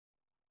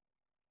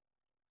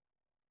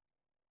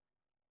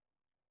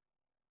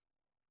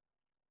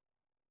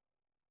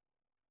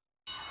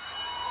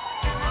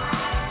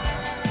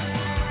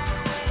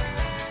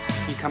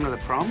coming to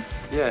the prom?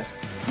 Yeah,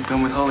 I'm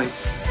going with Holly.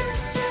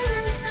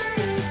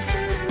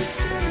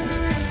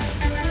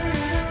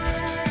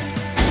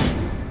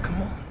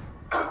 Come on.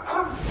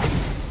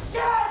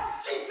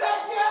 Yes! She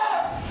said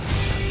yes!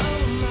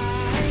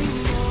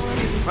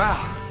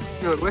 Wow,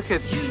 you look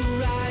wicked.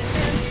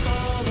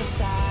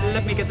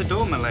 Let me get the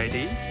door, my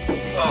lady.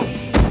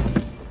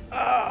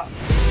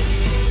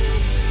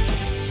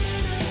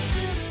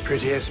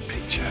 Pretty as a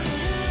picture.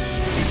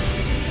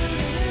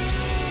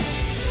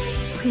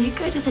 Will you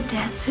go to the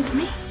dance with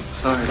me?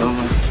 Sorry,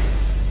 Lola.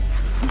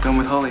 I'm going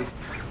with Holly.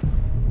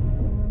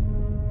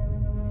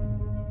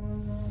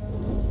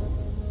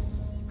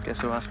 Guess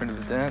who asked me to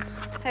the dance?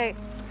 Hey.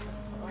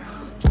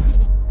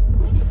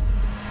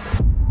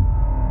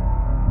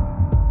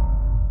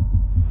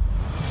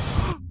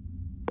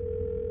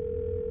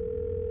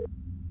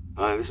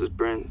 Hi, this is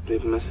Brent.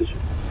 Leave a message.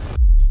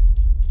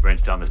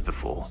 Brent's done this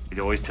before. He's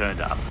always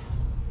turned up.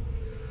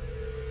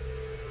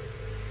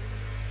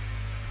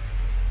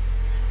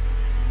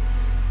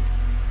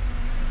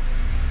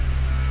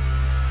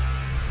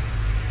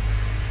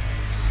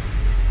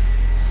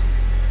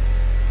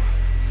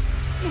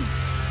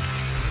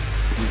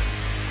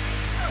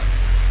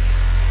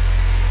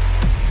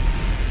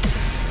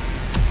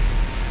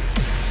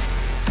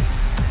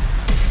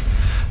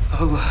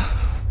 Lola.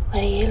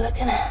 What are you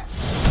looking at?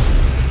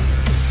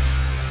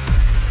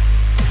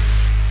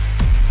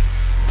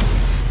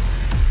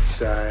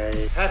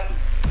 Say happy.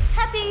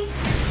 Happy.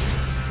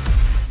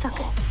 Suck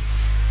it.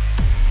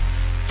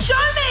 Show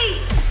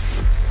me!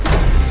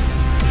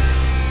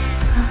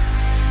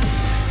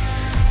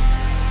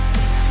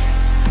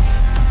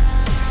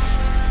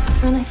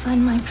 When I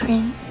find my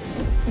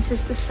prince, this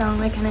is the song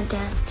we're gonna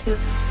dance to.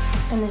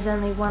 And there's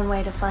only one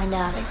way to find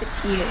out if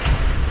it's you.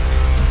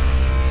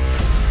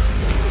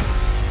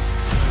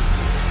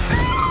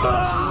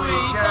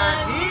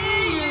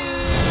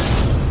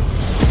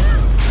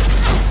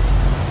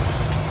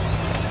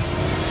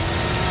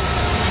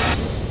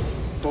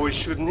 Boys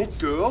shouldn't hit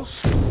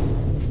girls.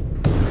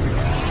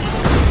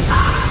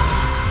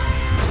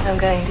 I'm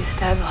going to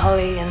stab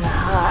Holly in the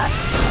heart,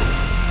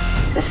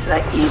 just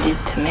like you did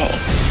to me.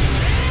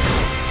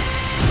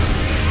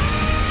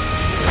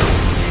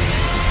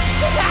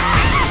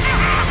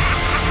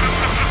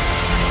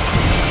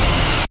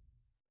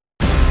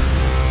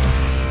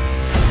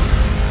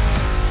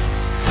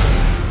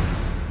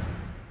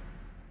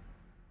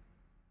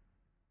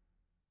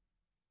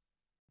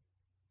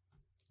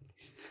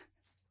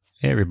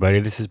 Hey everybody,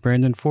 this is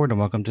Brandon Ford and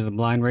welcome to the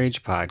Blind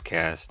Rage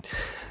Podcast.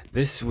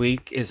 This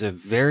week is a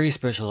very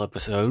special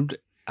episode.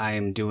 I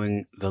am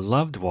doing The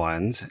Loved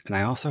Ones, and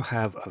I also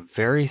have a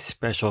very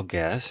special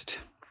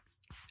guest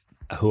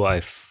who I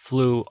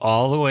flew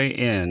all the way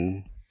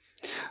in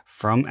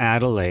from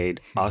Adelaide,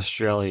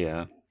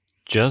 Australia,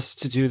 just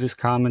to do this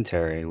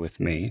commentary with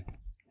me.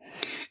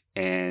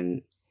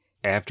 And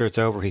after it's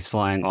over, he's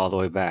flying all the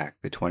way back,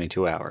 the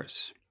 22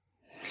 hours.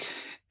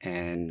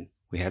 And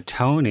we have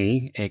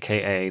Tony,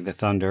 a.k.a. the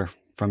Thunder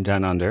from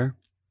Down Under.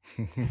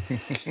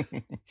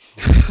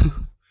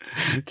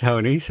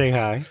 Tony, say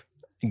hi.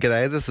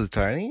 G'day, this is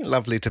Tony.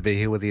 Lovely to be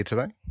here with you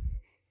today.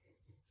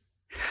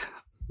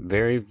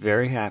 Very,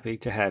 very happy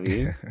to have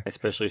you,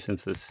 especially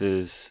since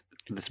this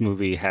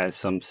movie has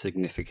some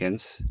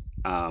significance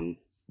to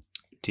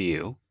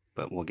you,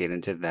 but we'll get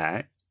into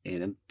that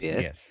in a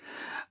bit. Yes.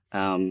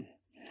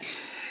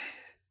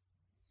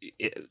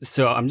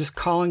 So I'm just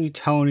calling you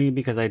Tony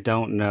because I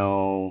don't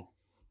know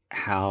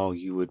how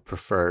you would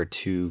prefer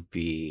to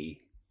be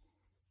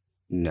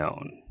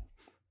known,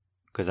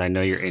 because I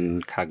know you're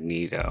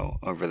incognito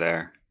over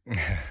there.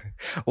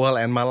 Well,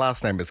 and my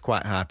last name is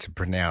quite hard to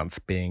pronounce,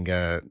 being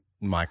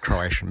my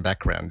Croatian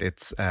background.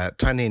 It's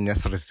Tony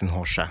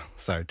Nesretinoša,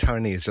 so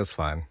Tony is just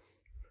fine.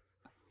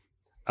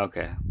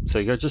 Okay, so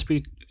you'll just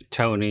be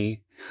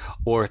Tony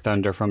or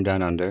Thunder from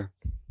Down Under.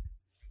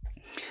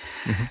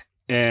 Mm-hmm.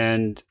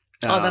 And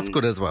that's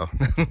good as well.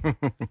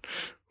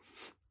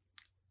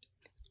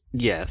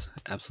 Yes,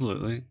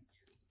 absolutely.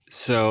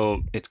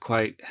 So it's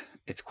quite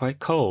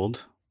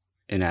cold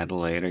in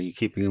Adelaide. Are you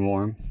keeping it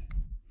warm?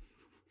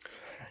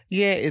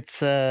 Yeah,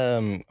 it's I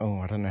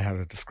don't know how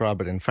to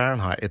describe it in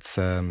Fahrenheit. It's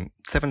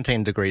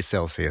 17 degrees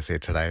Celsius here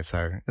today,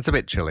 so it's a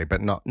bit chilly,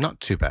 but not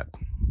too bad.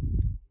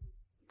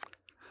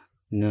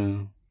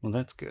 No, well,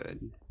 that's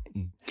good.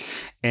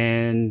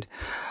 And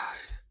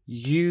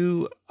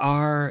you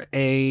are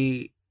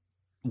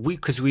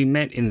because we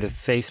met in the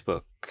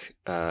Facebook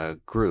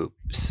group,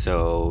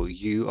 so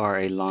you are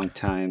a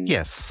longtime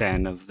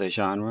fan of the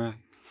genre.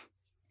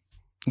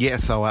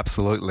 Yes, oh,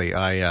 absolutely.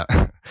 I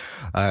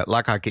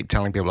like I keep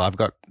telling people, I've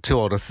got two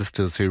older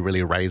sisters who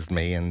really raised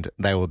me, and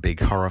they were big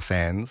horror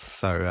fans.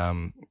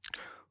 So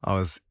I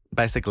was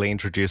basically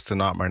introduced to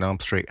Nightmare on Elm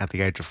Street at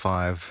the age of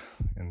 5,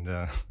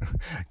 and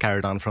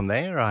carried on from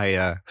there.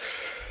 I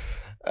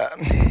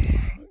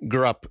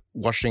grew up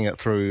watching it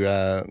through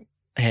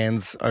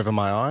hands over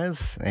my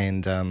eyes,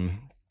 and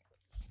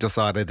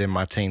decided in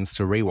my teens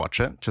to rewatch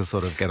it to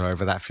sort of get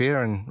over that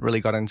fear, and really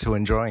got into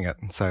enjoying it.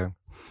 So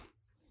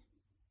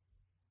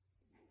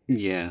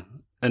yeah,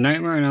 A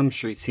Nightmare on Elm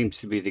Street seems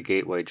to be the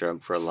gateway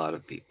drug for a lot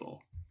of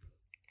people.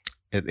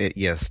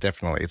 Yes,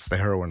 definitely. It's the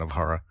heroine of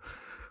horror.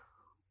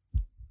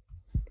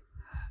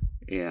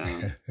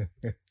 Yeah.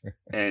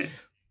 And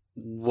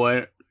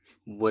what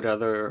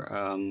other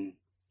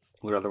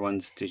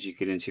ones did you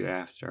get into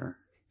after?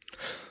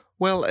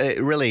 Well,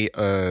 it really,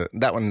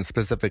 that one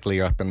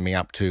specifically opened me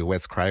up to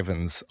Wes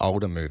Craven's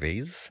older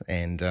movies.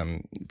 And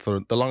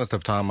for the longest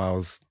of time, I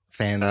was a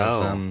fan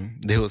of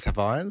The Hills Have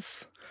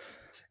Eyes.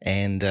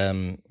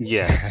 And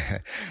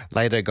yes.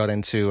 later got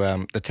into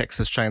the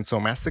Texas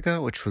Chainsaw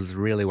Massacre, which was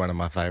really one of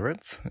my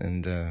favorites,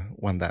 and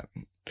one that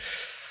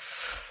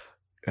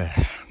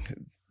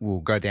will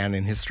go down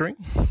in history.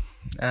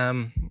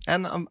 And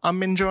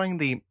I'm enjoying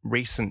the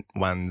recent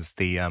ones,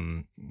 the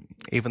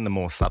even the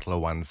more subtler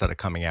ones that are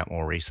coming out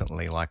more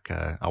recently. Like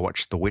I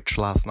watched The Witch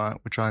last night,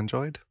 which I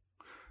enjoyed.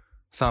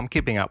 So I'm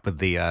keeping up with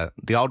the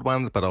old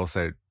ones, but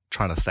also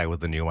trying to stay with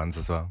the new ones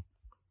as well.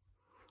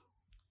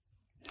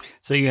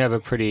 So you have a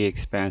pretty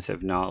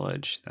expansive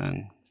knowledge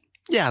then.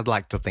 Yeah, I'd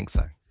like to think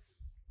so.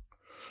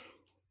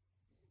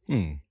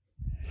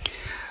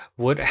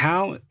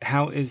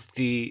 How is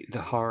the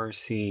horror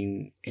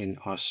scene in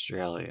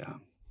Australia?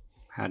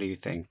 How do you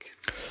think?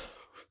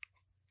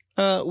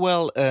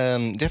 Well,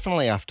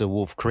 definitely after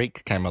Wolf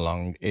Creek came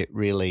along, it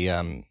really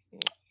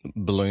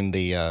ballooned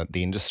the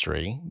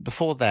industry.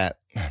 Before that,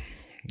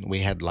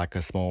 we had like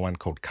a small one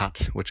called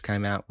Cut, which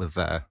came out with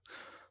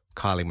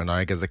Kylie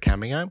Minogue as a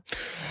cameo.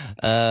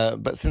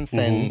 But since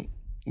then,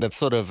 they've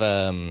sort of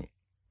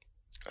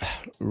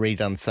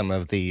redone some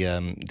of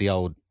the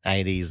old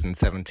 80s and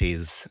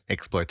 70s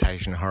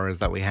exploitation horrors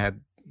that we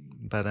had.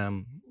 But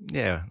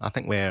yeah, I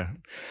think we're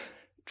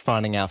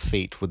finding our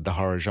feet with the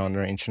horror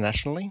genre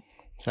internationally.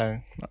 So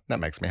that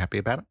makes me happy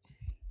about it.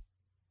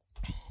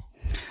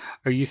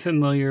 Are you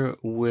familiar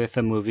with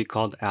a movie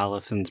called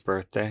Allison's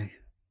Birthday?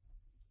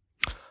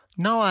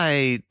 No,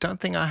 I don't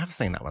think I have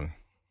seen that one.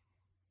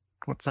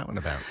 What's that one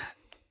about?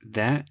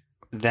 That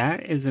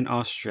is an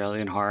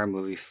Australian horror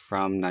movie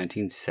from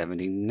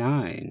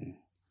 1979.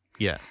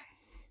 Yeah.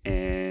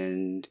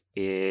 And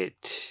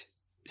it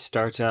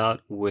starts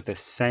out with a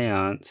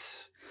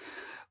seance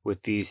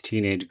with these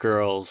teenage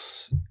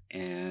girls,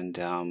 and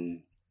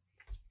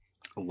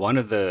one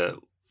of the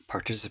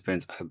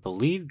participants, I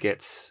believe,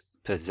 gets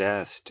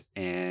possessed,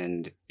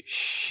 and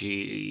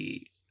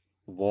she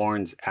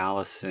warns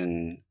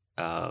Allison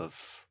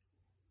of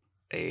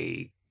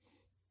a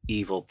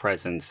evil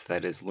presence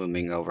that is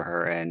looming over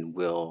her and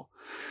will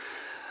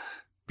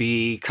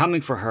be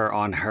coming for her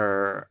on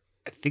her,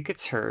 I think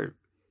it's her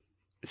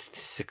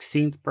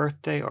 16th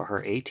birthday or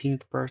her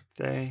 18th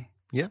birthday.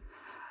 Yeah.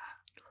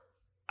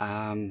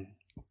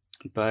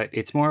 But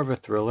it's more of a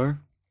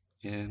thriller.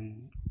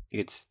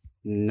 It's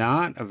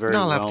not a very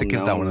I'll have to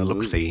give that one a movie.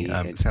 look-see.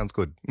 It sounds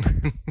good.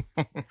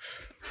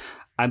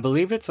 I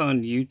believe it's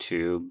on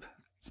YouTube.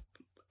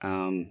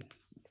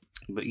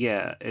 But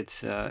yeah,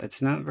 it's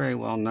not very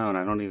well known.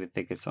 I don't even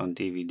think it's on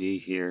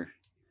DVD here.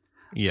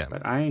 Yeah.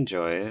 But I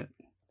enjoy it.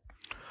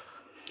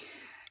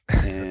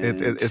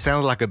 It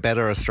sounds like a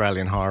better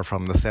Australian horror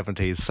from the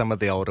 70s. Some of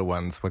the older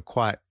ones were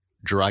quite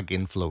drug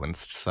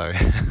influenced. So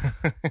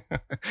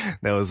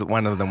there was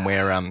one of them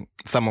where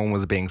someone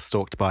was being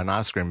stalked by an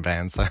ice cream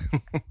van. So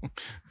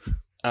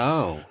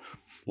oh,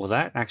 well,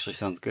 that actually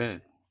sounds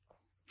good.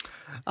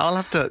 I'll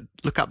have to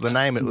look up the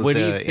name. It was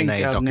in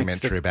a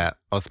documentary about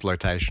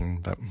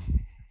exploitation. But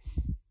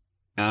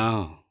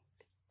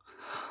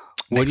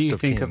what do you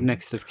think of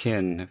Next of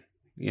Kin?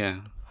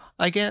 Yeah.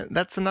 Again,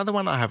 that's another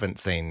one I haven't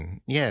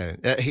seen. Yeah,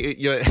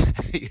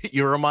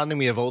 you're reminding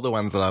me of all the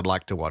ones that I'd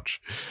like to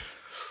watch.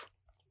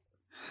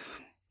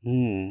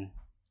 Yeah,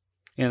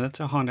 that's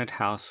a haunted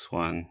house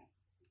one.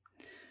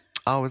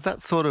 Oh, is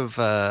that sort of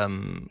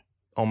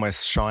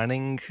almost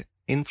Shining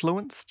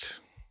influenced?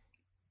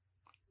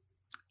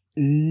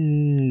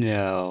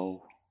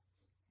 No,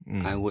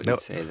 I wouldn't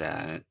say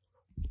that.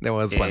 There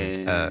was one,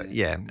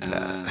 it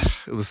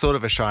was sort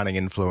of a Shining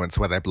influence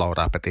where they blow it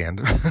up at the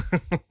end.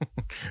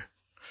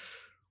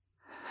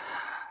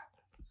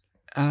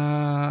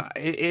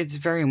 It's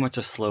very much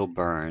a slow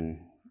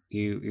burn.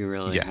 You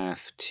really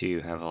have to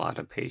have a lot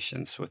of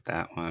patience with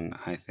that one,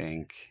 I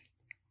think.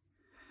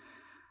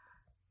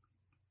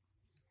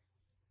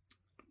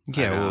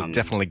 Yeah, we'll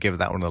definitely give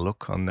that one a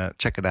look on.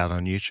 Check it out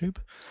on YouTube.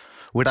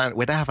 We don't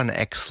have an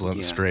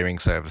excellent streaming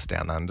service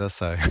down under,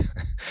 so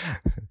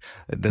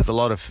there's a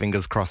lot of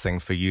fingers crossing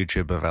for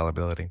YouTube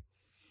availability.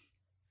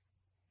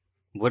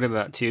 What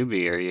about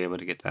Tubi? Are you able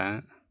to get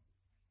that?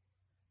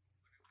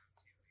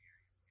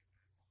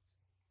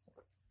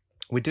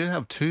 We do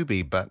have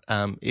Tubi, but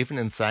even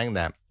in saying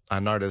that, I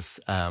notice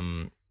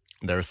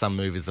there are some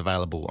movies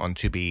available on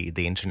Tubi,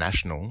 the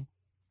international,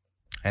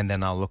 and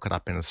then I'll look it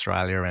up in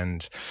Australia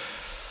and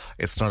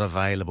it's not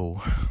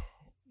available.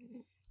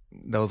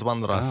 There was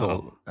one that I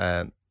saw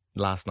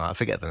last night. I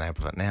forget the name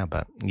of it now,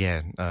 but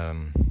yeah,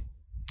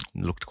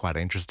 looked quite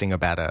interesting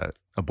about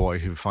a boy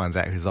who finds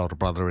out his older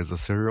brother is a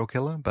serial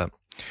killer, but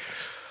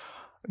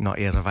not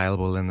yet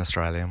available in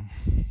Australia.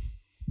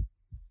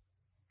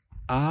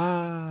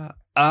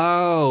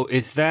 Oh,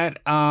 is that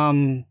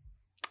Found?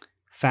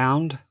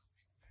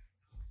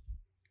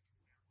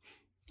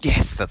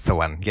 Yes, that's the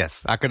one.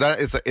 Yes, I could.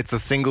 It's a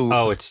single.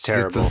 Oh, it's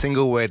terrible. It's a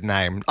single word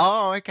name.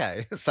 Oh,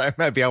 okay. So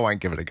maybe I won't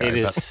give it a go. It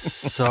is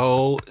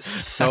so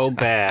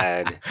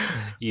bad.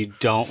 You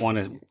don't want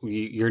to.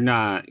 You're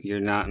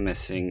not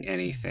missing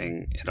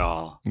anything at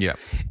all. Yeah.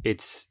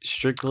 It's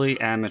strictly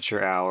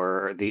amateur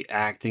hour. The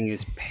acting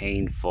is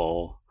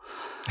painful,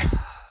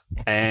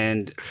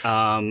 and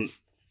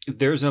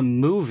there's a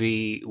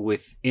movie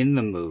within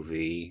the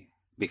movie.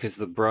 Because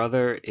the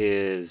brother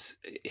his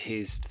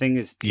thing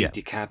is he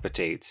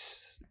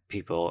decapitates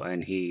people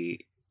and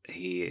he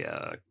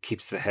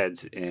keeps the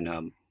heads in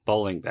a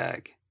bowling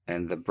bag,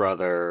 and the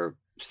brother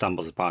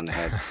stumbles upon the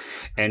head.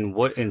 And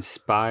what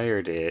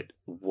inspired it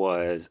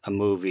was a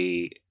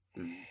movie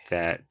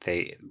that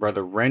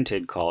brother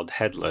rented called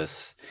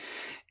Headless,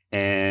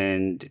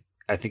 and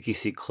I think you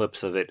see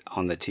clips of it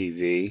on the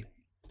TV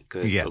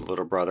because the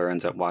little brother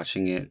ends up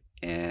watching it,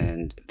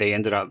 and they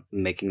ended up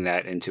making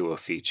that into a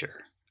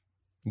feature.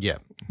 Yeah.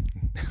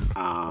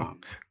 I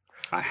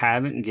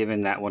haven't given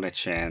that one a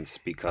chance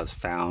because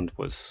Found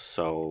was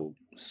so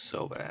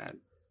bad.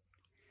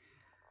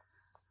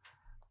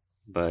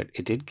 But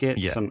it did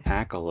get some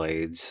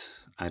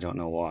accolades. I don't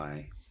know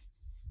why.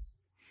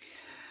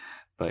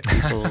 But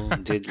people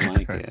did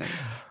like it.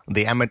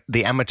 The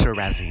amateur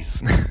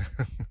Razzies.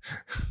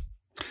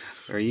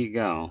 There you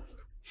go.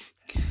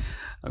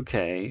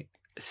 Okay,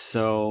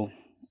 so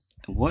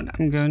what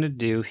I'm going to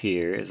do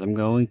here is I'm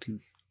going to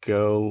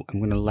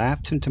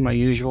lapse into my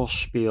usual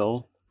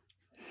spiel,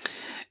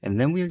 and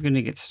then we're going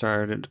to get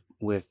started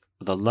with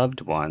The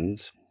Loved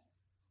Ones,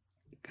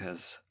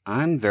 because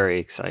I'm very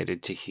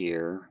excited to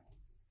hear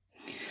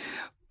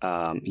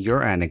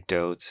your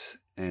anecdotes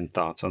and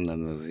thoughts on the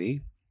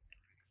movie,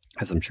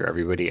 as I'm sure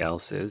everybody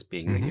else is,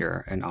 being that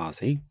you're an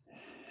Aussie.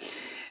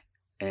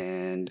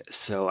 And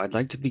so I'd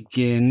like to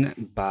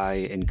begin by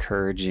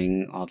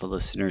encouraging all the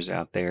listeners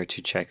out there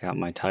to check out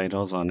my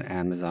titles on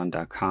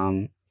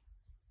Amazon.com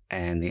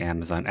and the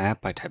Amazon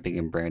app by typing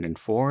in Brandon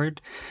Ford.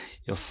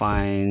 You'll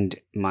find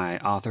my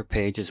author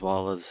page as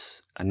well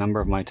as a number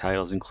of my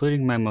titles,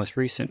 including my most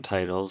recent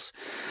titles.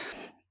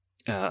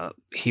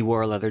 He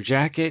Wore a Leather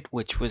Jacket,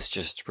 which was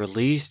just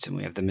released, and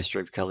we have The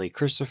Mystery of Kelly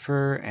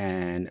Christopher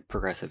and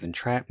Progressive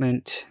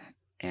Entrapment,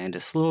 and a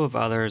slew of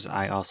others.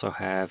 I also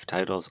have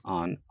titles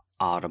on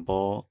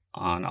Audible,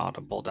 on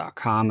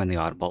audible.com and the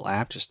Audible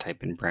app. Just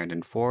type in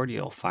Brandon Ford,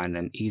 you'll find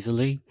them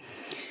easily.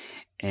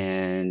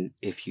 And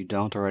if you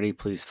don't already,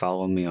 please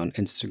follow me on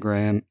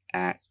Instagram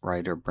at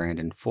writer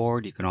Brandon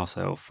Ford. You can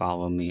also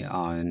follow me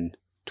on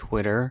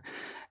Twitter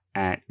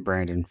at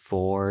Brandon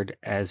Ford,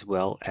 as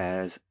well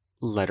as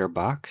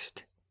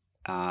Letterboxd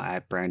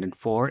at Brandon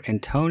Ford.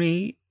 And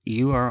Tony,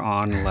 you are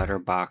on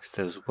Letterboxd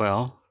as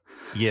well.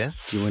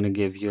 Yes. Do you want to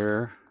give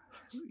your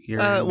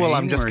well, name,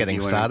 I'm just getting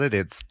started.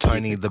 It's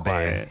Tony the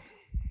Bear.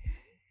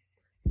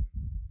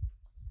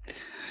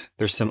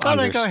 There's some no,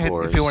 underscores. Go ahead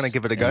if you want to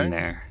give it a go. In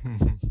there.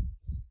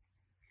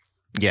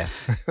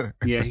 Yes.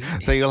 Yeah.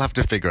 So you'll have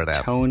to figure it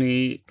out.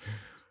 Tony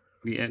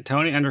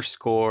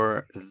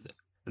underscore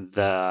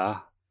the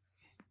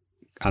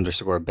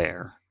underscore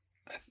bear.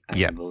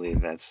 I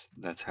believe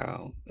that's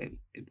how it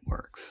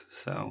works.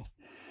 So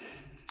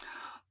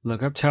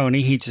look up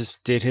Tony. He just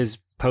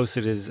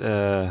posted his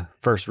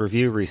first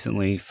review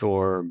recently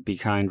for Be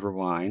Kind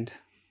Rewind,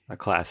 a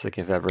classic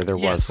if ever there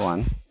was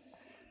one.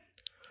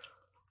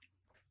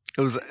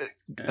 It was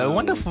a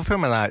wonderful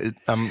film, and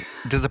I'm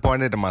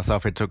disappointed in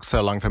myself it took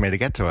so long for me to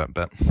get to it,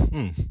 but...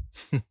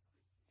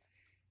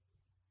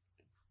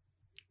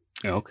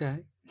 Okay.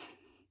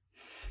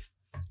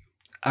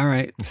 All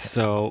right,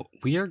 so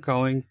we are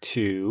going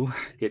to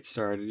get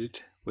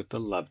started with The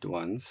Loved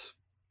Ones.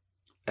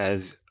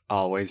 As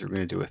always, we're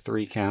going to do a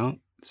 3 count,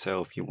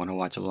 so if you want to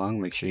watch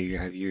along, make sure you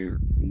have your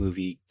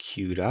movie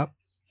queued up.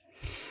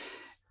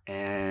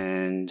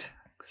 And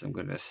because I'm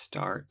going to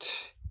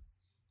start...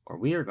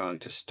 we are going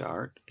to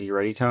start. Are you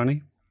ready,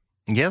 Tony?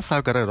 Yes,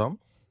 I've got it on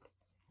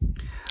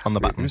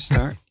the button. We're going to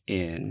start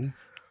in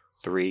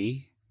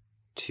 3,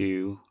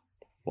 2,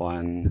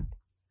 1,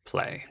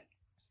 play.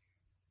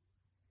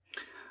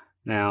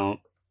 Now,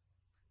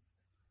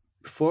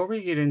 before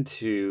we get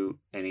into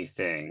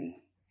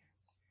anything,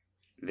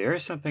 there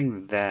is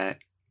something that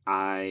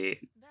I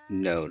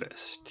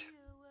noticed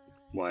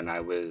when I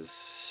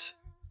was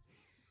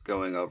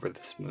going over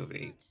this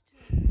movie.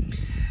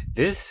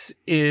 This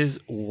is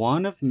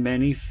one of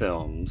many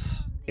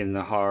films in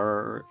the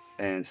horror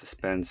and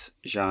suspense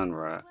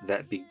genre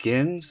that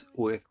begins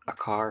with a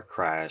car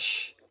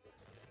crash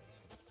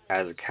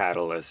as a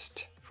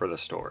catalyst for the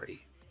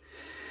story.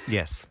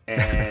 Yes.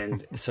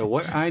 And so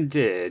what I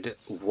did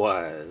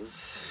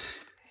was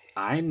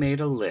I made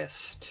a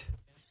list.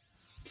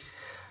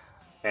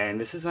 And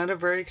this is not a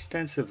very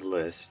extensive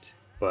list,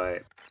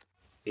 but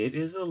it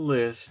is a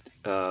list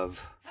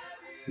of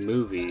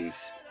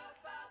movies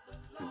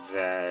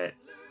that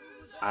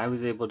I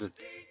was able to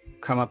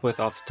come up with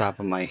off the top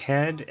of my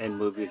head, and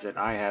movies that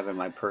I have in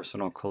my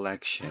personal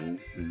collection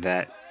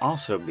that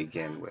also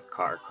begin with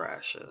car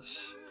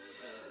crashes.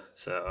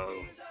 So,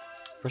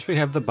 first we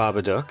have The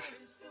Babadook,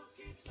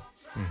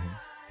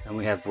 and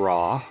we have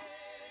Raw,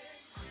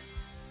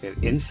 we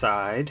have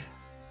Inside,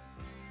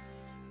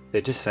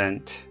 The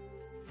Descent,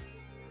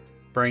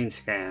 Brain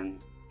Scan,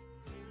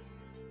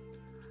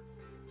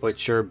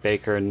 Butcher,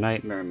 Baker,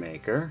 Nightmare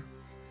Maker,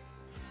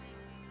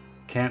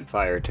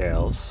 Campfire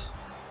Tales,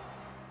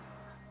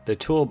 The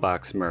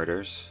Toolbox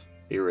Murders,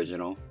 the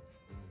original,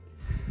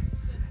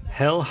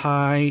 Hell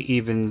High,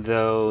 even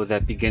though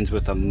that begins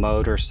with a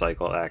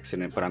motorcycle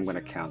accident, but I'm going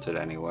to count it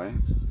anyway.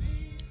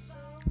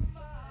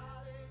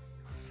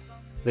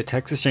 The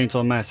Texas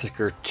Chainsaw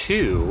Massacre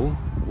 2,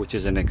 which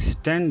is an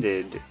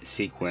extended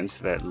sequence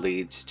that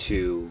leads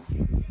to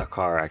a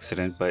car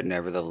accident, but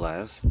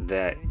nevertheless,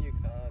 that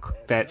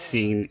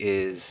scene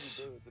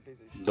is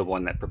the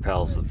one that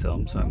propels the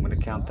film, so I'm going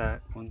to count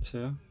that one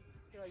too.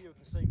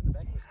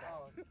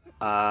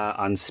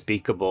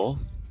 Unspeakable,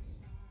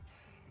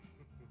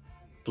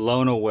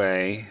 Blown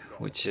Away,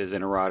 which is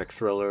an erotic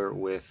thriller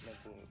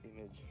with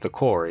the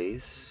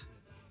Coreys,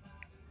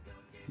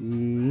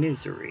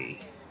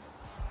 Misery.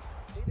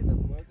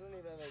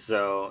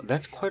 So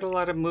that's quite a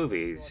lot of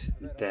movies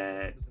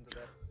that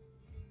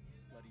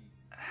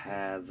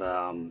have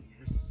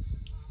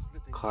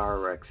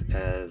car wrecks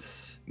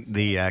as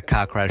the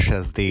car crash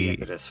as the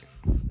impetus.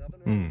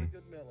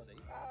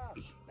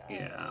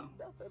 Yeah.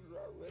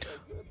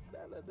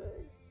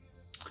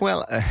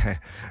 Well,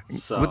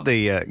 with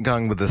the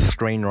going with the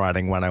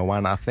screenwriting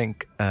 101, I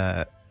think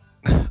a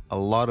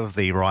lot of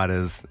the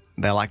writers,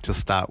 they like to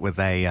start with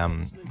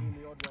an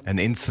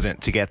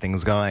incident to get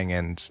things going,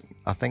 and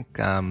I think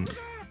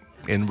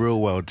in real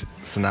world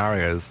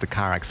scenarios, the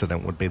car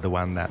accident would be the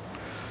one that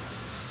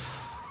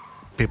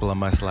people are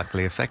most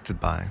likely affected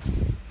by.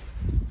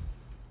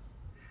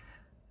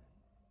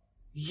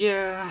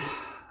 Yeah,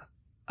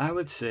 I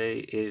would say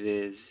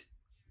it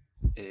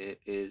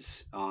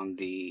is on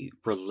the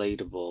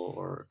relatable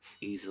or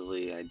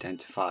easily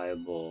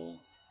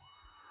identifiable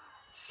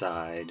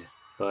side,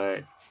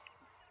 but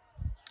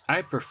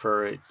I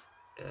prefer it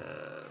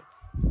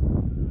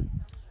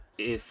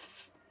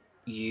if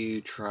you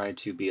try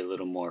to be a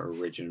little more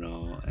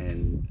original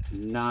and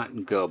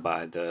not go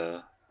by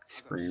the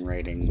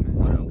screenwriting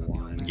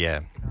 101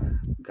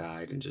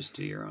 guide and just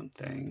do your own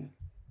thing.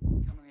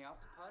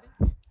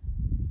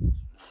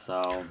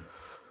 So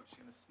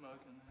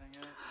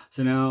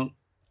now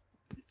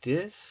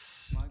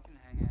this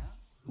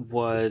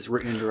was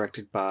written and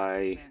directed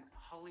by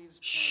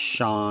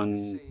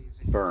Sean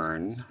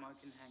Byrne,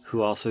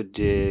 who also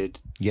did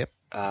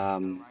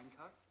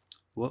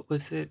what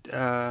was it?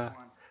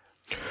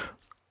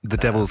 The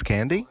Devil's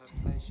Candy?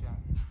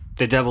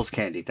 The Devil's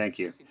Candy, thank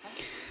you.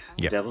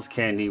 Yep. Devil's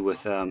Candy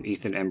with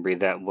Ethan Embry.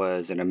 That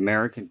was an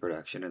American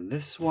production, and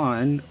this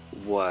one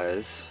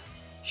was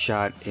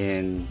shot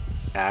in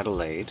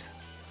Adelaide.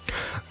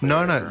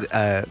 No,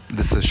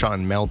 this is shot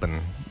in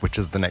Melbourne, which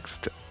is the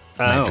next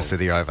major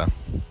city over.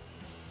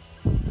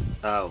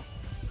 Oh.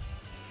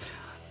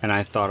 And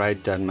I thought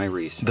I'd done my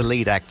research. The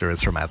lead actor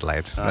is from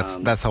Adelaide.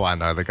 That's how I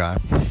know the guy.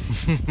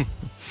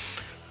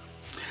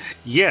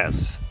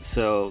 Yes,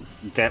 so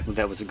that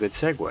was a good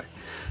segue.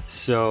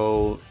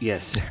 So,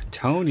 yes,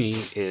 Tony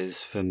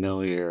is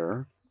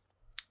familiar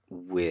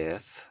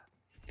with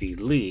the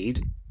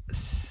lead,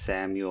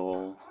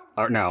 Xavier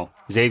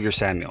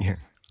Samuel.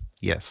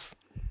 Yes.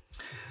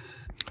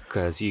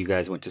 Because you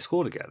guys went to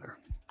school together.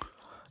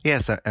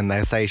 Yes, and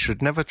they say you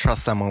should never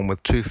trust someone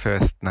with two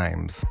first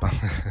names.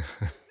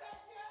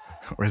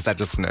 Or is that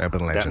just an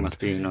urban legend? That must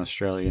be an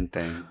Australian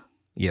thing.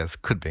 Yes,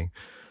 could be.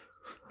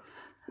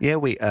 Yeah,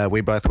 we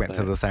both went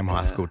to the same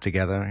high school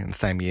together in the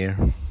same year.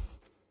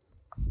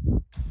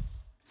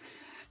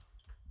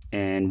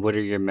 And what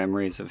are your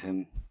memories of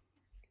him?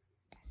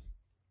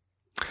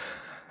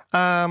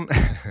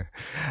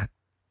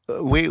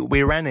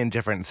 We ran in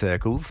different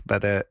circles,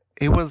 but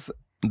he was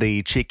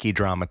the cheeky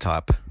drama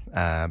type.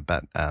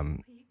 But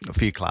a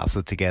few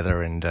classes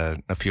together and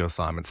a few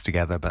assignments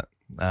together, but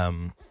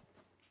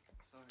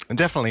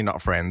definitely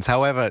not friends.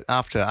 However,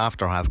 after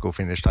high school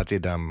finished, I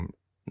did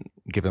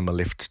give him a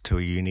lift to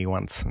a uni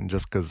once, and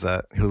just because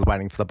he was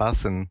waiting for the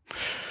bus, and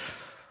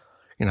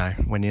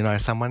when you know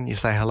someone, you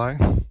say hello.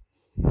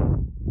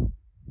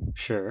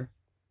 Sure.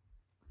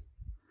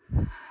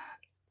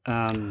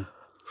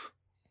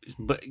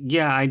 But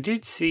yeah, I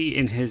did see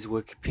in his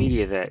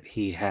Wikipedia that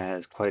he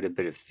has quite a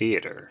bit of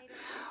theater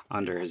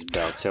under his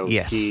belt. So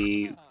yes.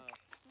 He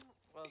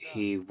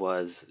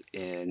was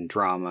in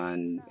drama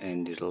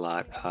and did a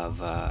lot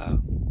of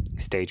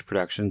stage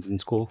productions in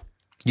school.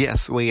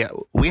 Yes, we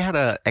had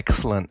an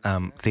excellent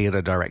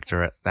theatre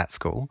director at that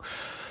school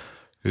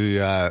who,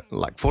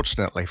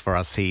 fortunately for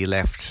us, he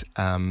left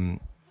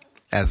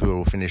as we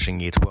were finishing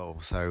year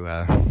 12. So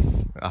I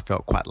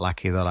felt quite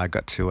lucky that I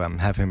got to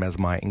have him as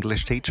my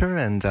English teacher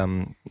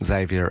and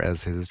Xavier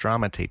as his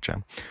drama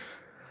teacher.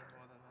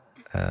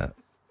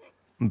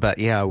 But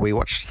yeah, we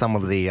watched some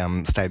of the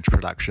stage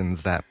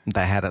productions that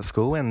they had at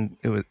school, and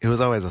it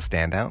was always a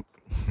standout.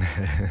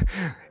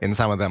 In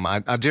some of them,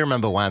 I do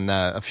remember one.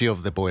 A few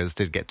of the boys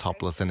did get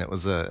topless, and it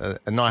was a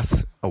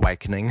nice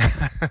awakening.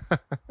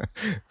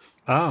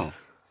 Oh,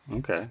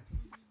 okay.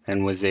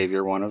 And was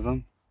Xavier one of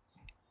them?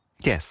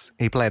 Yes,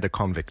 he played a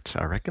convict,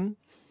 I reckon.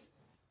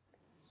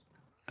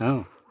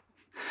 Oh,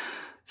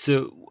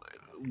 so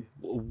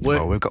what?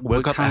 Oh, we've got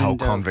what the whole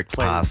kind of convict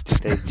plays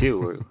past. did they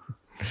do?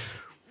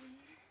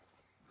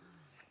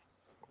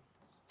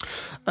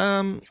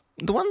 The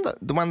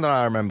one that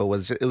I remember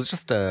was it was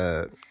just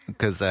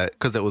because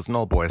it was an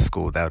all boys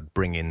school. They would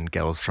bring in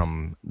girls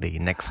from the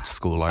next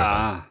school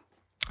over,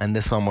 and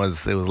this one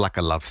was like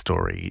a love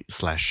story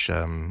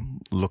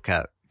 / look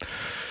at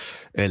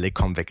early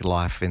convict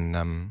life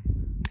in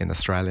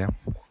Australia.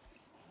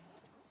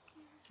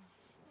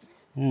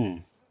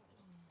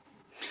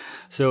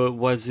 So it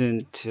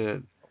wasn't.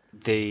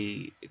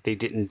 They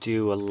didn't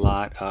do a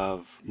lot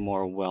of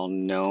more well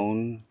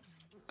known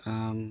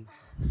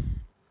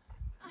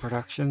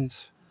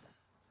productions.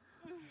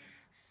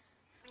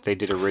 They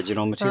did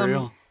original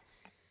material.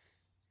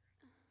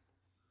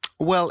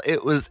 Well,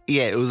 it was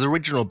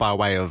original by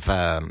way of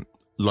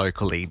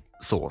locally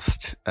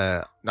sourced.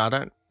 I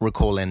don't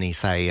recall any,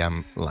 say,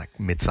 like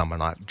Midsummer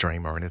Night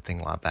Dream or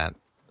anything like that.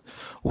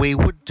 We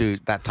would do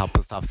that type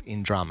of stuff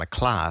in drama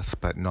class,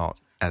 but not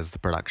as the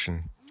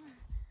production.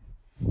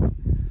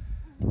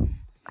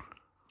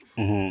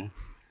 Mm-hmm.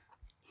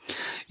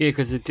 Yeah,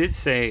 because it did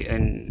say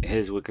in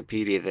his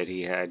Wikipedia that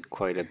he had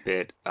quite a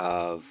bit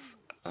of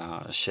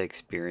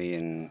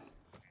Shakespearean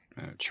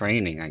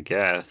training, I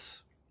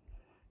guess.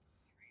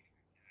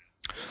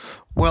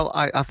 Well,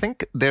 I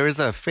think there is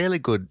a fairly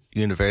good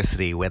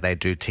university where they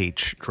do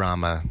teach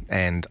drama,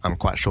 and I'm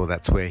quite sure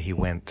that's where he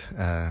went.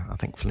 I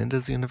think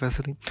Flinders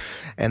University,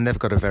 and they've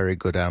got a very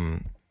good a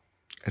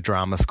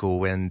drama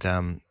school.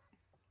 And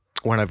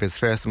one of his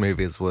first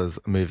movies was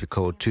a movie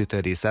called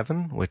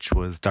 237, which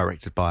was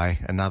directed by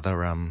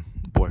another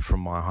boy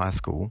from my high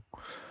school,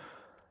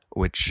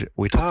 which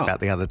we talked about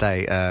the other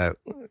day.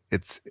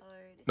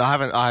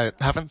 I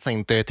haven't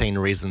seen 13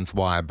 Reasons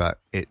Why, but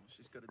it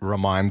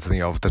reminds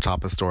me of the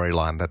type of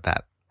storyline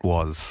that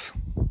was.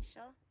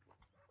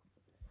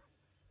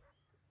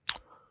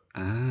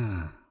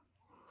 Ah.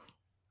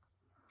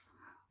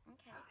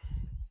 Okay.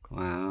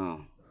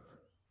 Wow.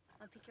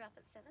 I'll pick you up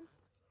at 7.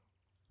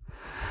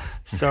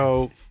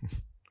 So,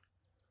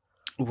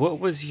 what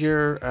was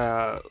your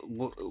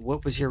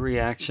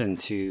reaction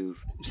to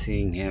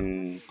seeing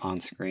him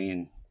on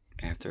screen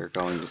after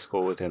going to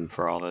school with him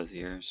for all those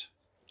years?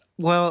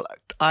 Well,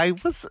 I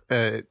was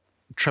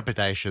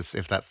trepidatious,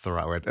 if that's the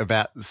right word,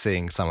 about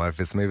seeing some of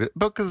his movies,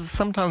 because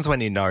sometimes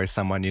when you know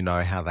someone, you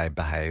know how they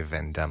behave,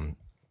 and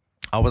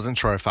I wasn't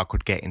sure if I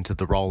could get into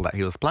the role that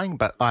he was playing,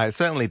 but I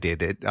certainly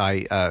did.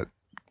 I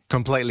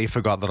completely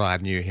forgot that I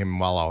knew him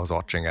while I was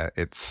watching it.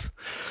 It's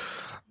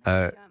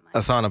a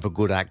sign of a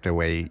good actor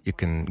where you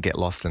can get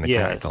lost in a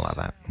character like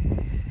that.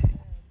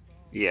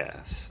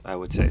 Yes, I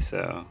would say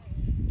so.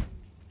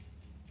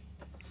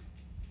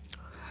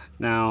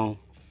 Now,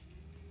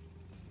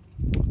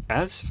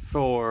 as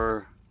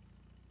for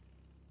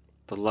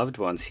the loved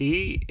ones,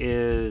 he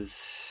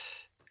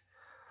is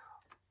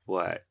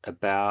what,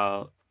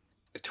 about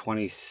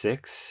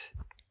 26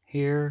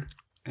 here?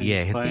 And Yeah,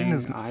 he's he'd playing been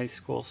as a high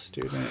school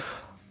student.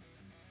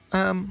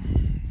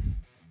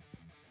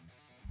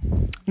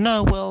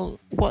 No, well,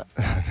 what?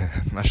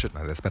 I should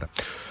know this better.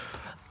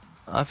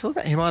 I feel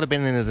that he might have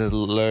been in his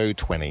low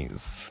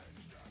 20s.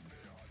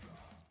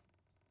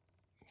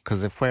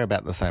 Because if we're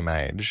about the same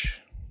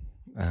age,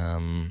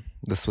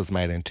 this was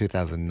made in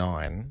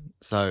 2009,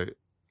 so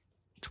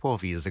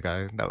 12 years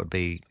ago, that would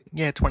be,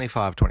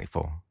 25,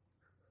 24.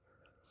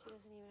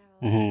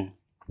 Mm-hmm.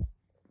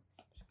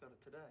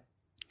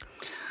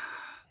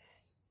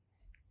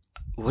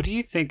 What do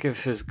you think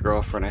of his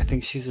girlfriend? I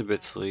think she's a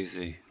bit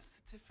sleazy. What's the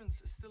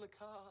difference? It's still a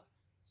car.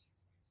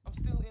 I'm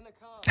still in a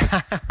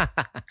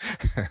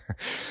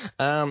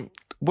car.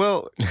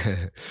 Well,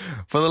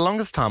 for the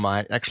longest time,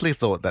 I actually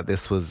thought that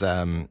this was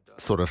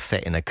sort of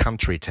set in a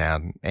country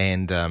town.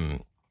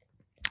 And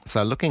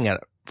so looking at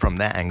it from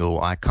that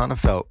angle, I kind of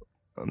felt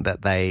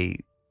that they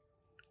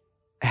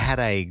had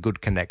a good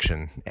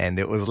connection, and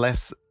it was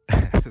less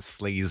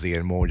sleazy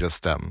and more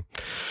just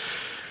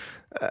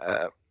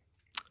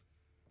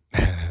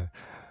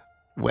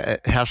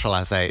how shall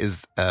I say,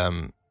 is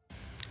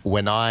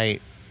when I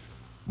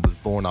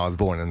was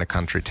born in a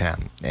country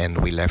town, and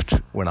we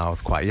left when I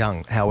was quite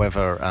young.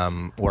 However,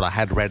 what I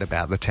had read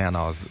about the town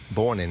I was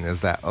born in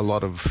is that a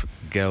lot of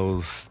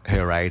girls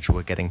her age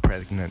were getting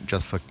pregnant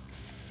just for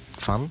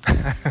fun,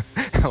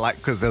 like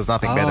because there's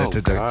nothing better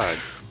to do. God.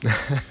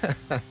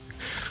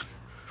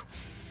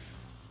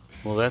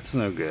 Well, that's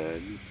no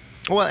good.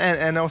 Well,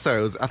 and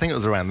also I think it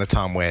was around the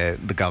time where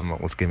the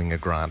government was giving a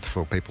grant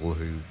for people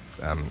who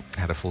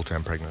had a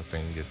full-term pregnancy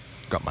and you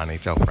got money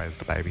to help raise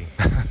the baby.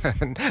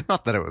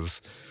 Not that it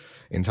was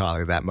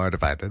entirely that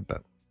motivated,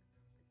 but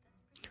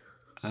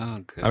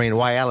Oh, good. I mean,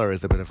 Whyalla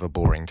is a bit of a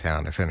boring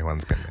town if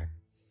anyone's been there.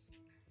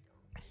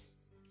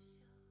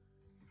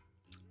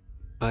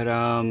 But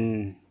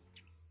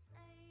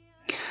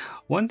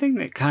one thing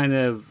that kind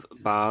of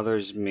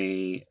bothers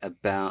me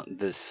about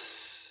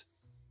this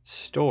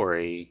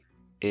story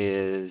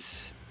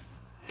is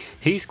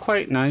he's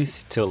quite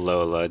nice to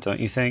Lola, don't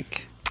you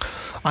think?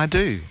 I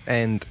do,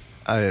 and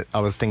I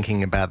was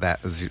thinking about that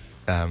as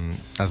I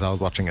was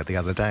watching it the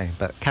other day.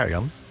 But carry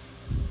on.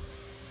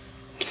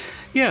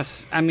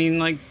 Yes, I mean,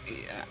 like,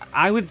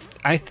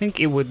 I think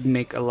it would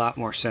make a lot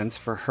more sense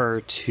for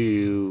her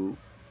to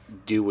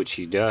do what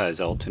she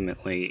does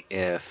ultimately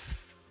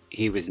if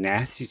he was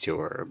nasty to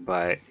her,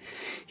 but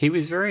he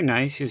was very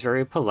nice. He was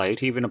very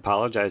polite. He even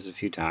apologized a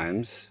few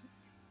times,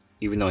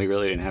 even though he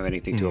really didn't have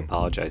anything to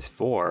apologize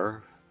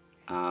for.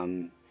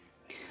 But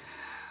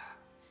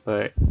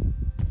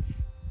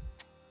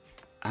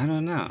I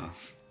don't know.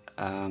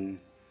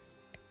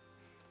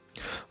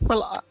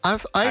 Well,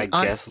 I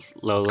guess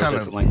Lola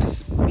doesn't like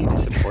to be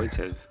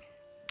disappointed.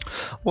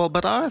 Well,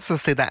 but I also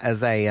see that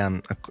as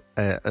a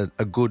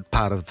good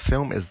part of the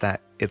film is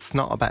that it's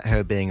not about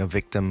her being a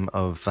victim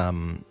of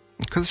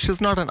because she's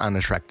not an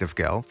unattractive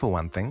girl, for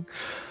one thing,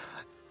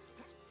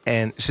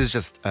 and she's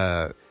just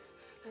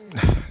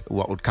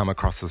what would come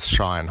across as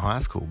shy in high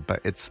school.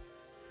 But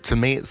to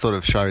me, it sort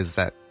of shows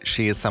that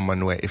she is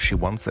someone where if she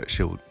wants it,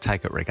 she'll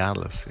take it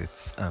regardless.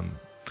 It's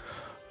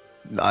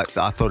I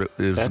thought it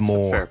was That's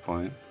more a fair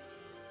point.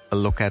 a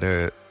look at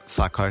her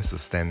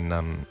psychosis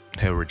than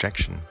her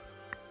rejection.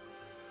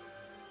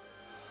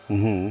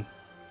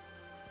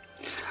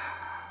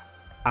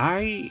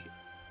 I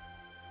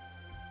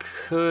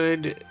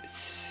could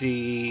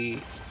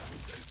see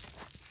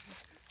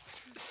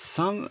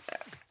some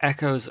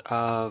echoes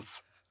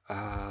of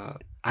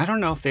I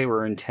don't know if they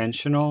were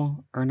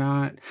intentional or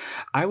not.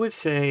 I would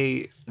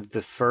say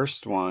the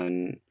first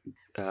one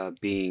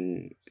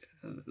being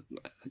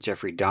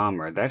Jeffrey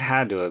Dahmer, that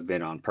had to have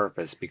been on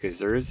purpose, because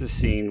there is a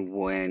scene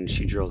when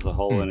she drills a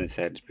hole in his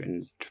head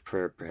to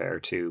prepare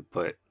to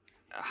put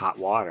hot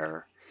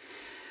water.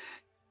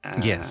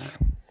 Yes.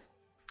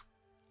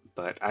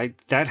 But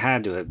that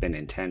had to have been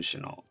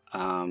intentional.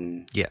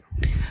 Yeah.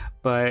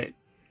 But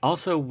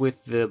also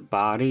with the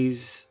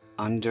bodies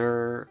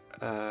under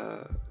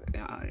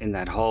in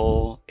that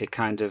hole, it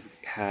kind of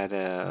had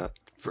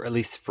at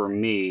least for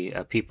me,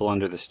 a people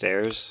under the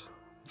stairs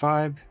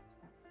vibe.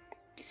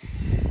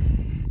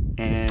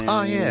 And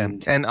Oh yeah,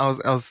 and I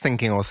was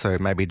thinking also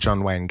maybe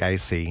John Wayne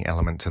Gacy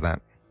element to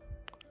that.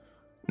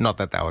 Not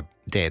that they were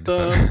dead,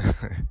 but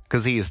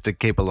because he used to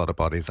keep a lot of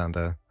bodies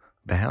under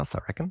the house, I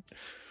reckon.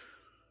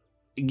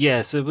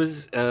 Yes, it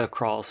was a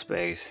crawl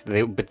space.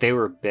 But they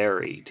were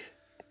buried,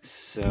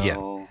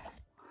 so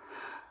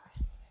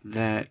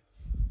that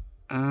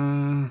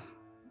I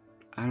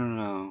don't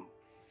know.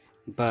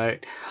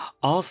 But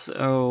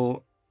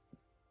also,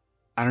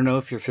 I don't know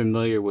if you're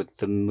familiar with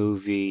the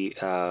movie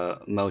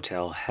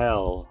Motel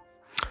Hell.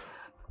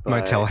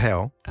 Motel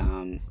Hell.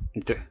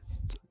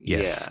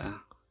 Yes. Yeah.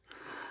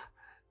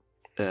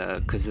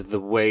 Because of the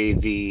way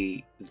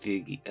the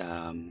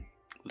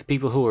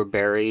people who were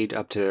buried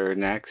up to their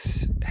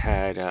necks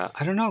had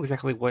I don't know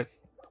exactly what,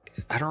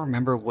 I don't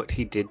remember what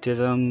he did to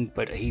them,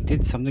 but he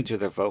did something to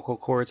their vocal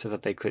cords so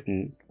that they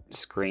couldn't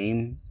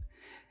scream,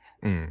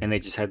 and they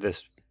just had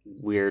this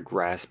weird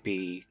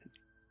raspy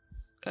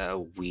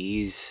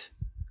wheeze.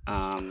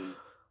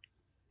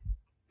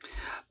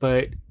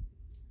 But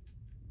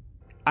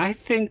I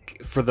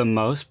think for the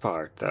most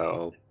part,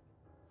 though,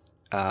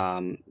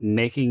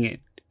 making it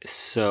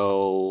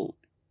so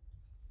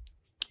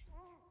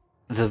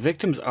the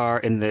victims are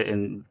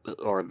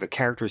or the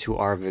characters who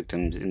are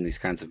victims in these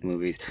kinds of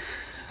movies,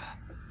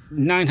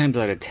 9 times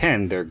out of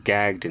 10 they're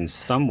gagged in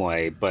some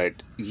way,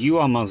 but you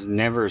almost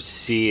never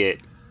see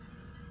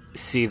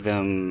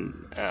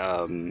them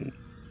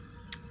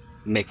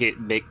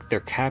make their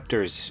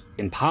captors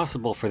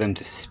impossible for them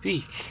to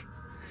speak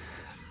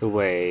the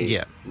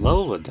way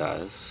Lola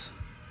does.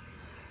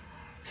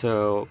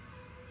 So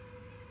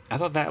I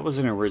thought that was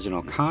an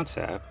original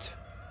concept.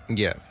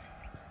 Yeah.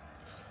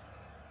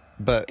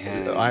 But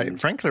I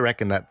frankly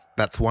reckon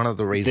that's one of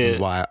the reasons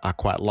why I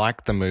quite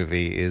like the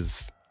movie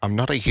is I'm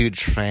not a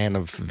huge fan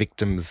of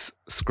victims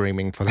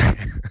screaming for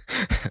their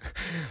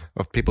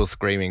of people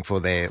screaming for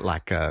their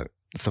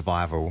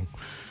survival.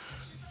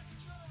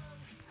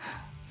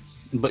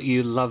 But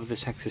you love the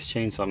Texas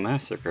Chainsaw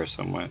Massacre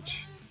so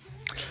much.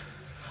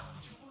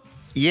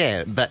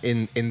 Yeah, but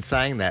in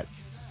saying that,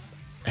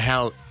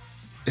 how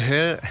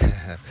her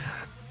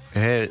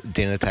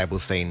dinner table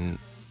scene,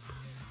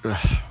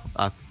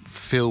 I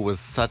feel was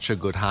such a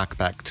good hark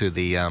back to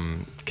the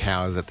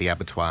cows at the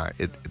abattoir.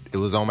 It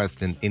was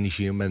almost an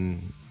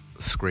inhuman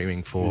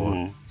screaming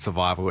for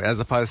survival, as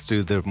opposed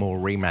to the more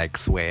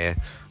remakes where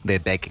they're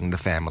begging the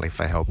family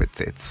for help.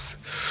 It's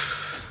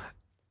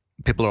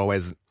people are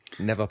always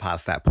never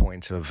past that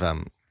point of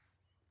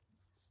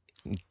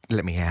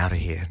let me out of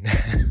here.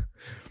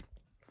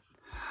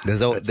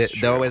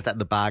 They're always at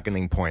the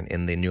bargaining point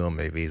in the newer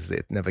movies.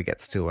 It never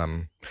gets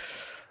to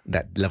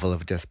that level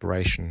of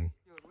desperation.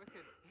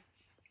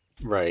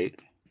 Right.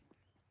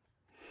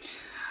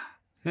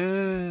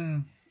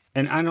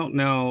 And I don't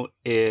know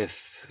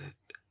if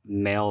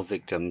male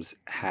victims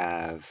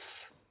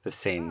have the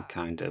same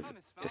kind of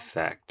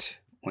effect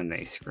when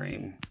they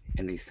scream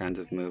in these kinds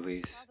of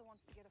movies.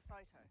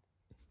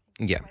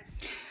 Yeah.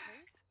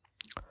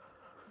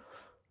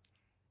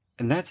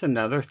 And that's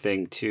another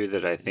thing too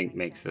that I think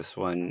makes this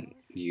one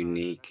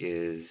unique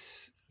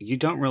is you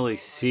don't really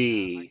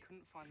see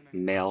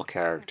male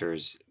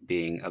characters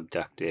being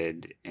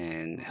abducted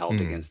and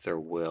held against their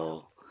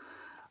will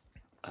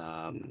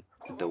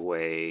the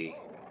way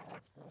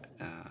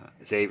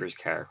Xavier's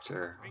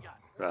character,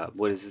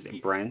 what is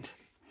it, Brent?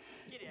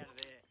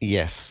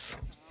 Yes.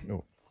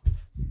 Oh.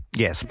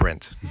 Yes,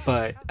 Brent.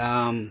 But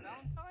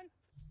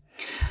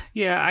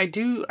yeah, I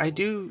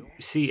do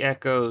see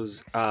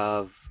echoes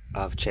of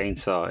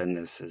Chainsaw in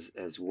this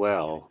as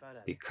well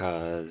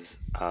because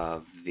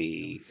of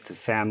the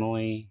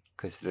family,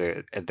 because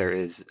there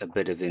is a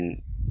bit of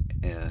an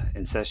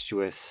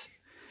incestuous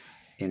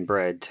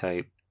inbred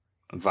type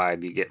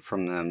vibe you get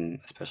from them,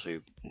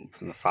 especially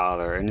from the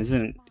father, and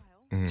isn't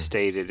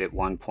stated at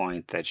one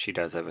point that she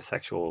does have a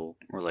sexual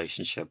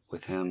relationship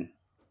with him.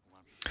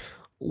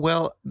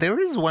 Well, there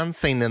is one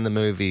scene in the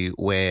movie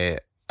where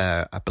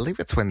I believe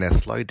it's when they're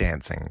slow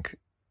dancing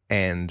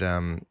and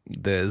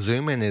the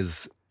zoom in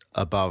is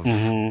above,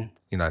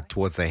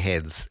 towards their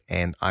heads.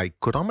 And I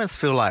could almost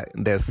feel like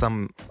there's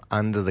some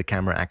under the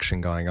camera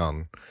action going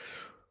on.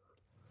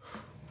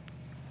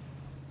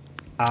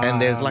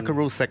 And there's like a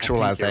real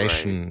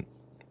sexualization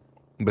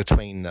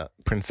between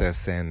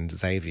Princess and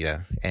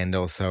Xavier, and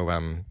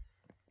also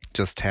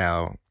just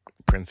how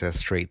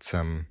Princess treats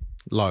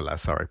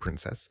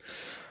Princess,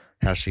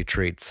 how she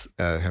treats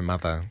her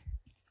mother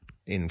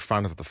in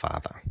front of the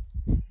father.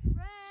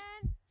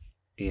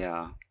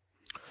 Yeah.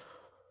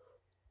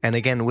 And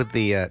again, with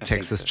the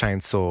Texas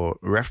Chainsaw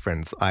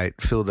reference, I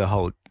feel the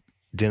whole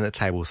dinner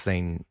table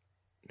scene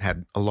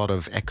had a lot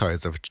of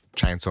echoes of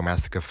Chainsaw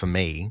Massacre for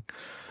me,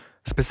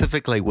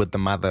 specifically with the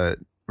mother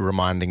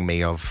reminding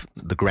me of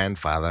the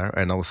grandfather,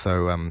 and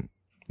also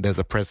there's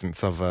a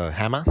presence of a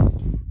hammer.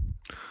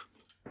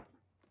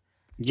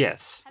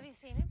 Yes. Have you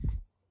seen him?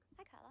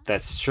 Hi, Carla.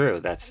 That's true.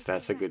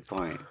 That's a good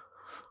point.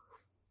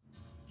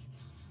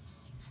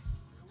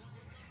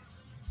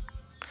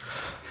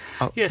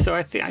 Yeah, so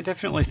I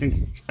definitely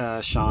think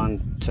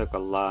Sean took a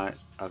lot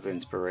of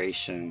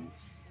inspiration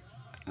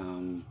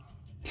from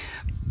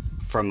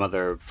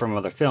other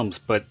films,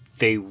 but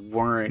they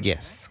weren't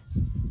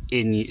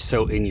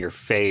in your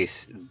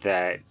face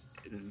that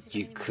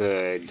you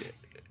could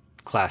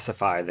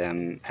classify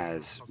them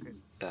as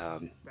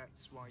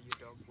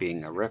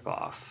being a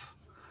ripoff.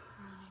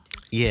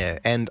 Yeah,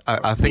 and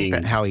I think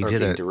that how he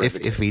did it,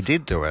 if he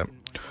did do it,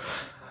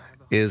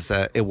 is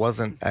it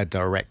wasn't a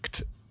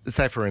direct.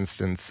 Say, for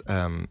instance,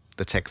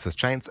 the Texas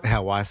Chainsaw,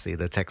 how I see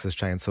the Texas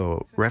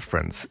Chainsaw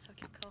reference,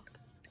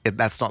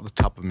 that's not the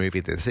type of movie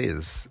this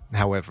is.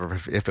 However,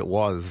 if it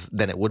was,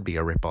 then it would be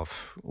a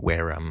ripoff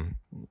where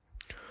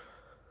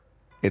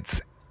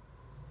it's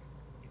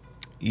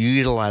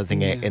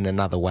utilizing it in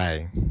another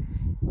way.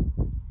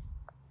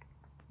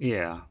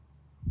 Yeah.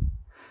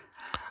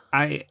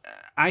 I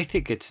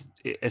think it's,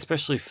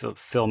 especially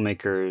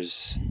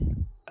filmmakers,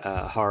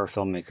 horror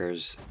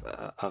filmmakers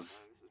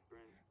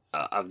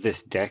of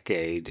this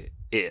decade,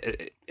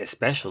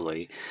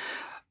 especially,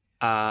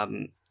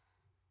 I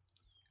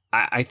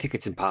think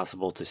it's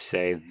impossible to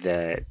say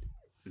that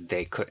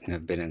they couldn't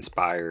have been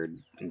inspired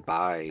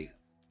by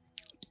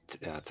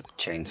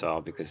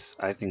Chainsaw, because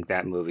I think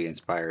that movie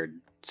inspired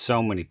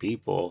so many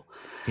people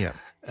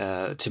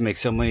to make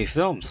so many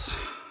films.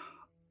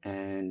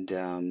 And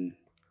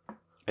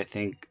I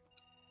think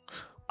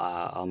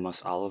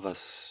almost all of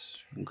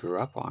us grew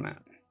up on it.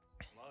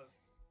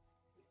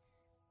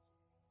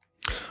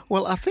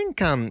 Well, I think,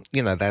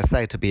 they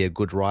say to be a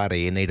good writer,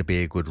 you need to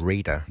be a good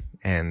reader.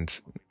 And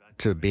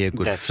to be a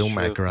good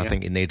filmmaker, true, I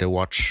think you need to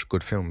watch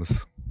good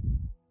films.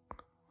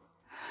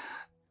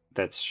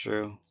 That's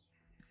true.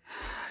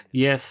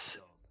 Yes,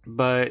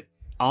 but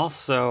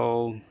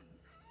also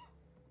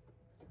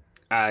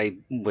we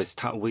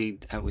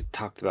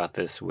talked about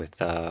this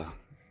with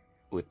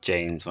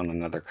James on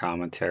another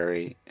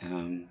commentary,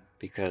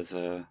 because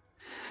there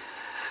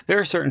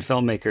are certain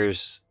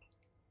filmmakers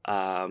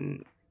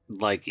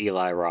like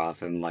Eli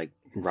Roth and like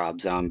Rob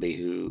Zombie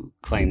who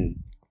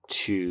claim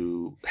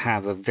to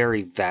have a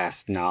very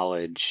vast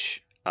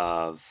knowledge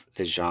of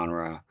the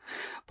genre,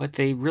 but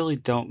they really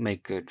don't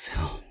make good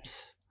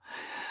films.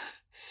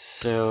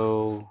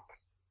 So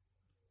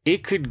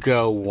it could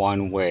go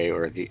one way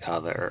or the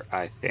other,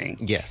 I think.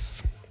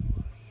 Yes.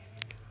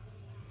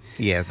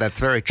 Yeah,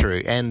 that's very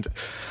true. And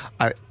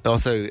I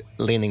also,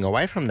 leaning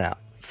away from that,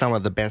 some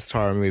of the best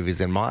horror movies,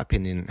 in my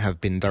opinion,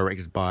 have been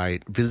directed by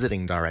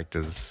visiting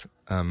directors.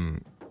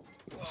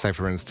 Say,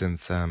 for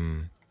instance,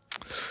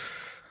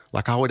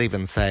 like I would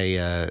even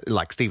say,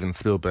 like Steven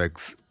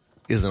Spielberg's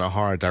isn't a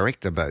horror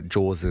director, but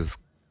Jaws is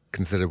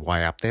considered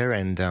way up there.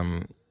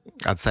 And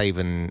I'd say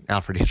even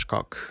Alfred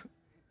Hitchcock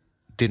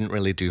didn't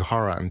really do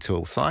horror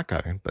until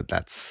Psycho, but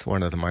that's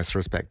one of the most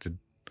respected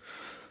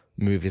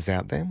movies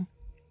out there.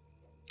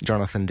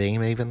 Jonathan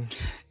Demme, even.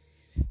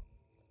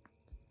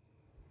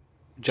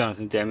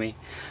 Jonathan Demme.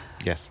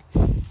 Yes.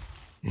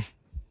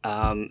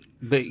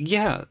 But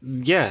yeah,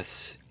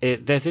 yes,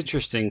 that's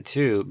interesting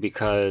too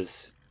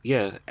because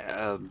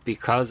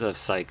because of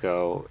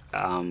Psycho,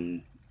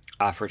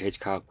 Alfred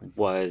Hitchcock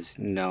was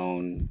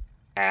known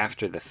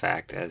after the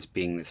fact as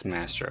being this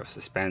master of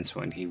suspense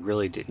when he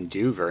really didn't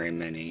do very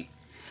many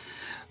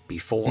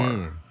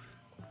before.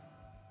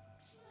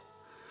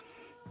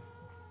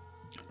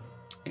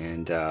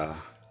 And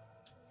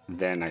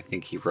then I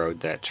think he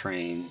rode that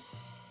train,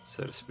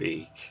 so to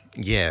speak.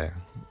 Yeah.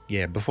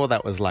 Before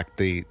that was like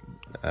the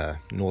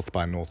North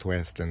by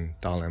Northwest and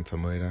Dial M for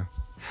Murder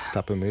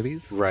type of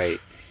movies. Right.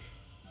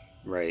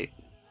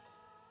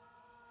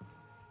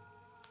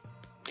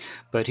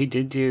 But he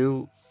did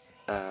do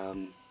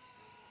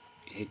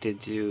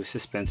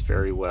suspense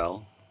very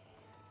well,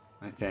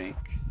 I think.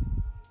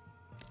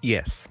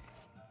 Yes.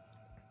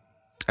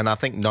 And I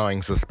think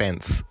knowing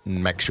suspense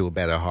makes you a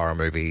better horror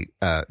movie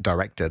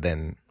director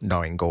than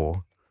knowing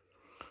gore.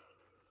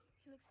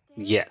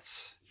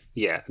 Yes.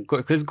 Yeah,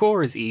 because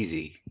gore is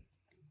easy.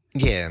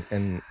 Yeah,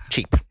 and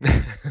cheap.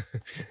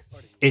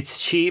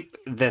 It's cheap.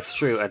 That's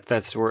true.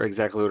 That's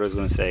exactly what I was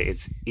going to say.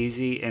 It's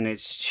easy and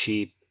it's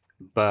cheap,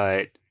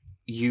 but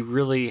you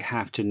really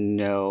have to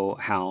know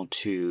how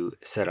to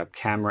set up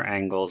camera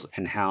angles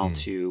and how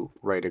to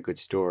write a good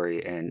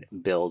story and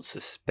build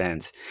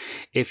suspense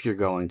if you're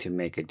going to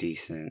make a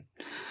decent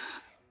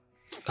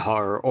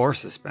horror or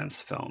suspense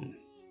film.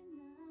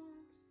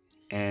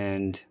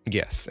 And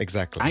yes,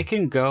 exactly. I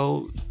can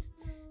go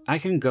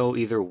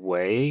either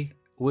way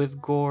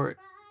with gore.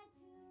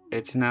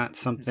 It's not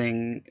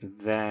something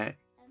that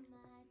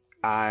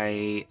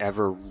I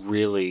ever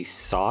really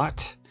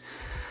sought.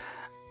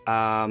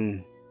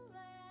 I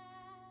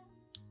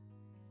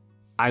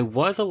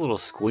was a little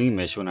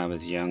squeamish when I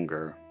was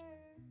younger.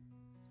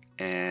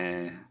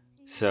 And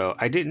so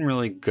I didn't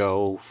really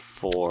go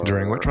for...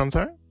 During which one,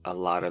 sorry? A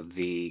lot of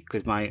the...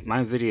 Because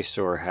my video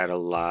store had a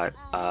lot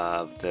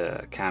of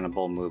the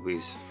cannibal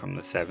movies from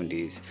the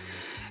 70s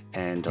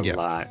and a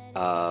lot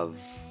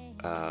of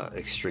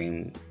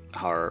extreme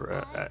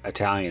horror,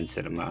 Italian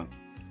cinema.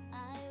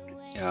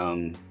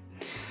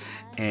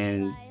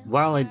 And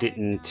while I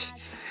didn't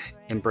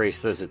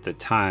embrace those at the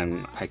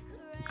time, I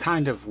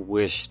kind of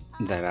wish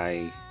that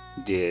I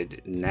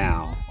did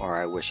now,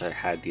 or I wish I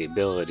had the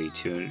ability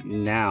to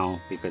now,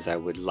 because I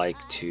would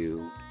like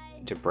to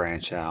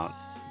branch out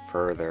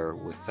further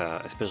with,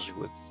 especially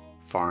with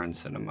foreign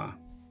cinema.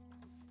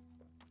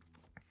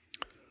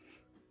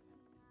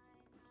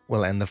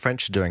 Well, and the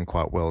French are doing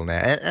quite well now,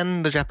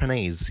 and the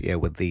Japanese,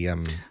 with the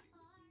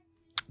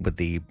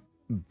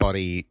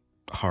body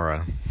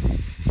horror.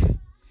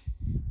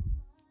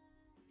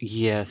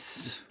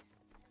 Yes.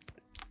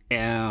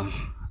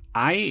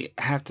 I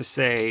have to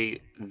say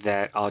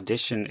that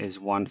Audition is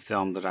one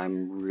film that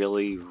I'm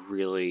really,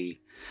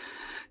 really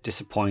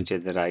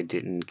disappointed that I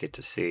didn't get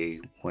to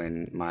see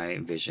when my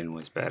vision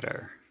was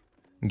better.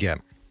 Yeah.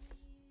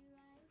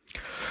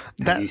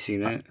 Have you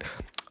seen it?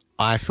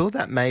 I feel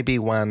that may be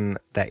one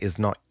that is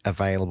not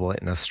available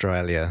in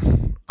Australia.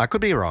 I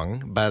could be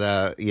wrong,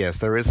 but yes,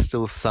 there is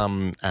still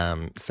some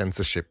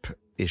censorship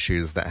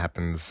issues that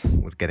happens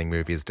with getting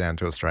movies down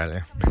to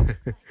Australia.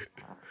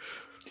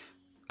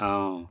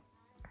 Oh.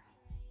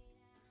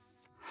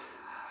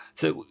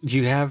 So do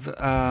you have,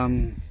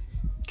 can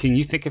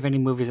you think of any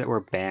movies that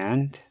were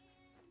banned?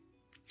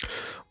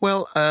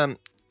 Well, I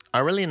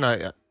really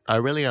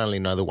only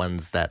know the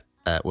ones that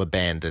were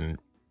banned and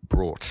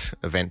brought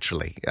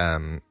eventually.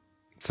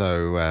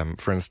 So,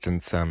 for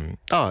instance,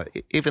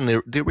 even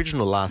the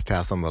original Last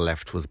House on the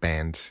Left was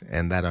banned,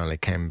 and that only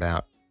came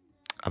about,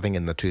 I think,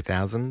 in the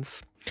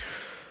 2000s.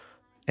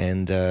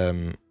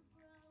 And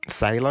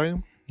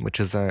Salo,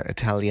 which is an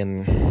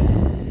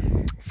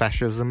Italian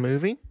fascism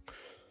movie.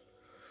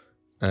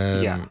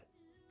 Yeah.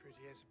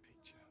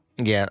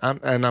 Yeah,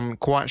 and I'm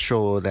quite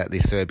sure that the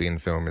Serbian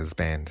film is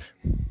banned.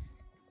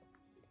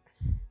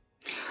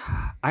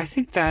 I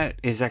think that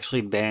is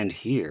actually banned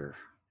here,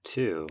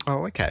 too.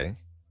 Oh, okay.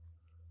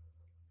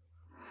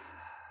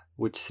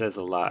 Which says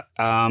a lot.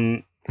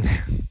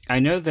 I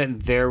know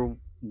that there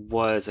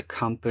was a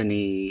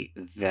company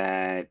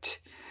that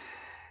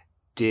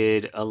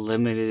did a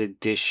limited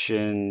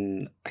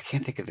edition. I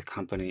can't think of the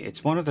company.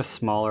 It's one of the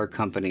smaller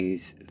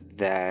companies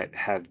that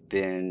have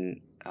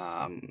been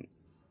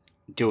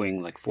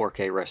doing like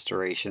 4K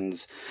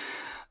restorations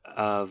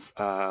of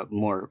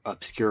more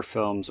obscure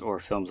films or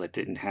films that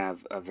didn't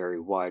have a very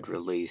wide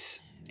release,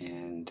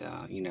 and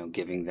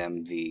giving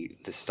them the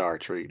star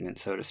treatment,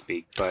 so to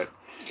speak. But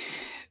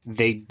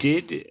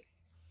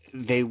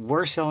they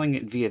were selling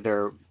it via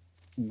their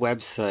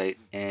website,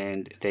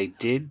 and they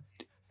did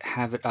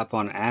have it up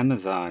on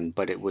Amazon,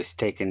 but it was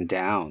taken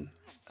down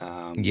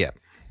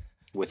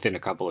within a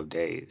couple of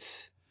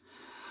days.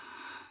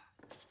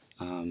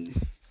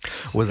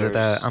 Was it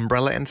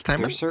Umbrella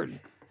Entertainment? There's certain.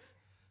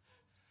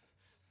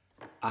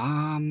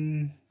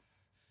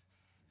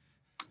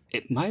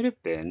 It might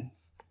have been.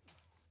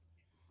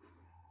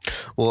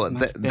 Well, It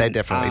must have they been,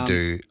 definitely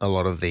do a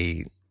lot of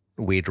the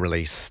weird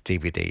release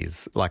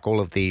DVDs. Like all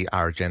of the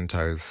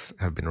Argentos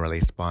have been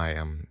released by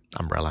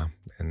Umbrella,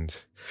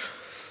 and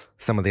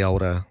some of the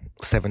older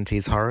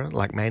 70s horror,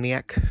 like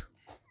Maniac.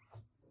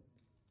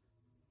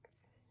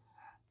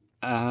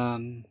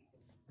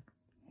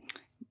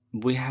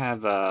 We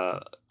have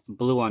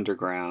Blue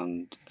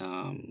Underground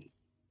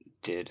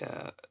did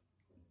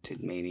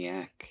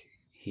Maniac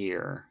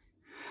here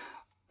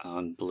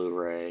on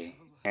Blu-ray,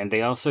 and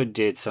they also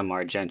did some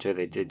Argento.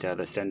 They did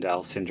the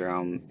Stendhal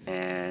Syndrome,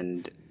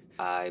 and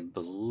I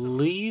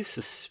believe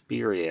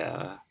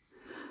Suspiria.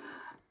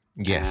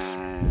 Yes.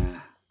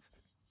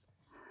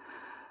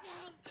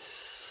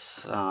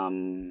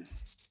 Some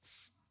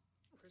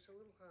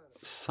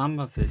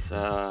of his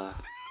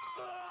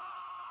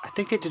I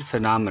think they did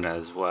Phenomena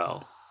as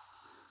well.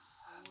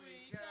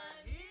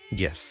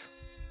 Yes.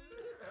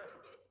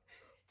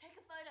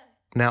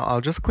 Now,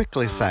 I'll just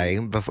quickly say,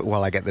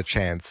 while I get the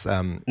chance,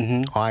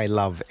 I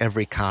love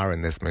every car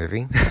in this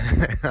movie.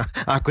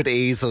 I could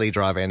easily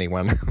drive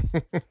anyone.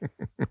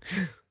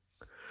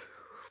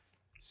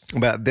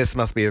 But this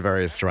must be a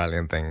very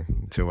Australian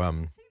thing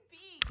to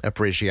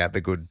appreciate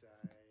the good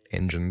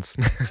engines.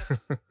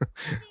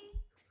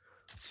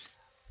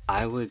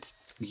 I would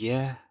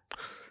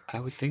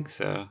think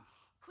so.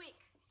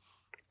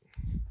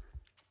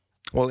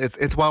 Well,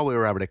 it's while we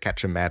were able to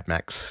catch a Mad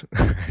Max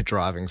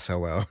driving so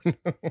well.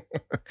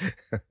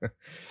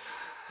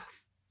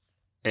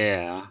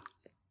 Yeah.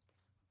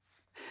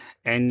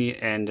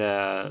 And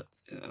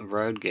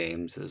road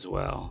games as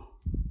well.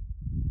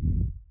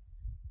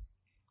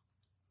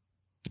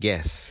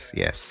 Yes.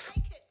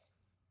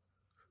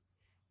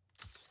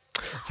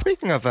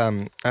 Speaking of,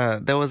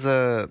 there was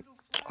a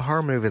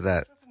horror movie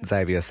that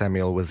Xavier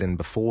Samuel was in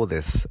before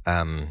this,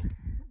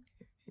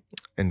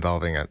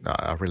 involving it.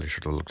 I really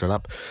should have looked it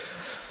up.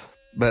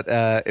 But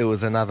it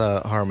was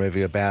another horror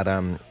movie about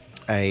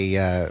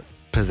a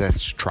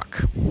possessed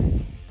truck.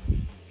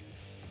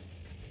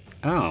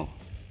 Oh.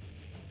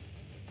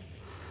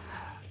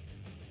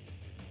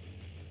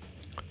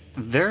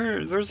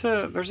 There's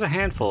a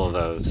handful of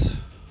those.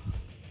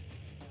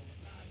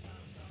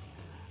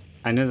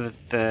 I know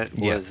that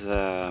was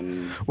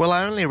Well,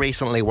 I only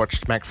recently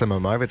watched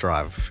Maximum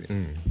Overdrive.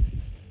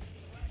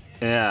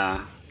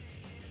 Yeah.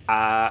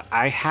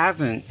 I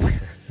haven't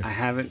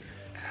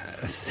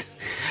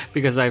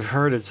because I've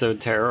heard it's so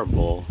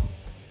terrible.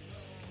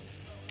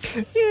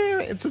 Yeah,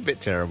 it's a bit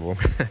terrible.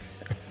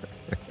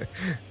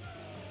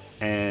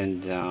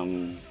 And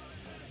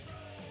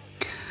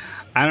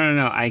I don't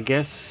know. I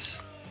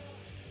guess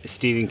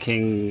Stephen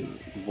King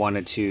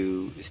wanted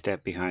to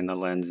step behind the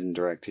lens and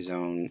direct his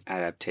own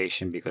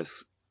adaptation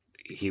because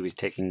he was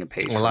taking a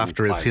page Well, from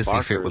after his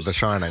Clive hissy fit with The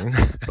Shining.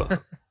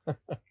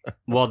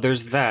 Well,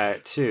 there's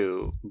that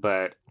too,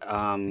 but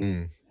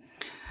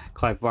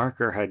Clive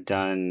Barker had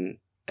done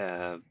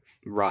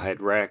Rawhead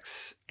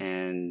Rex,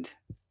 and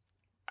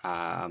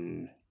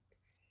I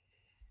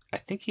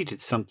think he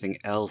did something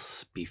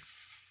else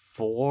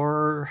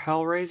before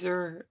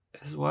Hellraiser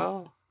as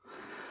well.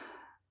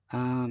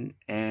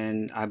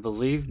 And I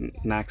believe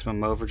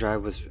Maximum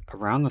Overdrive was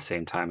around the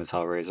same time as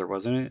Hellraiser,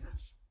 wasn't it?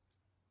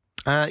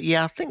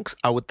 Yeah,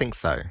 I would think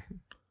so.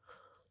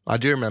 I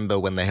do remember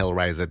when the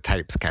Hellraiser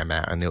tapes came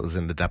out, and it was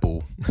in the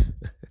double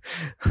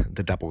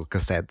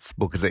cassettes,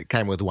 because it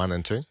came with 1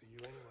 and 2.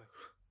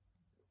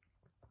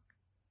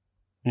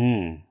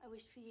 I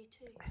wish for you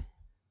too.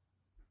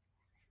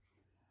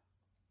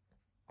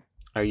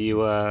 Are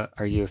you a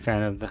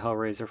fan of the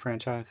Hellraiser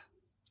franchise?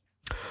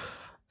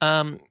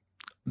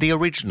 The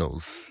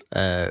originals.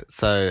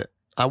 So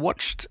I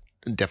watched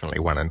definitely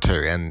 1 and 2,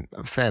 and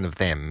I'm a fan of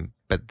them.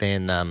 But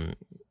then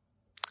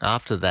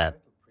after that,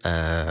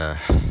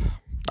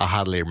 I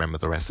hardly remember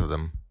the rest of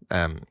them.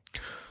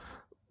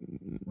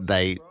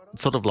 They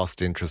sort of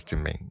lost interest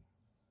in me,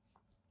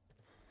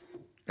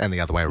 and the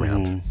other way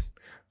around.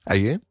 Are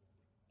you?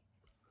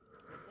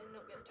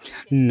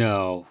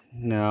 No,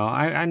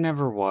 I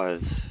never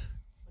was.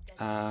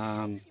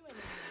 I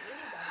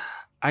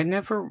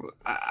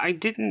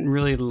didn't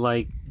really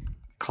like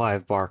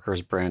Clive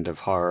Barker's brand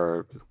of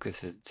horror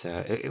because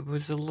it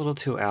was a little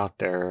too out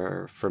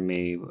there for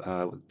me.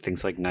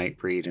 Things like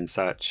Nightbreed and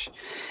such,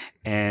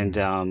 and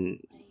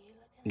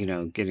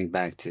getting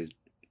back to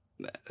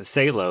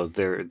Salo,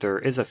 there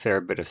is a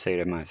fair bit of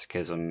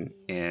sadomasochism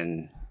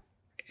in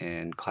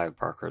Clive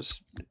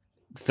Barker's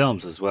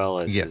films as well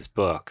as his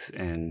books,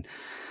 and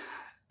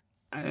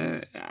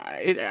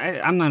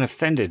I'm not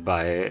offended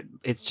by it.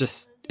 It's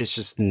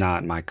just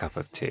not my cup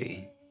of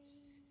tea.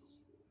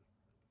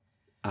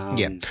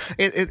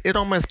 It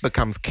almost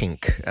becomes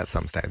kink at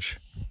some stage,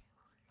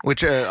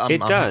 which I'm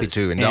does, happy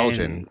to indulge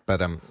in.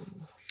 But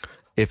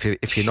if you're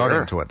not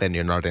Sure. into it, then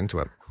you're not into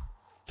it.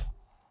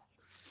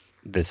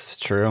 This is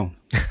true.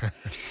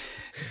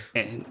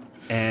 and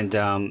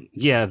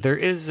there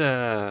is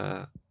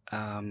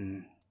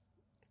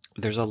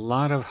there's a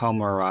lot of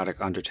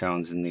homoerotic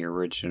undertones in the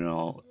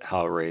original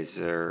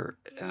Hellraiser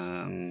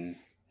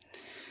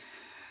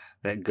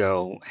that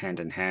go hand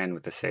in hand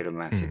with the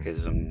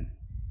sadomasochism,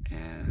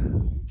 Yeah.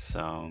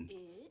 So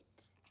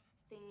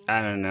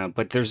I don't know,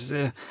 but there's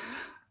there's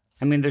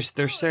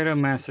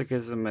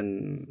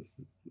sadomasochism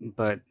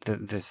but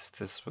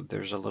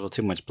there's a little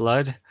too much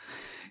blood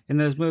in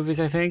those movies,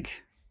 I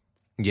think.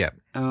 Yeah.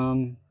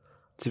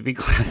 To be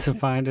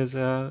classified as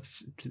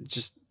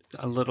just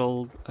a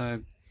little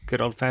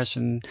good old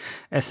fashioned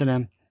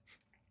S&M.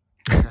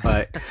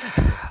 But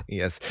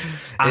yes,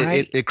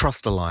 it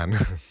crossed a line.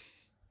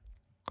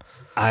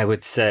 I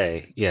would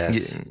say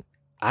yes. Yeah.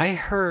 I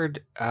heard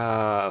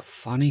a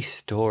funny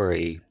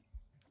story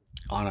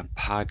on a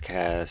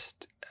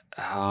podcast.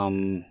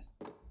 I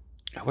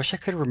wish I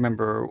could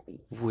remember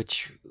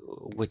which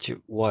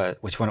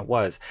one it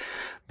was,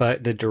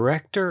 but the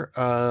director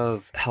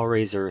of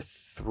Hellraiser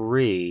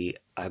 3,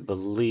 I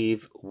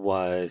believe,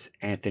 was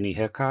Anthony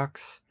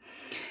Hickox,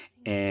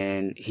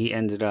 and he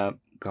ended up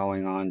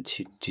going on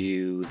to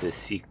do the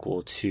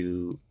sequel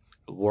to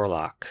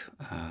Warlock,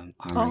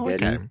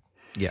 Armageddon. Okay.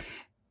 Yeah.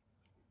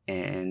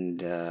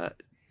 And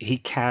he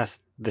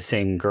cast the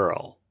same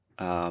girl.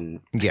 I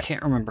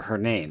can't remember her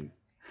name.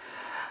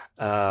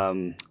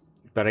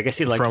 But I guess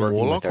he liked from working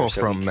Warlock with her, or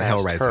so from he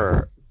cast Hellraiser?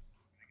 her.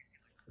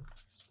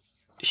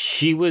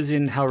 She was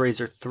in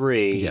Hellraiser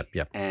 3,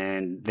 Yep.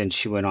 and then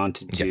she went on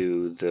to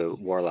do the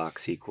Warlock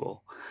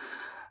sequel.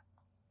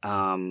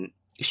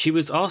 She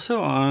was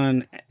also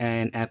on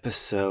an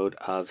episode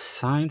of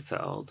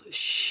Seinfeld.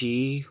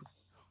 She,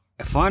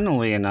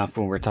 funnily enough,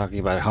 when we're talking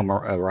about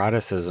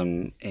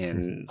homoeroticism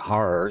in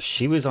horror,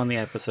 she was on the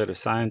episode of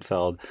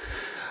Seinfeld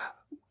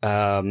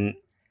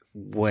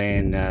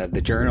when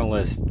the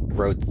journalist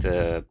wrote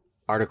the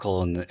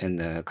article in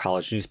the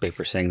college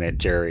newspaper saying that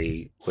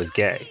Jerry was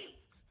gay.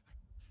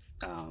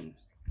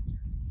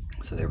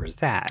 So there was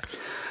that.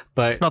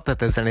 But Not that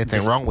there's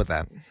anything wrong with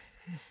that.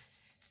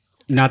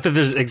 not that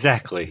there's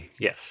exactly,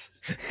 yes.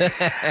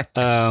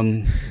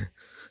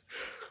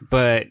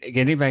 But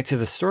getting back to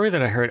the story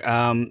that I heard,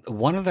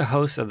 one of the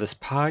hosts of this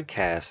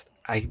podcast,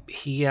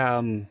 he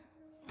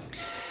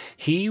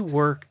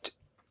worked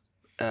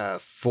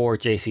for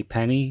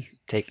JCPenney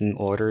taking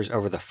orders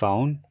over the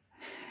phone,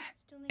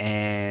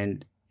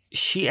 and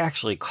she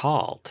actually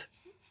called,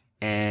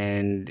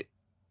 and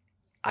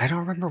I don't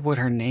remember what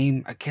her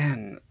name,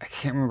 again, I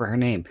can't remember her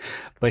name,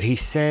 but he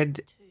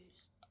said,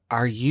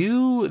 "Are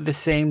you the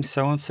same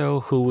so-and-so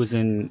who was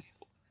in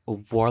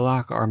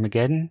Warlock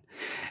Armageddon?"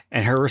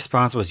 And her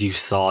response was, "You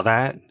saw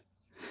that?"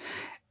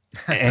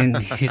 And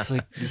he's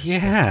like,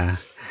 "Yeah."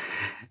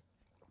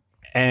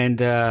 And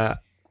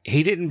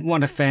he didn't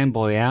want to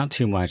fanboy out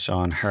too much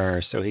on her,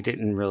 so he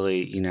didn't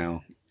really,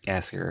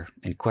 ask her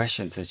any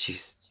questions. And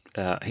she's,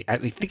 I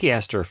think he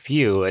asked her a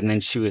few, and then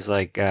she was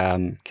like,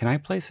 "Can I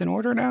place an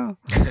order now?"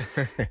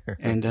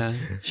 And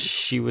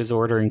she was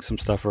ordering some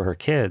stuff for her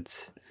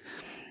kids.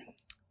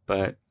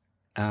 But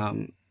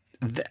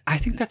I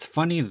think that's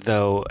funny,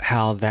 though,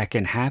 how that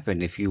can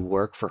happen if you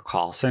work for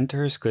call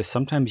centers, because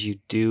sometimes you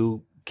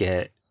do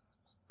get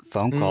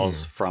phone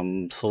calls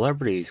from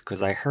celebrities.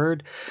 Because I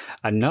heard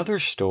another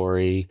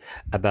story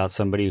about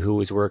somebody who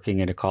was working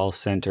in a call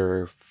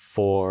center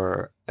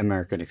for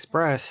American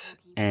Express,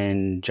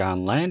 and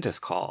John Landis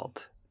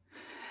called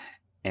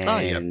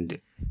and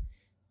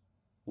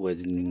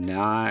was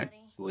not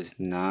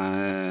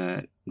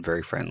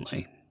very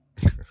friendly.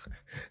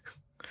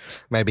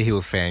 Maybe he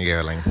was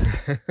fangirling.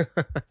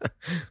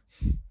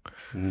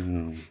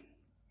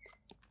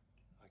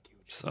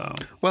 So,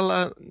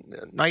 Well,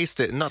 I used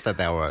to, not that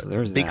they were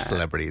there's big that.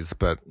 celebrities,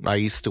 but I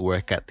used to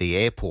work at the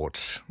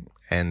airport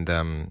and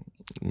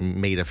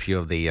meet a few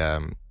of the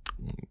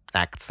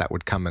acts that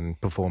would come and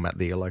perform at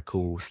the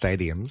local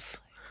stadiums.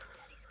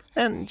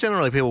 And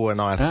generally people were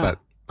nice, but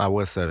I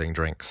was serving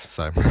drinks,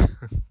 so.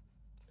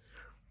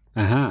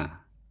 We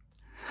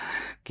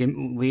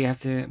have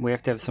to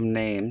have some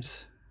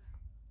names.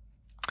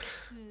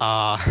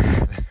 The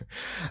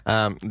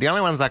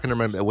only ones I can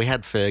remember, we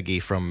had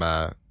Fergie from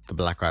the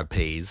Black Eyed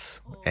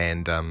Peas,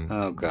 and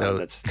Oh God,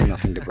 that's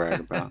nothing to brag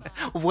about.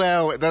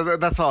 well, that's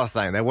what I was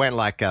saying. They weren't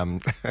like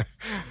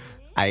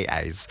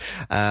AAs,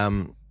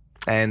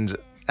 and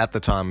at the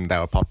time they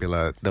were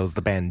popular. There was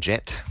the band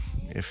Jet,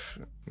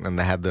 and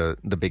they had the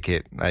big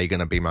hit "Are You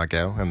Gonna Be My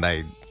Girl," and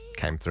they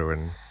came through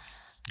and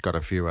got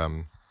a few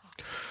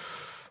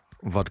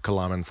vodka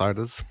lime and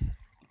sodas.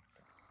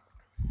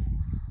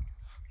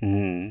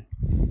 And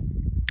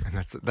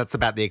that's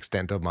about the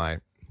extent of my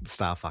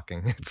star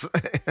fucking. It's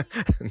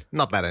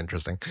not that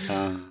interesting.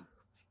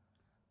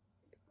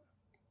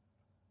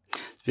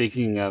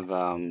 Speaking of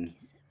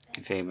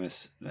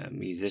famous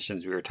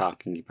musicians, we were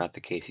talking about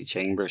the Casey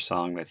Chambers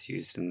song that's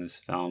used in this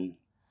film,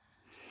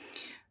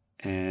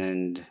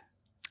 and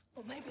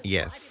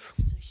Yes.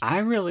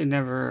 I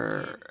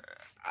never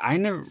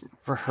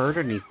heard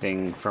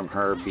anything from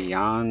her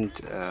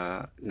beyond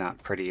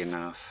 "Not Pretty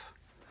Enough."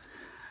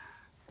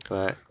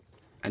 But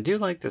I do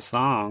like the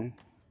song.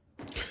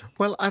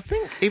 Well, I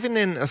think even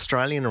in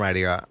Australian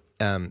radio,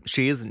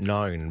 she is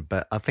known,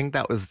 but I think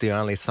that was the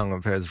only song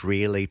of hers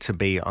really to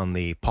be on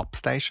the pop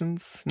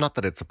stations. Not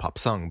that it's a pop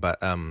song, but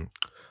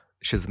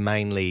she's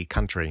mainly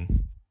country.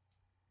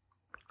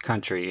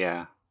 Country,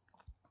 yeah.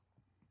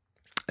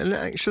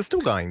 And she's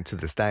still going to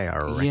this day, I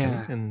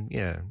reckon.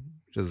 Yeah. And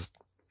just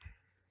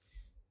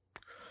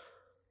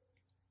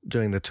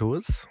doing the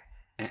tours.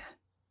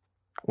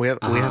 We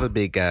have a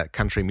big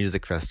country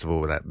music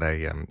festival that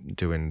they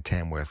do in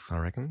Tamworth, I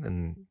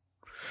reckon,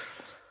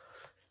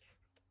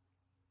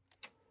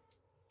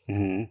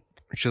 and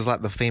she's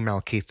like the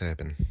female Keith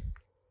Urban.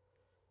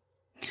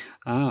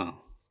 Oh,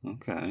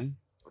 okay.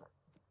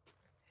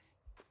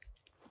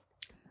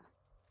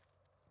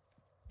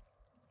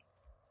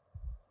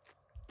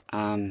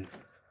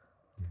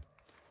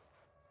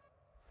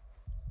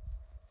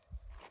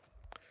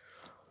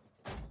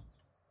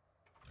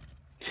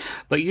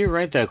 But you're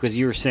right though, because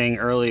you were saying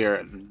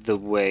earlier the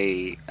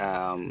way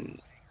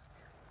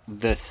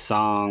the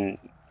song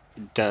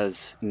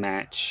does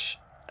match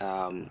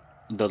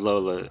the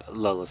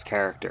Lola's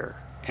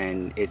character,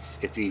 and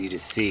it's easy to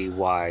see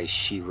why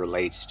she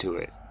relates to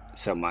it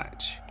so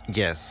much.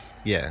 Yes,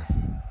 yeah.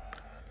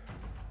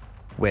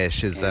 Where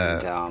she's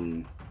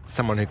And,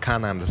 someone who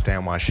can't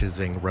understand why she's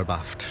being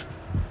rebuffed,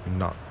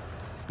 not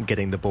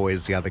getting the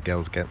boys the other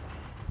girls get.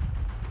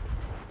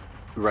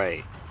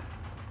 right.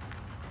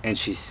 And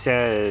she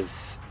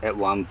says at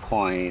one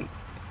point,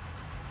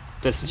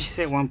 doesn't she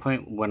say at one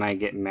point, when I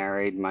get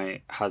married,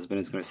 my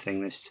husband is going to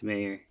sing this to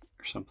me or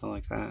something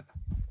like that?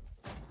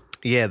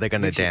 Yeah, they're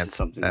going to think she said dance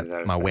something to at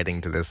that my effect.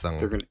 wedding to this song.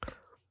 They're going to...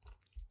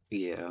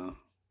 Yeah.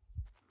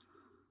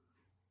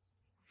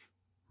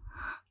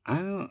 I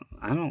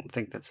don't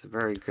think that's a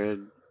very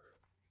good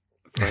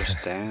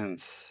first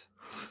dance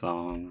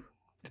song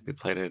to be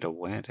played at a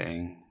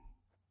wedding.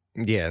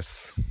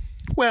 Yes.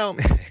 Well,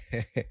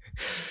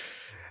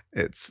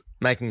 it's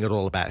making it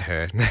all about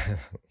her.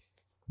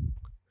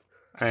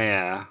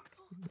 Yeah.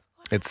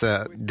 It's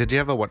did you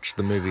ever watch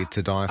the movie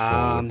To Die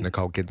For with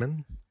Nicole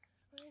Kidman?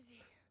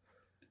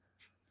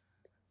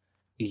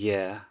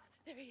 Yeah.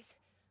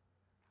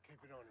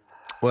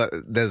 Well,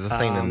 there's a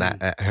scene in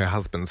that at her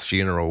husband's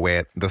funeral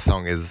where the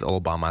song is All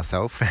By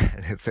Myself.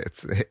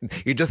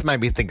 You just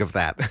made me think of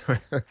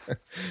that.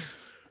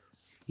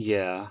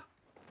 Yeah.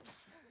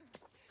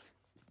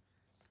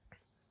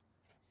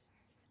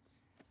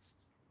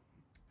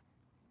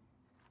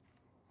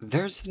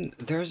 There's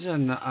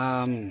an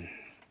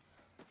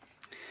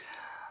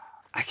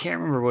I can't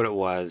remember what it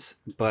was,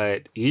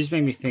 but you just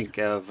made me think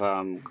of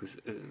 'cause,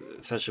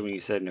 especially when you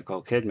said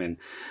Nicole Kidman.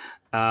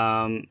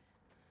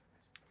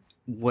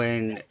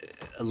 When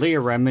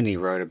Leah Remini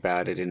wrote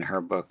about it in her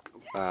book,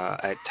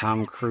 at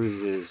Tom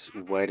Cruise's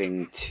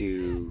wedding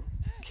to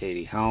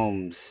Katie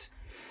Holmes,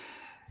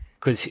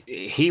 because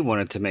he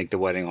wanted to make the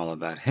wedding all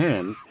about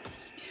him.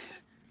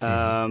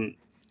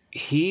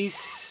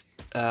 He's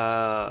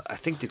I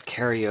think did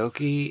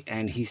karaoke,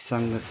 and he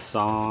sung the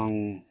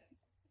song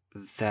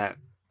that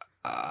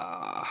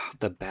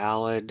the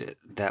ballad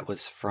that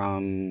was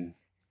from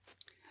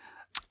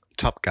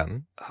Top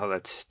Gun. oh,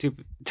 that's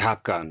stupid,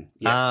 Top Gun.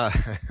 Yes.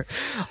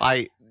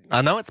 I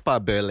know it's by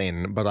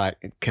Berlin, but I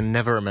can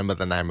never remember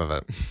the name of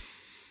it.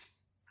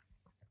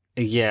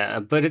 Yeah,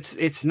 but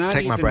it's not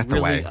Take My even Breath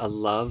really Away. a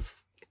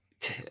love.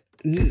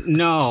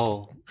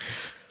 No,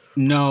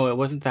 it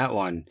wasn't that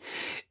one.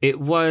 It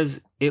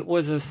was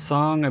a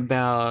song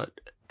about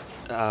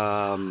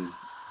a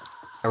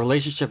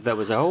relationship that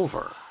was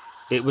over.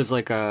 It was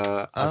like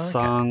a okay.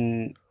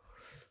 song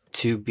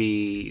to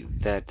be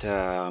that.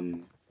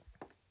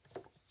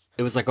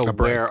 It was like a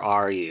break. "Where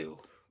Are You?"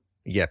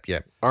 Yep.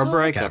 or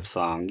breakup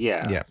song.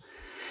 Yeah. Yeah.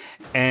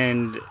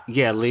 And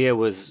yeah, Leah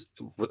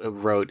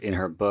wrote in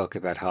her book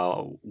about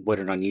how what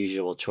an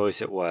unusual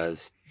choice it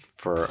was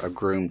for a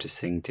groom to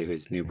sing to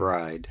his new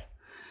bride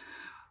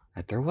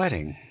at their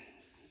wedding.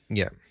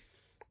 Yeah.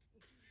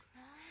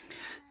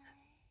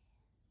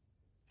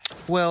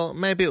 Well,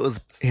 maybe it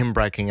was him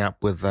breaking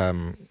up with,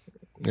 now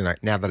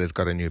that he's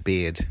got a new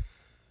beard.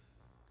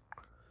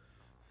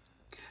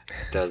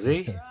 Does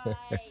he?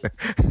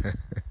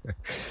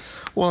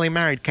 Well, he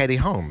married Katie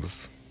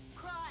Holmes.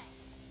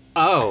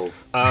 Oh.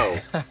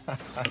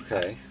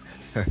 Okay.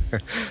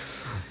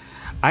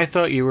 I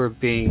thought you were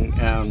being.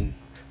 I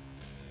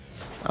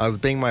was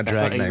being my I drag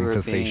thought you name were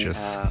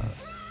facetious.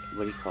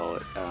 what do you call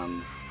it?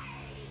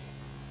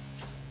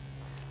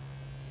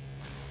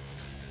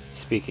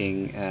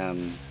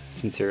 Speaking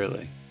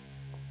sincerely.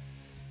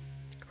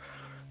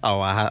 Oh,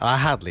 I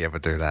hardly ever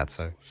do that,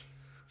 so.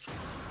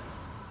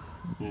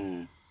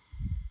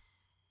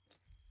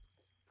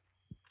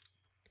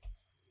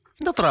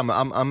 Not that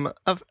I'm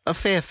a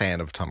fair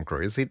fan of Tom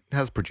Cruise. He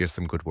has produced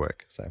some good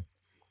work, so.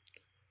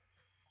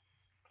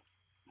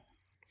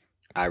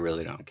 I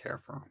really don't care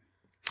for him.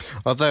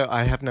 Although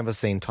I have never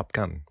seen Top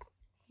Gun,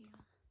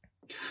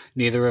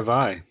 Neither have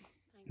I,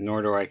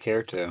 nor do I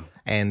care to.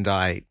 and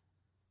I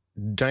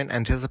don't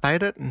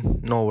anticipate it,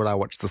 nor would I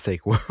watch the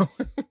sequel.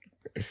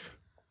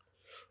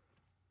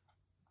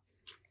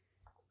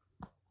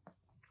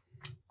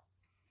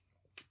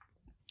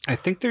 I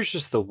think there's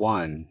just the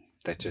one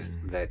that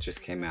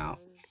just came out.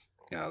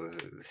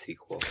 The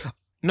sequel.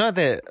 No,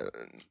 they're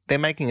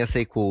making a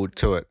sequel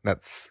to it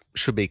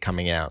should be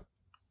coming out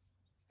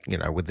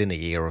within a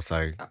year or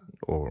so,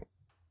 or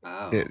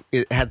Oh.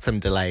 it had some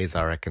delays,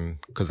 I reckon,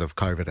 because of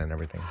COVID and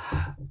everything.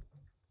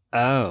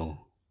 Oh.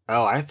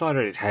 Oh, I thought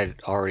it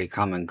had already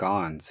come and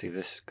gone. See,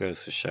 this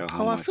goes to show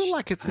how much I feel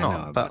like it's I know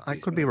not, but about I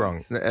these could be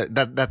wrong. movies.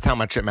 That's how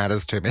much it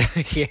matters to me.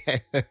 Yeah.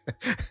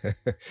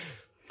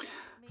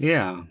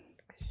 Yeah.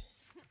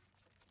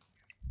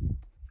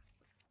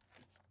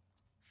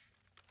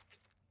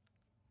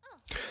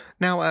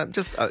 Now,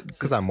 just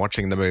because I'm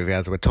watching the movie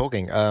as we're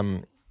talking,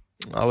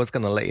 I was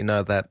going to let you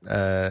know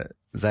that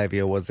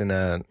Xavier was in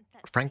a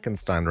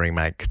Frankenstein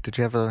remake. Did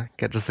you ever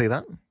get to see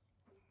that?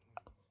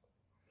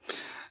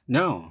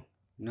 No,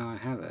 I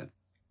haven't.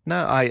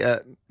 No,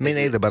 me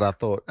neither. But I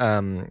thought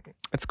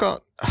it's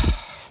got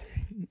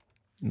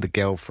the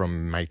girl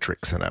from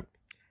Matrix in it,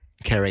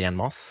 Carrie Ann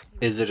Moss,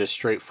 Is it a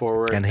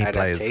straightforward and he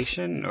plays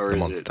adaptation, or the is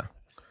monster.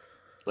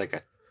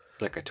 it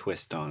like a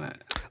twist on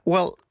it?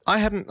 Well, I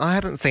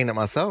hadn't seen it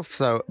myself,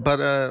 so but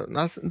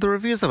the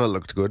reviews of it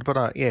looked good.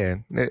 But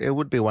it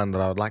would be one that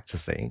I would like to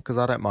see because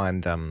I don't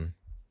mind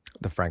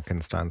the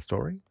Frankenstein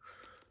story.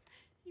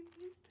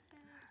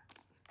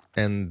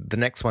 And the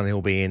next one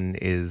he'll be in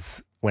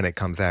is when it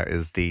comes out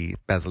is the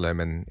Baz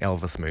Luhrmann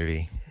Elvis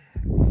movie.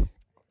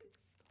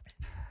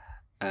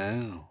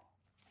 Oh.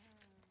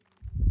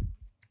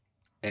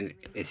 And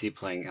is he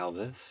playing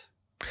Elvis?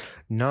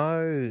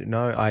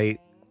 No, I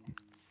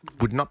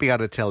would not be able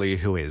to tell you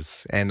who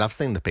is. And I've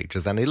seen the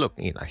pictures, and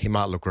he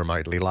might look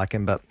remotely like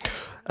him, but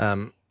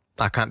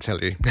I can't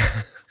tell you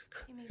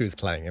who's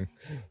playing him.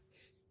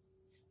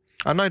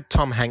 I know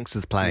Tom Hanks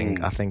is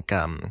playing, I think,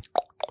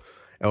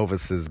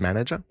 Elvis's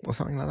manager or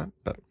something like that.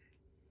 But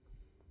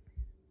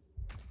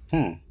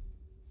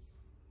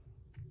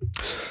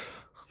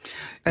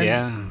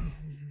Yeah.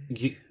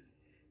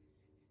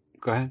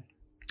 Go ahead.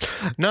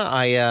 no,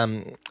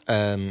 I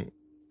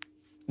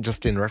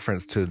just in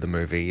reference to the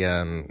movie,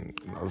 I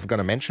was going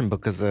to mention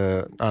because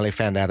I only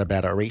found out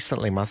about it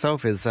recently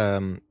myself. Is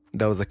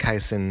there was a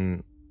case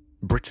in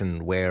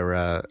Britain where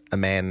a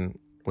man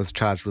was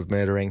charged with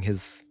murdering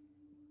his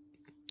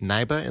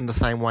neighbour in the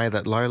same way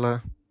that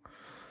Lola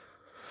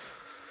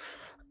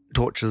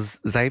tortures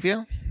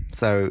Xavier.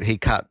 So he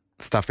cut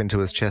stuff into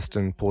his chest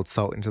and poured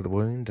salt into the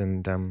wound,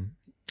 and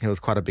he was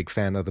quite a big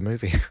fan of the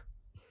movie.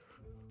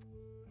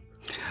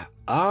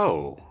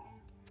 Oh.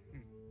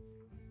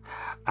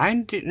 I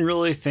didn't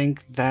really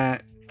think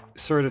that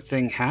sort of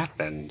thing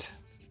happened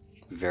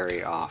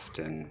very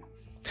often.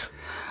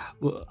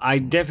 Well, I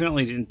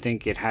definitely didn't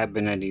think it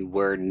happened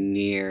anywhere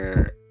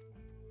near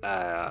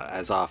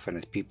as often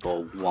as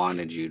people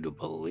wanted you to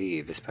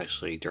believe,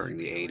 especially during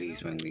the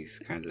 80s when these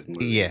kinds of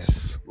movies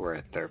Yes. were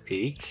at their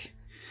peak.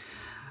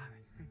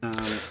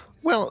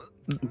 Well,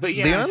 But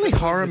yeah, the I only suppose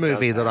horror it does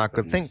movie that I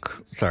could happen.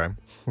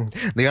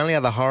 think, the only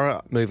other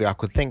horror movie I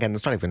could think, and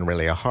it's not even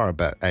really a horror,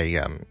 but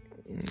a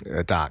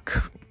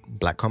dark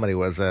black comedy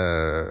was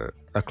a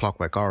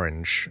Clockwork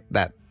Orange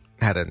that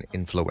had an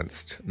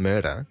influenced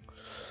murder.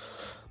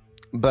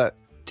 But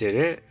Did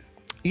it?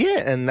 yeah,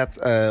 and that's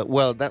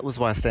that was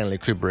why Stanley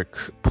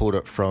Kubrick pulled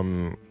it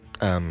from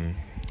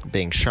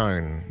being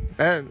shown,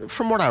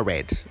 from what I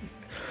read.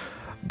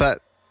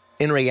 But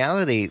in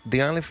reality,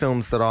 the only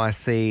films that I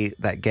see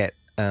that get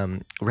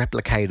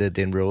replicated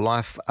in real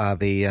life are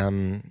the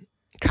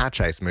car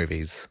chase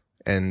movies,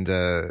 and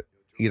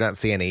you don't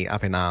see any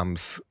up in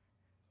arms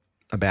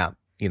about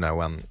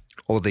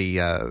all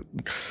the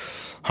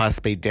high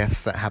speed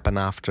deaths that happen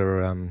after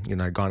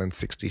Gone in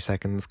 60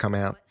 Seconds come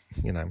out.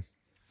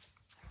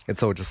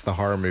 It's all just the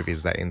horror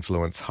movies that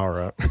influence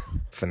horror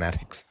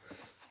fanatics.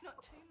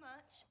 Not too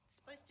much. It's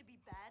supposed to be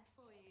bad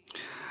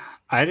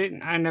for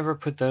you. I never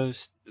put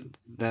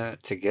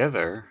that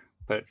together,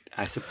 but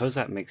I suppose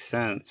that makes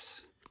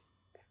sense.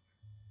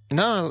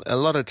 No, a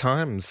lot of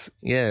times,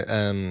 yeah.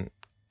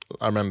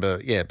 I remember,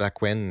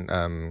 back when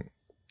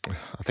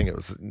I think it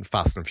was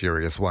Fast and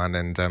Furious 1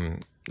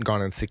 and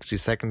Gone in 60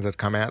 Seconds had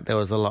come out, there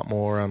was a lot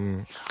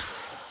more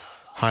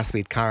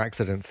high-speed car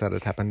accidents that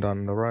had happened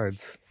on the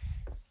roads.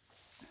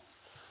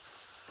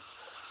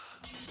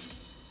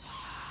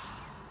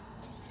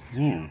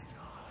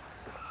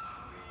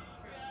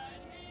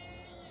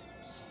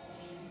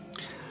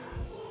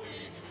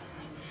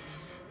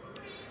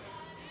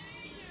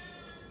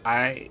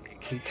 I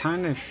can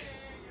kind of...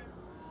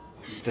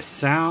 The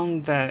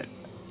sound that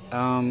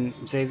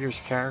Xavier's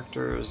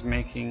character is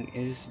making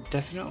is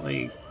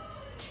definitely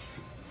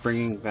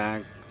bringing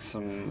back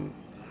some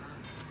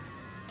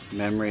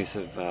memories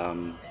of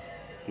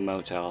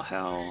Motel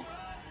Hell,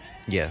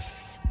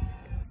 Yes.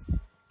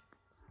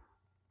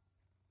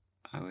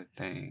 I would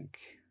think.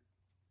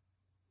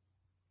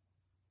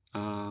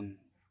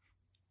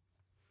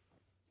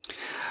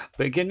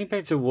 But getting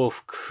back to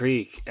Wolf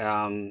Creek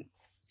and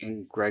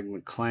Greg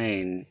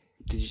McLean,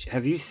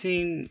 have you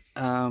seen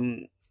a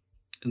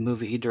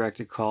movie he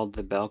directed called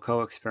The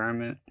Belko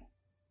Experiment?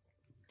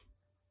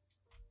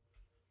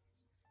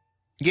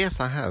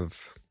 Yes, I have.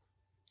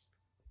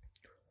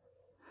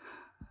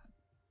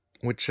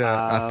 Which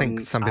I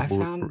think some I people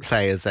found-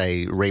 say is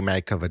a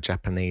remake of a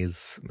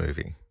Japanese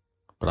movie,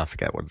 but I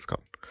forget what it's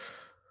called.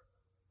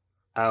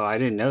 Oh, I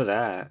didn't know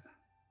that.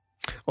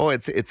 Oh,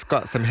 it's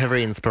got some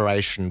heavy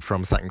inspiration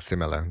from something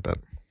similar, but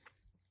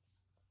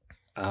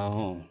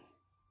Oh.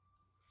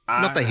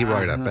 not that he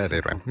wrote it, but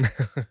anyway.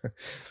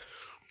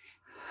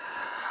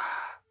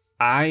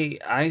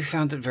 I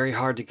found it very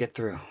hard to get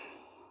through.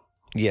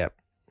 Yeah.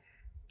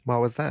 Why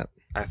was that?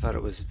 I thought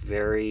it was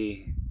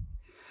very,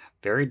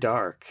 very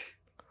dark.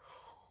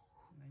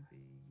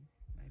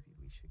 Maybe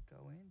we should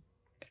go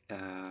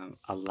in.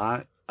 A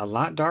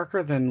lot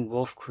darker than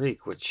Wolf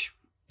Creek, which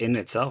in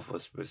itself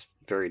was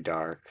very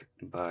dark.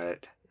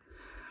 But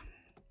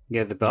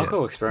yeah, the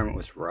Belko experiment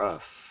was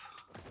rough.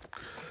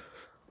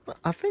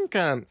 I think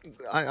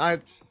I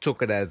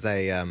took it as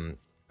a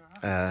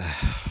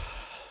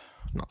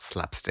not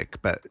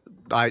slapstick, but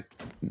a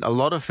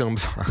lot of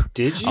films.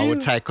 Did you? I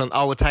would take on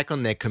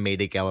their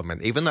comedic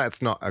element, even though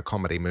it's not a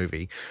comedy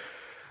movie.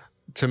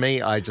 To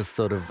me, I just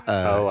sort of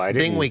I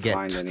didn't thing we get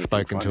find anything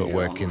spoken to at funny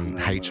work at all in in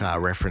that HR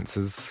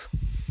references.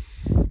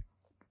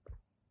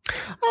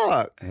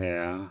 Oh,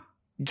 Yeah.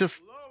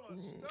 just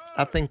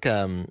I think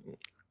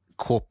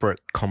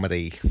corporate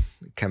comedy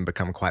can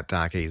become quite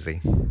dark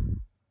easy.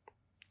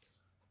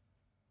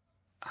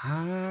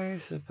 I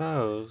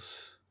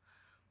suppose.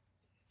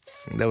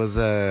 There was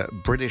a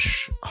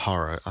British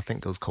horror, I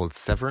think it was called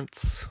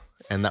Severance,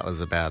 and that was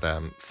about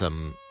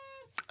some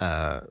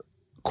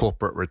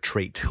corporate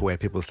retreat where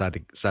people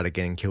started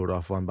getting killed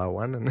off one by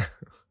one, and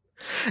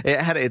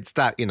it had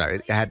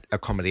a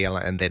comedy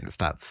element, and then it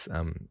starts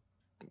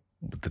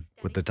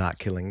with the dark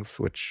killings,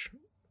 which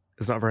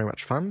is not very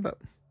much fun, but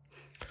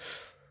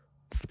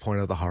it's the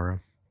point of the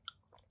horror.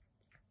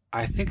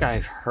 I think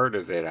I've heard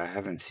of it. I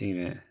haven't seen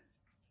it.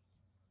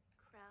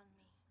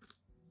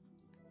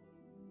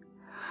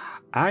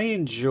 I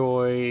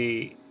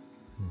enjoy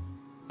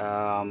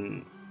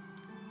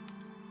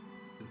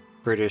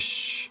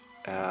British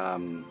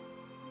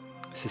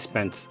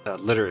suspense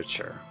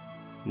literature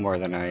more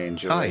than I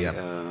enjoy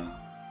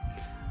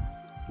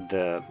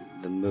the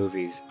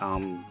movies.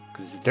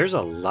 'Cause there's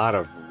a lot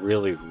of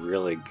really,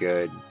 really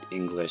good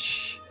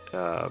English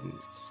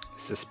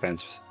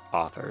suspense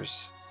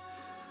authors.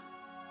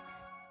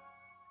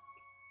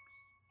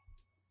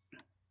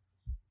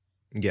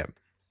 Yeah.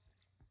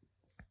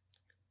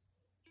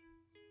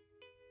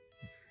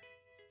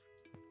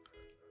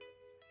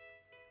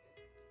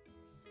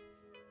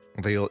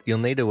 But you'll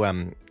need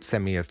to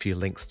send me a few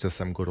links to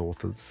some good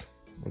authors.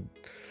 I'd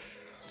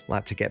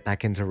like to get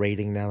back into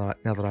reading now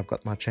that I've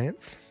got my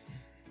chance.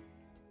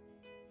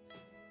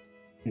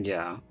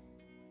 Yeah.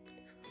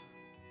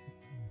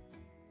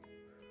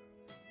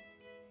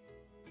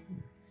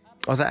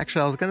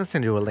 Actually, I was going to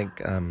send you a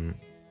link.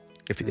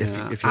 If you're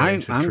into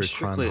I'm true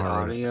strictly crime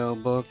horror,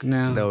 audiobook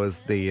now. there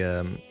was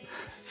the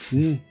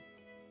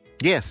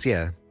yes,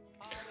 yeah.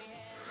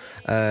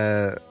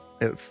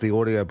 It's the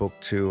audiobook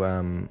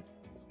to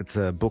it's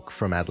a book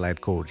from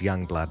Adelaide called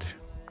Youngblood,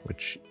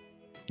 which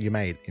you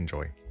may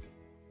enjoy.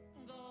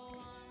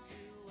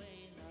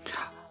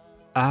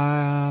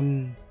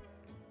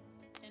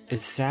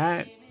 Is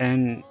that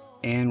an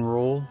Anne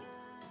Rule?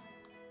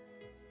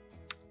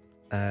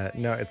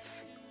 No,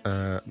 it's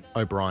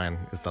O'Brien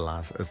is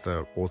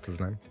the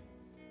author's name.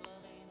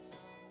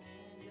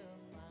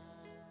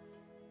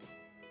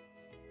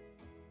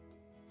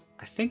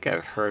 I think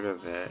I've heard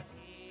of it.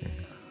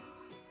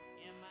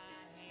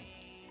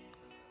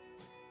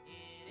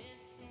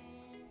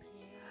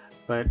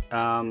 But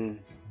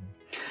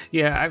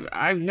yeah,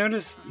 I've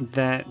noticed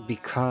that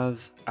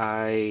because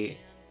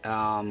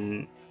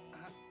I'm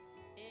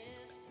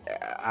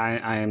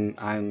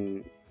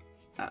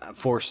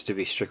forced to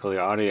be strictly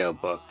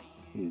audiobook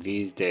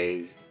these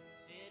days.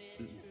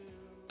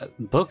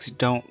 Books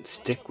don't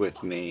stick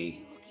with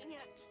me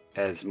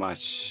as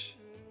much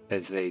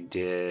as they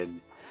did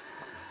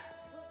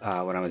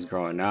when I was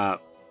growing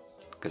up,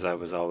 because I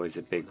was always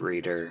a big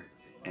reader,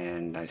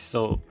 and I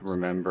still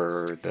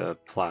remember the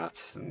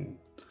plots and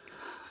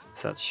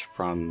such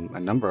from a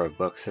number of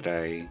books that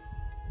I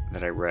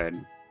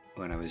read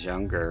when I was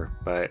younger.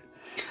 But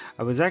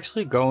I was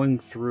actually going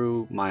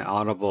through my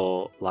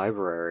Audible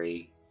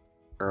library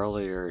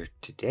earlier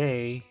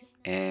today,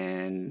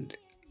 and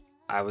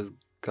I was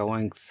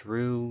going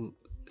through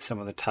some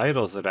of the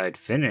titles that I'd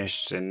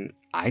finished, and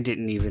I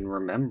didn't even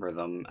remember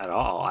them at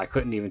all. I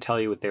couldn't even tell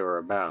you what they were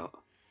about.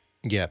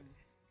 Yeah.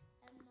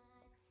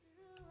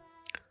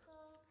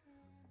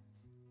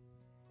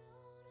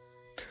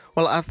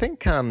 Well, I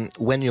think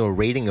when you're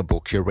reading a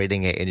book, you're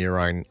reading it in your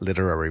own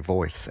literary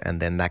voice, and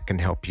then that can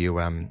help you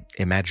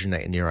imagine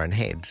it in your own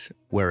head.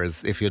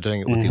 Whereas if you're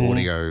doing it with the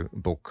audio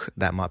book,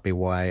 that might be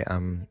why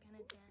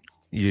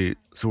you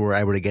were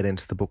able to get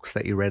into the books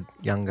that you read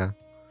younger.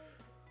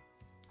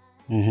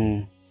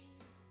 Mm-hmm.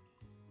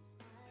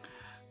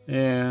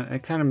 Yeah,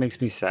 it kind of makes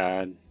me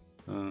sad.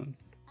 You're not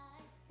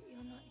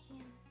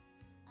him.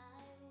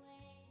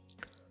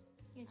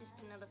 You're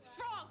just another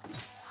frog.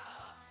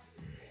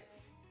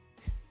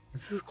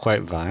 This is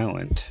quite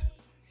violent.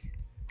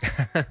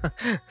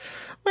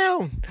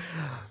 Well,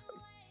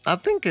 I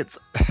think it's...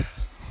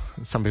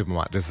 Some people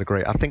might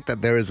disagree. I think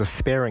that there is a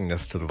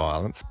sparingness to the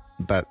violence,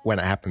 but when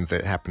it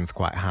happens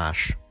quite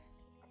harsh.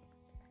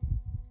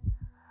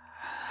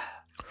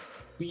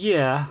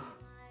 Yeah,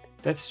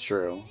 that's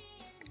true.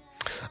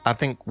 I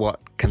think what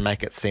can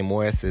make it seem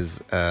worse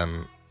is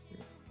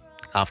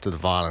after the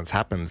violence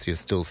happens, you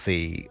still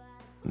see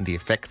the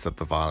effects of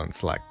the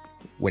violence. Like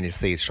when you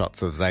see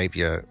shots of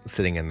Xavier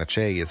sitting in the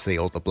chair, you see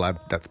all the blood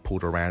that's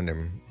poured around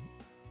him,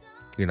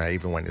 you know,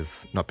 even when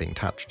he's not being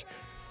touched.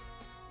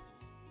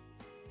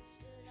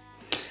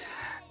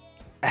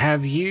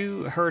 Have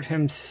you heard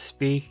him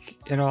speak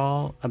at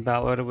all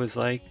about what it was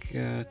like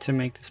to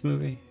make this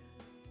movie?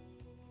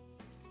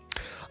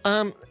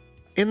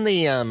 In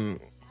the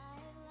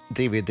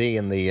DVD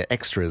and the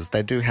extras,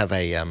 they do have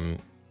a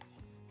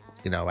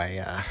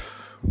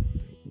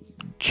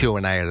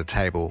Q&A at a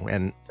table,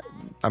 and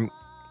I'm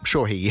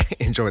sure he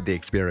enjoyed the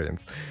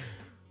experience.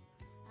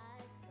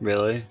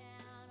 Really?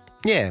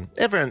 Yeah,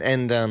 everyone,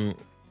 and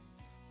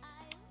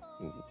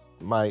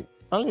my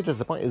only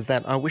disappointment is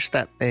that I wish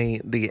that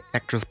the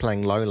actress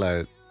playing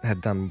Lola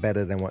had done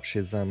better than what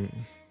she's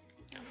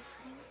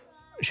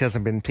she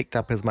hasn't been picked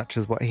up as much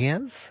as what he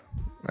has.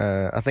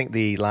 I think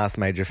the last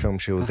major film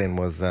she was in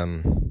was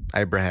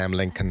Abraham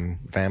Lincoln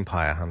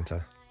Vampire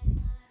Hunter,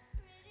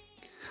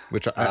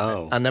 which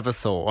I never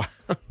saw.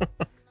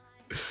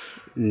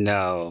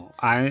 No.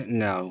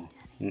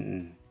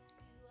 Mm-mm.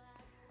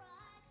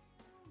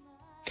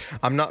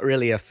 I'm not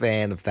really a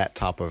fan of that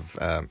type of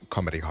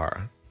comedy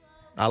horror.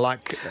 I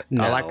like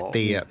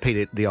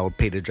the old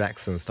Peter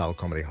Jackson style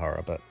comedy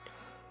horror, but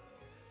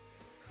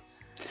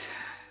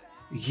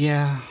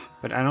Yeah,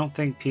 but I don't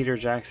think Peter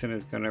Jackson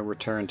is going to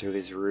return to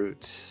his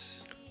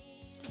roots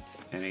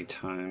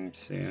anytime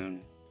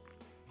soon.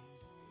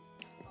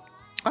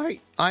 I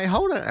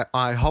hold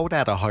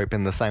out a hope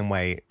in the same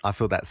way I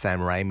feel that Sam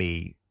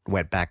Raimi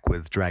went back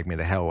with Drag Me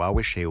to Hell. I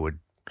wish he would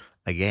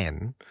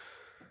again.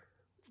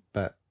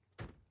 But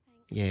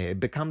yeah, it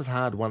becomes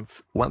hard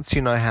once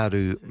you know how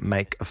to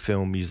make a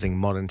film using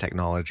modern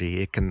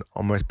technology. It can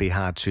almost be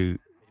hard to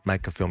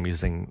make a film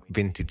using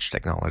vintage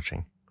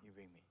technology.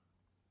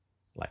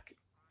 Like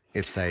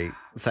it's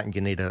something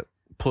you need to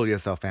pull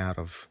yourself out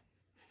of.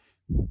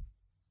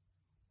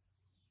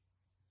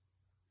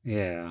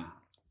 Yeah.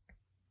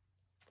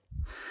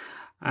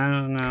 I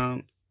don't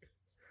know.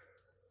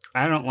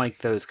 I don't like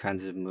those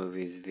kinds of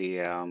movies.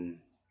 The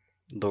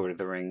Lord of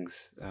the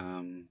Rings,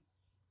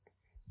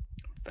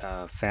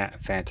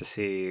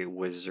 fantasy,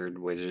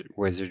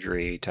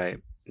 wizardry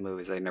type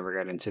movies. I never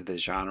got into the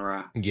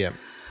genre. Yeah.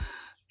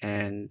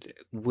 And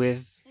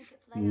with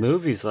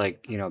movies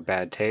like,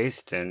 Bad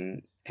Taste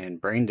and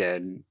Brain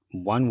Dead,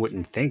 one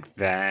wouldn't think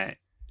that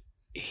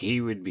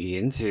he would be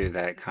into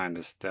that kind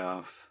of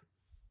stuff.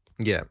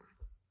 Yeah.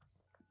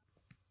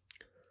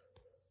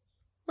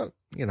 Well,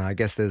 I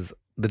guess there's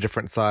the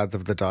different sides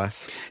of the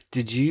dice.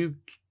 Did you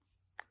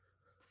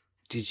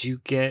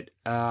get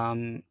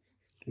Brain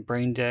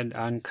Dead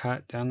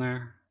uncut down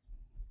there?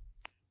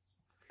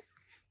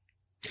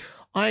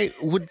 I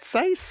would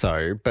say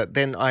so, but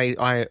then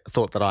I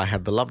thought that I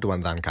had the Loved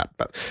Ones uncut.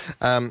 But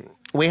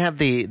we had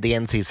the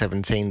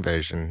NC-17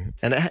 version,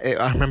 and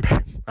I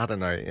remember, I don't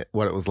know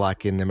what it was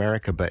like in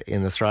America, but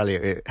in Australia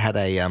it had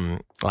a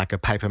like a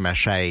paper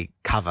mache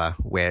cover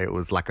where it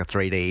was like a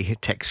 3D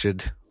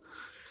textured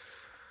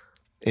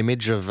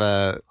image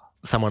of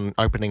someone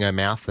opening her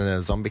mouth and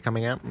a zombie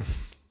coming out.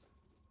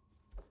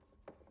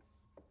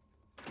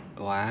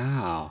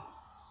 Wow.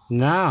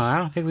 No, I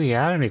don't think we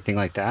had anything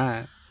like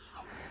that.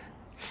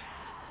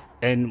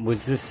 And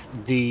was this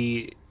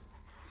the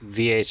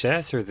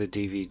VHS or the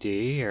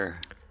DVD or?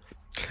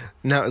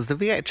 No, it was the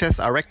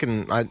VHS. I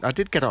reckon I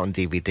did get it on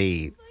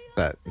DVD,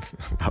 but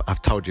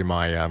I've told you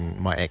my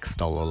my ex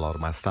stole a lot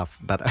of my stuff.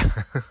 But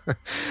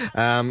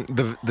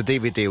the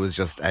DVD was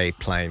just a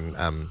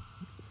plain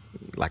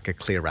like a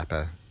clear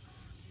wrapper,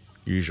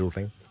 usual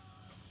thing.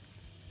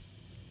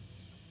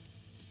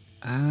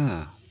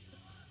 Ah.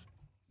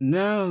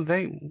 No,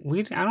 I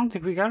don't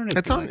think we got anything.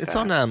 It's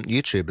on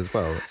YouTube as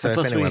well. So if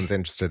anyone's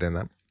interested in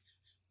that.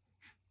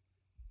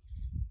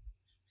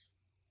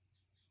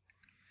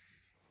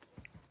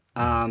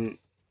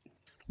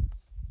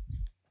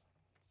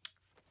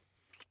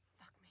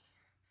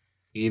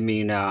 You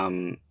mean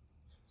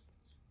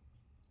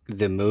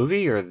the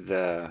movie or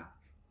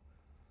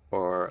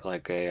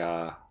like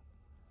a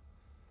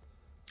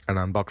an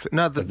unboxing?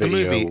 No, the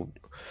movie.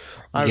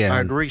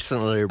 I'd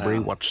recently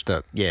rewatched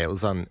it. Yeah, it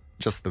was on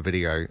just the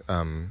video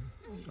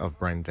of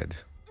Brain Dead.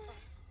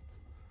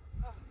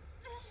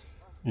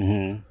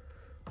 Mm-hmm.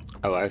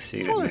 Oh, I've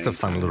seen it. Well, it's a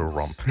fun little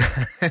romp.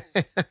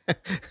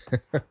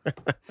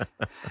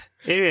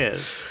 It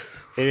is.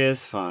 It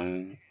is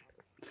fun.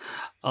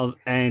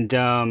 And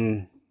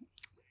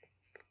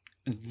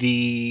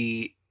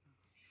the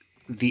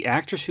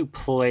actress who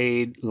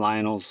played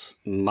Lionel's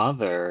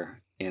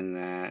mother in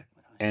that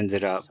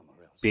ended up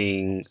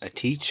being a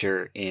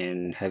teacher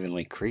in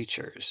Heavenly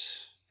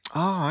Creatures.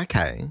 Oh,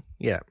 okay.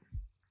 Yeah.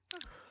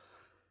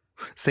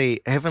 See,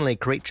 Heavenly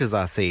Creatures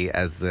I see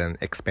as an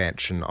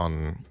expansion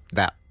on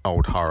that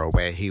old horror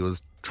where he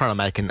was trying to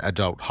make an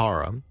adult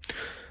horror,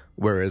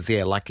 Whereas,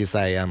 yeah, like you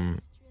say,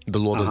 the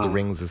Lord of the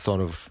Rings is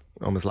sort of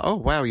almost like, oh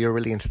wow, you're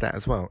really into that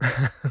as well.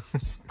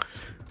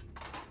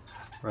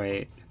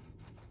 Right.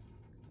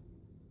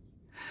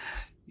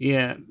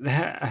 Yeah,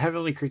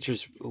 Heavenly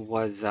Creatures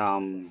was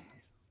an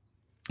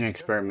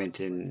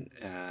experiment in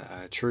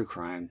true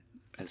crime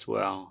as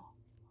well.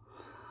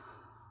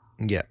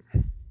 Yeah.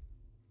 Do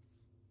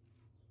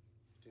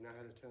you know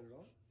how to turn it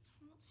on?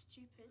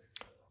 Stupid.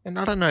 And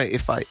I don't know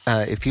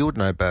if you would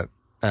know, but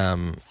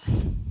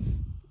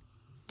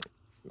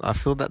I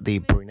feel that the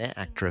brunette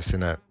actress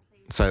in it,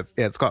 so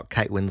it's got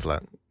Kate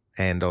Winslet,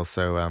 and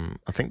also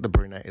I think the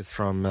brunette is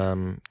from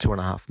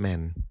 2.5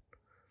 Men.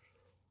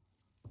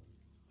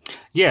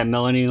 Yeah,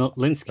 Melanie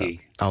Linsky.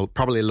 I'll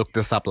probably look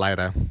this up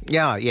later.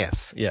 Yeah,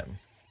 yes, yeah.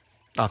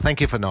 Oh,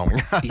 thank you for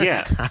knowing.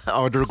 Yeah.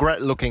 I would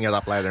regret looking it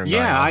up later and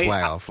Yeah, going,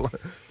 I was way off.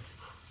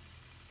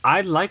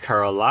 I like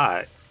her a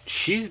lot.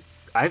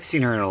 I've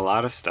seen her in a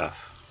lot of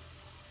stuff.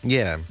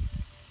 Yeah.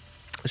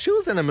 She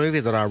was in a movie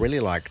that I really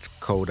liked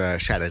called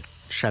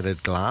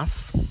Shattered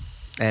Glass.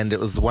 And it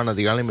was one of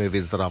the only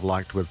movies that I've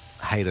liked with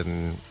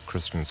Hayden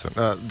Christensen.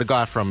 The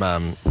guy from,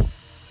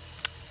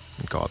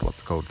 God, what's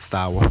it called?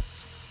 Star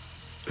Wars.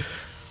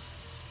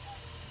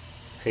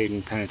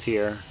 Hayden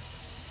Panettiere.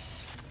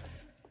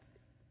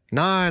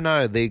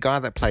 No, the guy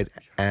that played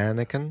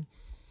Anakin.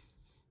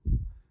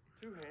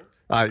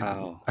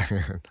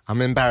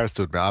 I'm embarrassed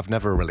to admit, I've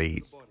never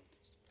really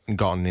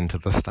gotten into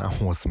the Star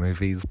Wars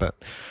movies, but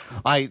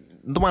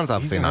the ones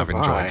I've seen I've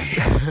enjoyed.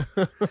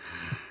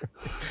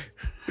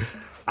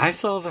 I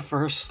saw the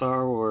first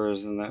Star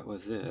Wars and that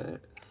was it.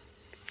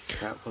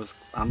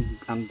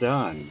 I'm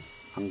done.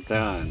 I'm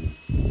done.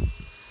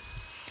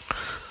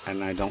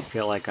 And I don't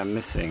feel like I'm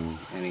missing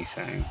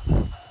anything.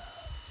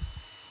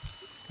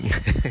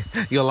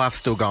 Your life's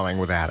still going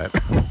without it.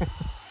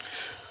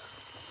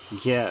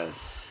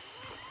 Yes.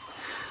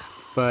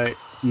 But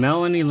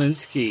Melanie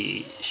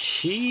Linsky,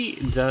 she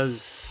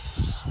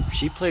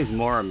plays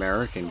more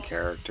American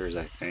characters,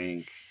 I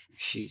think.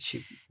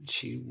 She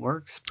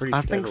works pretty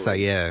steadily. I think so,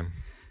 yeah.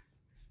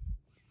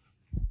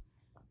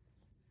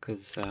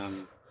 Because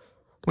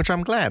which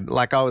I'm glad.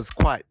 Like, I was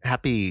quite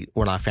happy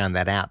when I found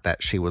that out,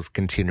 that she was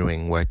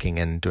continuing working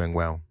and doing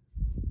well.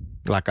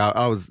 Like, I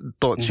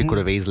thought she could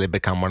have easily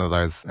become one of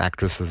those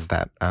actresses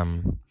that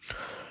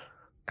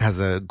has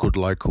a good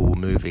local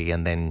movie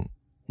and then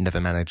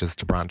never manages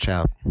to branch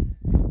out.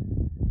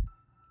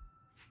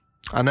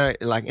 I know,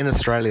 like, in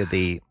Australia,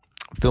 the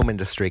film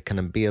industry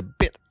can be a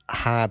bit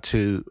hard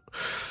to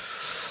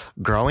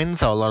grow in,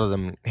 so a lot of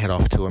them head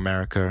off to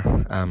America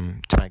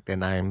to make their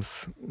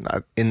names.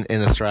 In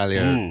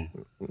Australia,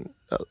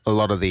 a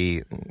lot of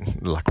the,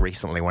 like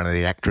recently, one of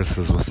the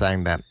actresses was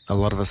saying that a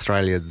lot of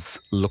Australians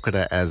look at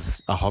it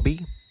as a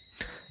hobby,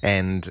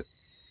 and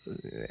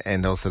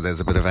also there's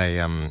a bit of a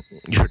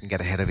you shouldn't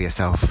get ahead of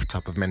yourself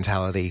type of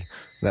mentality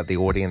that the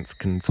audience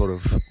can sort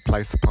of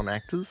place upon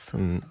actors,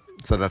 and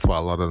so that's why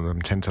a lot of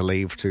them tend to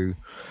leave to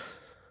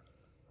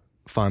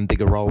find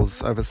bigger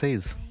roles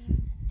overseas.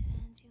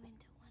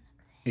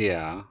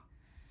 yeah.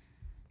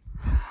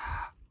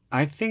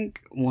 I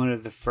think one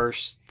of the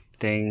first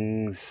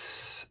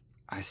things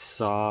I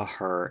saw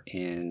her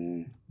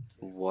in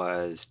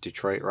was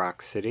Detroit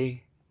Rock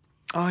City.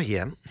 Oh,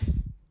 yeah.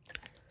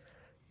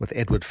 With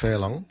Edward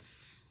Furlong.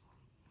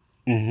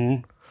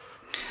 Mm-hmm.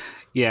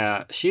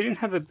 Yeah, she didn't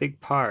have a big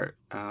part,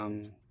 but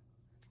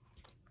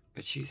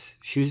she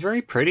was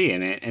very pretty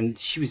in it, and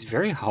she was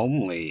very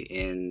homely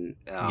in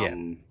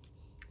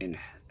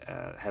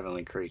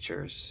Heavenly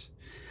Creatures.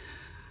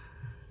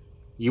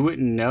 You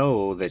wouldn't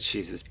know that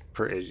she's as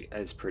pretty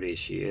as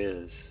she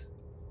is.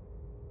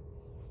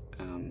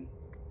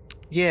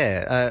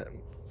 I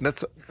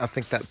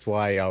think that's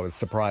why I was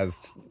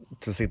surprised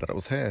to see that it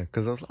was her,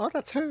 because I was like, oh,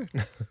 that's her.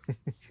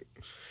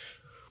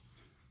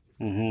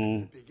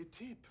 Mm-hmm.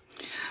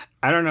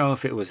 I don't know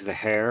if it was the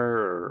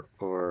hair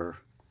or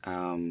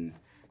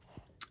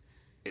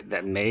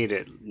that made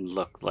it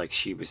look like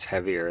she was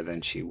heavier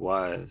than she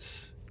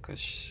was,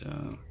 because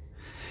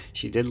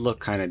she did look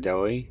kind of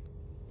doughy.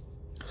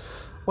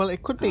 Well,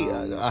 it could be,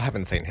 I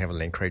haven't seen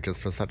Heavenly Creatures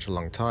for such a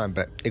long time,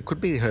 but it could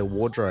be her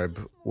wardrobe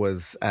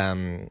was,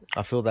 I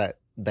feel that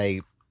they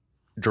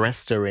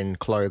dressed her in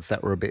clothes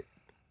that were a bit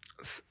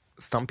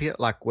stumpier,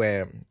 like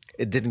where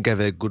it didn't give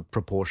her good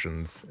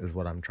proportions, is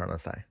what I'm trying to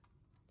say.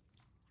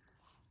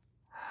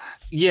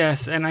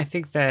 Yes, and I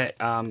think that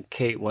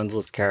Kate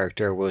Winslet's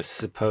character was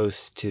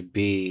supposed to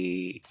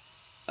be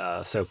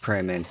so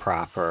prim and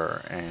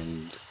proper,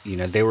 and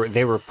they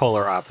were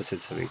polar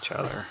opposites of each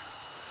other.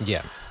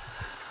 Yeah.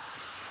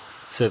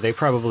 So they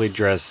probably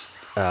dressed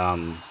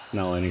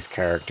Melanie's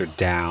character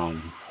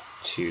down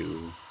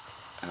to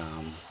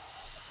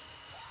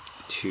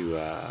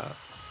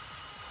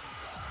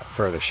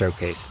further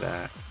showcase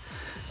that.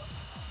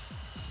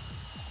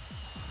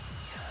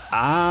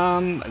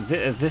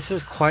 This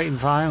is quite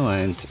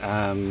violent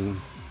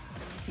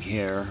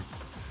here.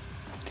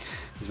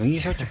 Because when you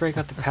start to break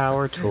out the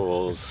power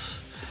tools,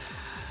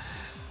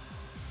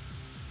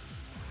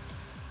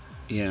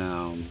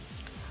 and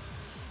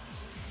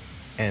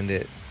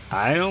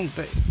I don't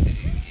think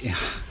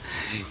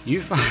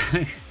you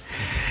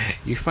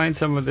find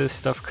some of this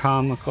stuff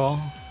comical.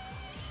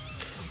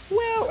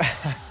 Well,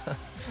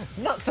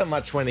 not so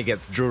much when he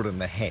gets drilled in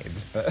the head.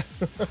 But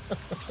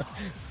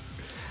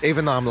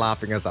even though I'm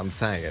laughing as I'm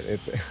saying it,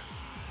 it's.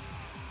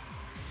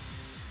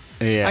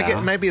 Yeah. I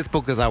get, maybe it's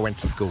because I went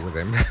to school with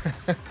him.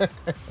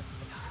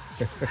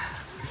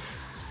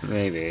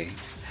 Maybe.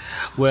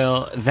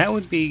 Well, that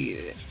would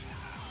be.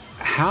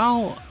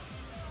 How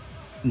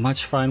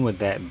much fun would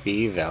that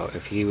be, though,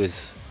 if he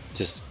was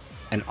just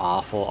an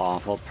awful,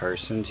 awful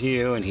person to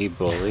you and he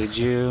bullied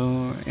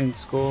you in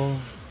school?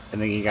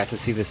 And then you got to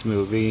see this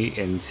movie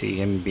and see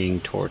him being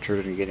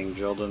tortured and getting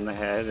drilled in the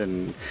head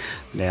and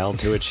nailed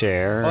to a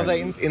chair. Although,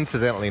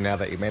 incidentally, now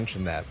that you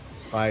mention that,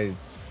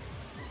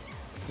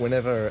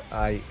 whenever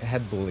I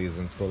had bullies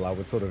in school, I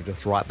would sort of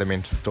just write them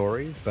into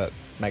stories, but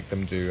make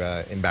them do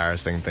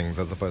embarrassing things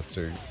as opposed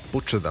to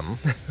butcher them.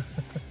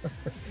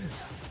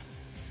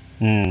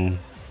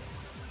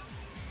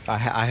 I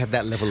had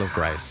that level of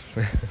grace.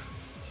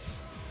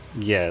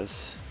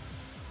 Yes.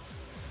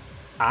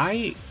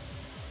 I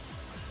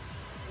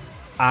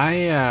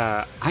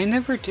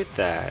never did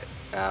that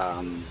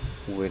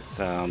with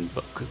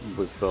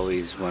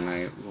bullies when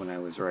I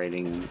was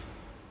writing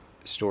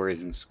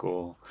stories in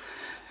school,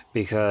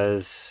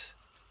 because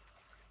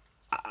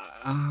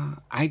I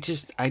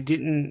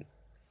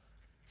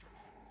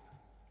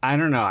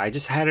don't know. I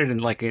just had it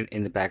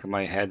in the back of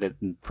my head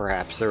that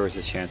perhaps there was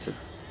a chance that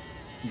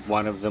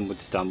one of them would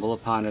stumble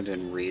upon it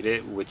and read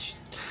it, which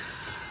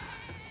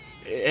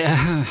is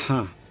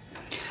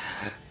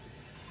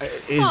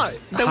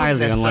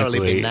highly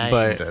unlikely.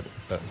 But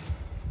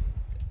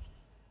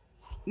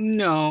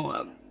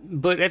no,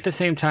 but at the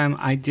same time,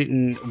 I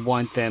didn't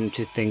want them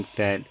to think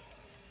that,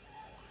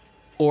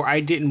 or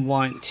I didn't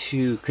want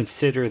to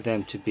consider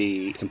them to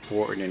be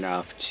important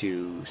enough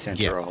to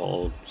center a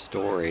whole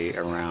story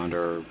around,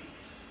 or,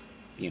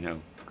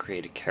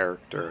 create a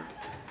character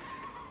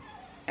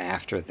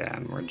after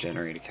them, or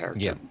generate a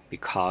character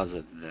because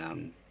of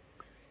them.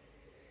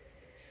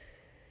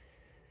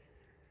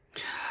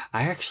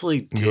 I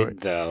actually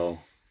did, though,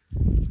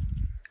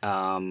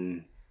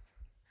 in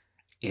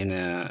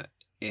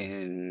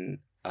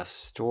a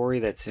story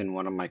that's in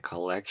one of my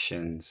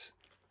collections,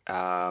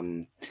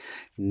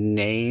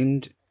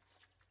 named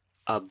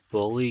a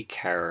bully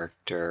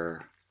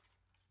character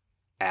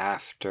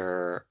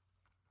after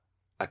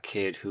a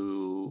kid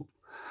who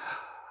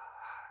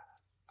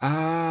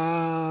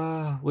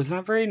was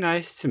not very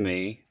nice to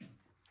me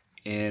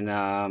in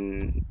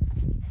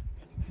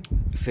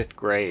 5th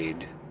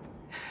grade.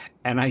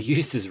 And I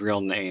used his real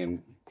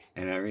name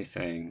and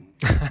everything.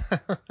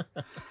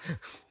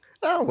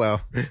 Oh,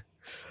 well.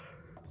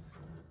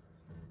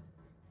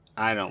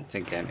 I don't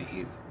think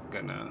he's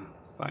gonna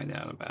find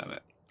out about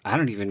it. I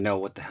don't even know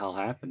what the hell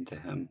happened to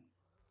him.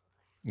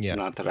 Yeah.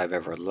 Not that I've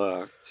ever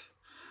looked.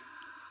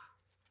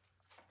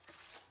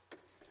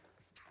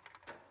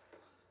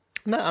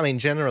 No, I mean,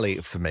 generally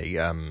for me,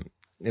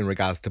 in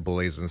regards to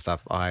bullies and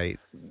stuff, I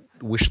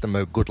wish them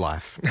a good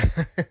life.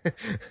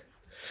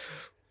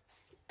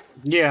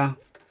 Yeah,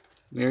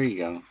 there you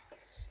go.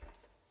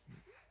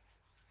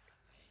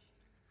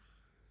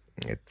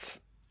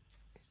 It's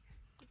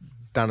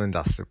done and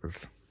dusted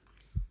with.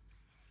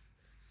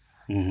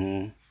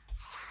 Mm-hmm.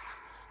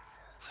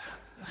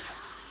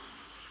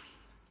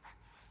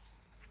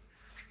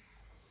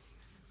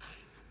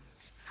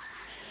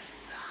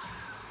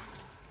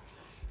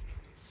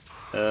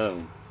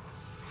 Oh.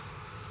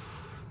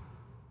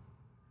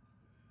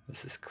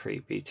 This is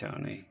creepy,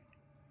 Tony.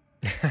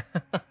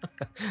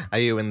 Are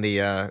you in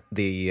the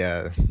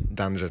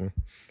dungeon?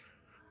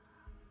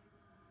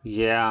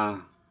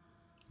 Yeah.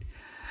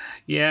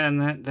 Yeah,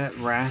 and that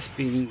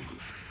rasping.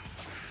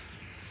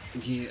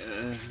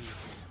 Yeah.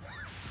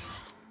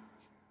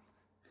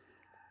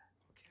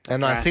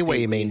 And I see what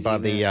you mean by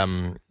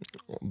easiness.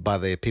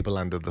 the people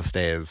under the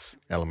stairs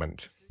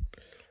element.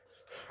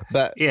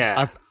 But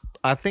Yeah.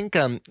 I think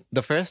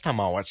the first time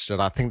I watched it,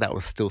 I think that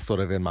was still sort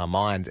of in my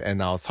mind,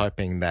 and I was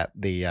hoping that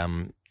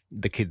the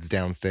kids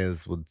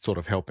downstairs would sort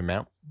of help him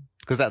out,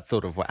 because that's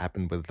sort of what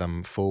happened with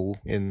Fool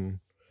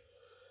in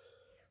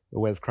the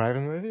Wes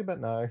Craven movie.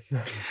 But no.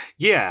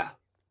 Yeah,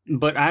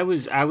 but I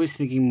was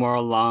thinking more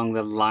along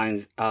the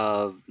lines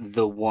of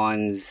the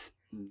ones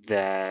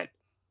that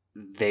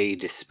they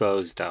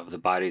disposed of, the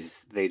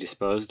bodies they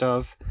disposed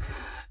of,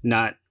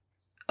 not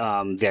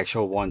the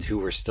actual ones who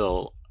were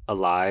still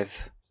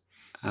alive.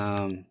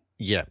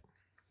 Yeah.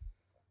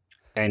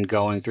 And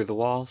going through the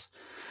walls.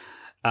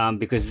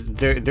 Because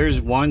there's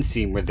one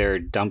scene where they're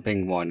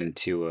dumping one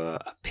into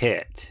a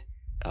pit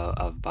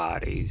of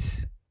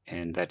bodies,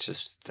 and that's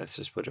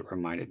just what it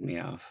reminded me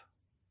of.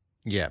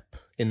 Yep.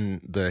 In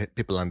the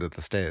people under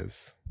the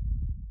stairs.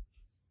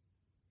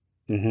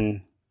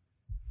 Mm-hmm.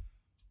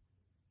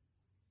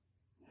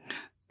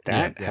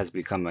 That has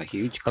become a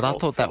huge But I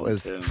cult thought that film,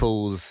 was too.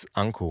 Fool's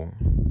uncle.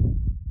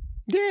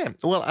 Yeah,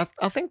 well,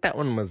 I think that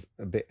one was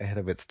a bit ahead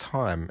of its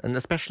time, and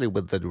especially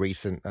with the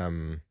recent,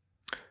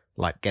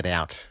 like Get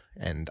Out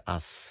and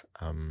Us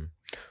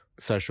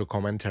social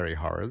commentary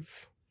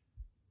horrors.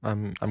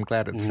 I'm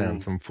glad it's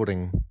found some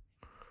footing.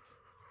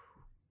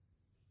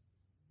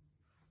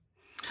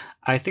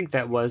 I think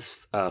that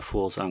was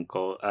Fool's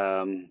Uncle.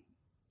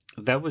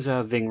 That was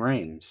Ving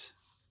Rhames.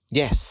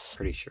 Yes.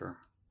 Pretty sure.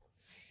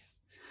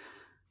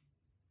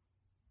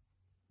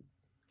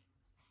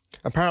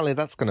 Apparently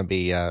that's going to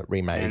be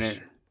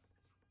remade.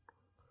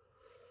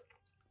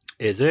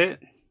 Is it?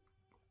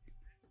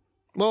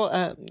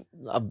 Well,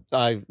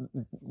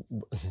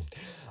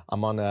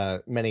 I'm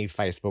on many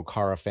Facebook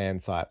horror fan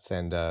sites,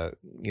 and a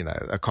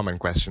common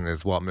question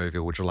is, what movie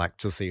would you like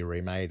to see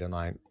remade? And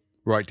I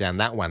wrote down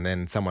that one,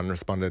 and someone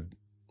responded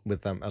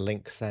with a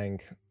link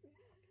saying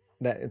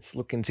that it's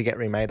looking to get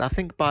remade, I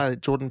think by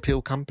Jordan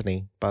Peele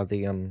Company, by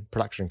the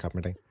production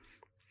company.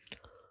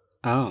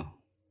 Oh.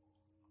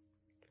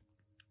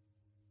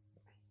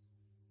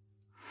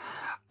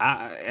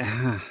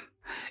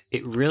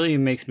 It really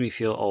makes me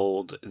feel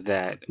old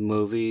that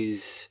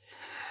movies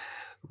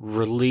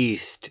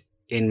released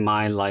in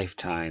my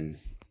lifetime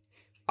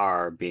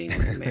are being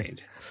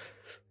remade.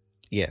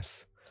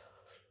 Yes.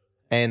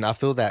 And I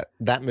feel that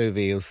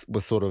movie was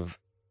sort of,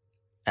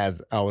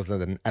 as I was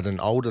at an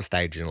older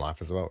stage in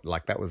life as well.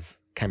 Like that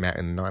came out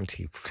in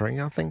 93,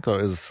 I think, or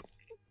it was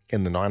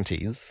in the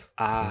 90s.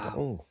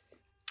 I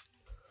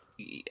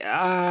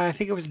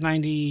think it was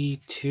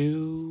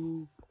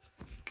 92,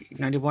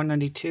 91,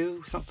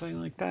 92,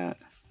 something like that.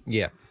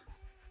 Yeah.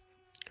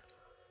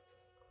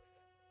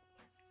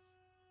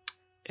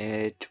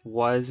 It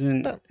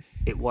wasn't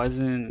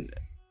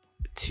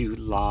too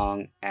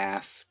long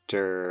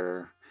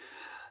after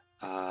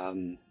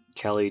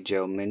Kelly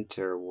Jo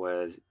Minter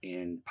was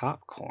in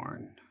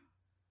Popcorn.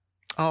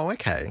 Oh,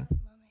 okay.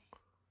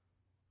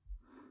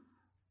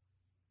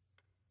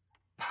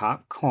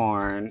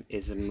 Popcorn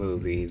is a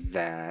movie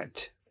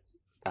that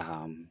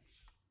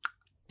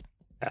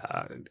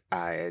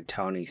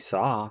Tony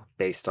saw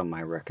based on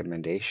my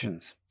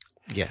recommendations.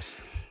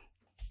 Yes.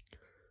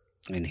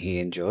 And he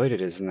enjoyed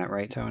it, isn't that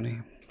right, Tony?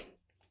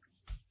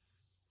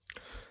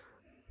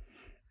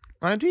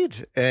 I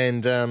did.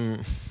 And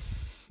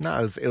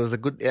no, it was a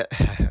good.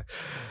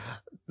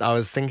 I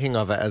was thinking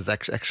of it as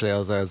actually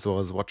as I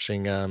was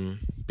watching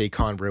Be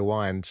Kind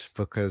Rewind,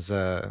 because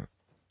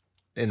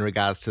in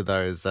regards to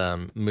those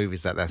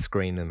movies that they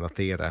screen in the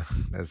theatre,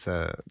 there's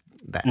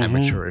that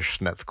amateurish,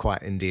 and that's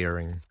quite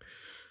endearing.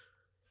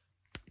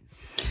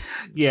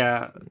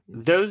 Yeah,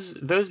 those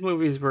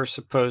movies were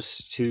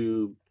supposed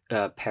to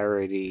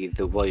parody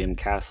the William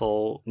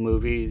Castle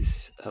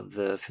movies of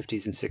the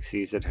 50s and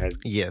 60s that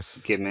had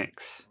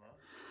gimmicks.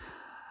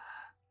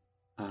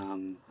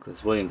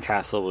 Because William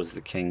Castle was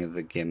the king of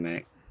the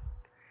gimmick,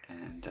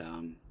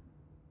 and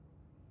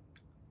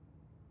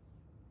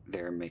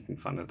they're making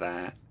fun of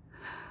that.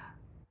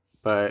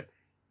 But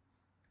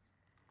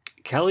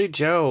Kelly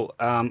Jo,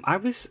 I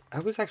was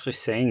actually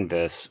saying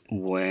this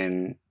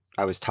when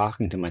I was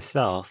talking to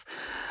myself,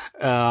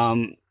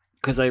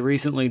 because I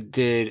recently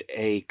did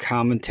a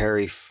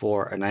commentary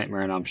for A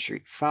Nightmare on Elm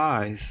Street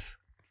 5,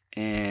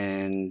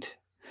 and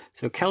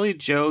so Kelly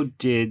Jo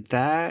did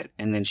that,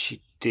 and then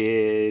she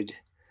did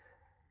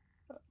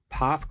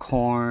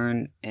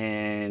Popcorn,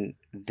 and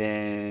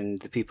then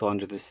The People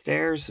Under the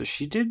Stairs. So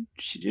she did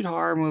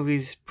horror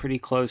movies pretty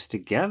close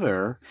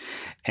together,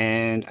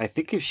 and I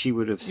think if she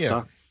would have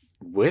stuck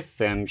with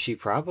them, she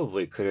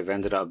probably could have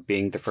ended up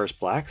being the first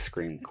black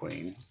scream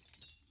queen.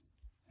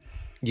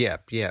 Yeah.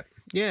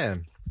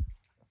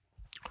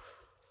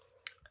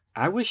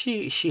 I wish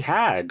she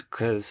had,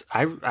 because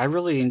I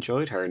really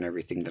enjoyed her and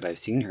everything that I've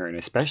seen her in,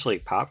 especially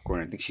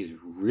Popcorn. I think she's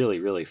really,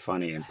 really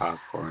funny in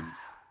Popcorn.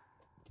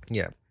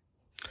 Yeah.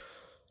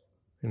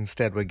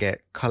 Instead, we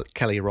get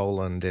Kelly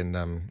Rowland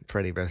in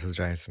Freddy vs.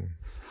 Jason.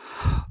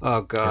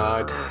 Oh,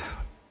 God.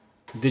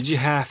 Did you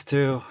have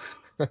to?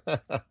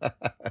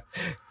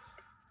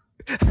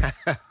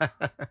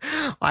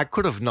 I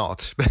could have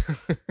not.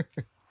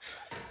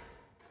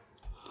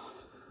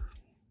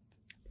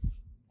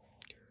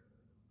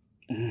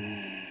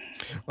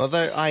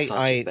 Although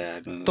I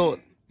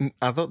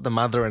thought the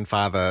mother and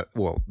father,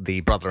 well,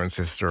 the brother and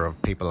sister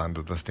of People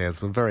Under the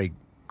Stairs were very,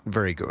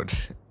 very good.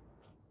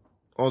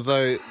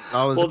 Although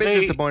I was a bit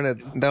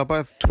disappointed. They were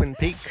both Twin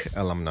Peak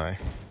alumni.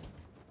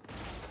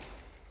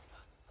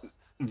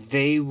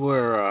 They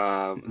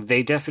were.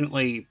 They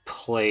definitely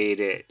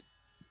played it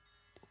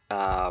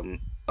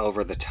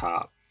over the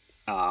top,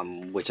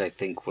 which I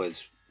think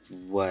was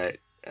what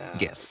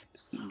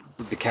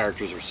the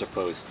characters were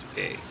supposed to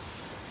be.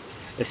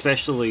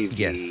 Especially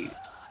the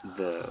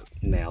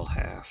male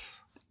half.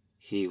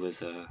 He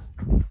was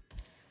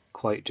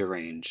quite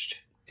deranged.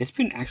 It's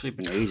been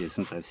ages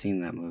since I've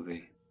seen that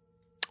movie.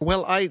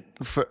 Well, I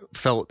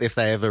felt if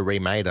they ever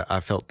remade it,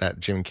 I felt that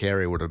Jim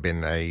Carrey would have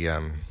been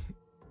a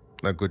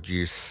good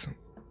use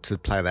to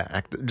play that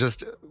actor,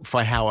 just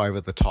for how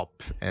over the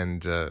top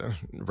and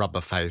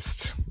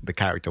rubber-faced the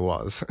character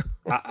was.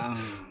 I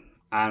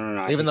don't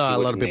know. Even though a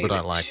lot of people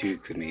don't like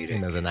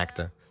him as an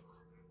actor.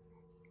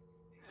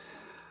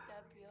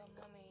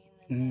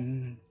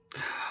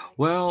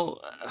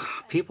 Well,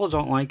 people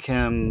don't like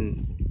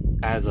him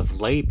as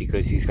of late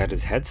because he's got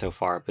his head so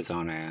far up his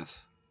own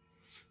ass.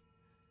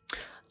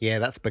 Yeah,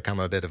 that's become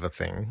a bit of a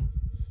thing.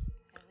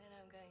 And then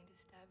I'm going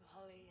to stab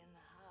Holly in the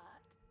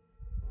heart.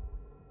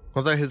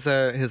 Although his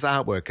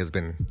artwork has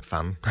been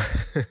fun.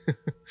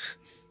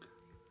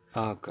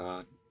 Oh,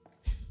 God.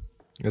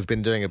 He's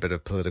been doing a bit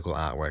of political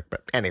artwork,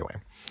 but anyway.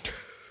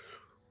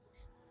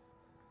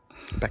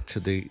 Back to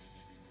the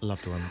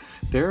loved ones.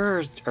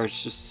 There are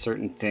just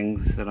certain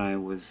things that I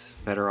was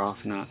better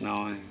off not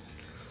knowing.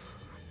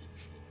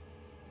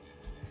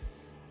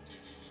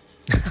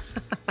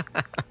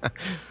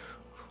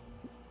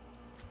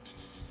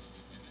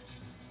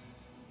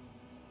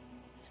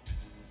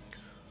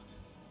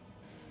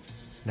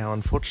 Now,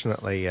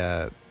 unfortunately,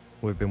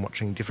 we've been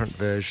watching different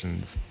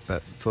versions,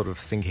 but sort of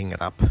syncing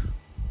it up.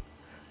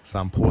 So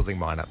I'm pausing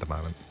mine at the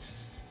moment.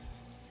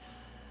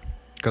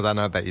 Because I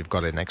know that you've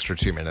got an extra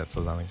 2 minutes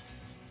or something.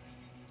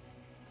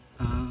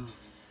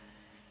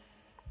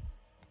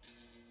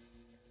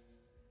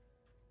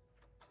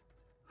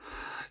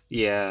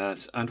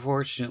 Yes,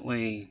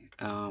 unfortunately,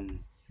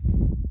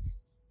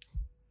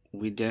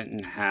 we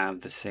didn't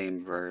have the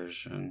same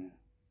version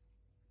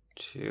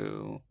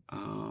to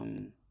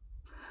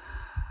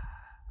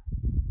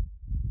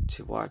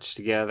watch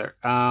together.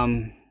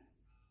 I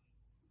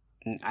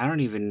don't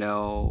even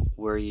know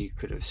where you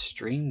could have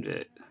streamed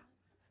it.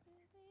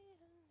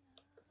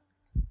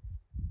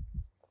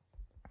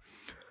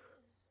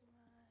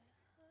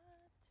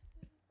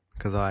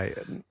 Because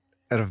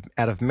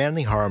out of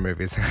many horror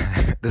movies,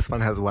 this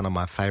one has one of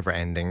my favorite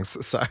endings.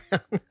 So,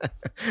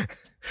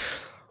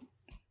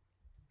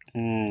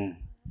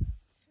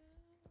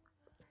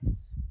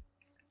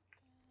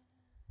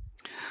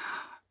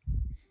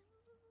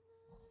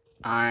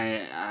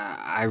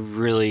 I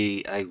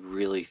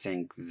really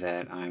think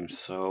that I'm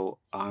so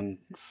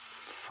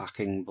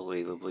unfucking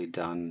believably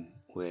done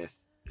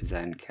with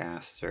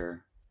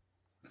Zencastr,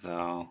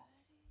 though.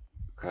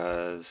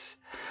 Because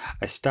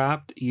I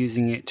stopped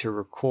using it to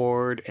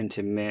record and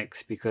to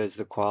mix because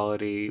the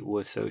quality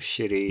was so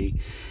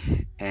shitty,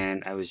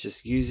 and I was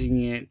just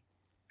using it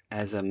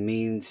as a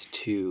means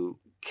to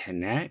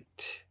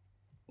connect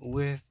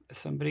with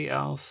somebody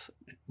else,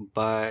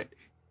 but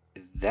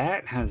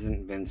that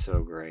hasn't been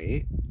so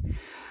great.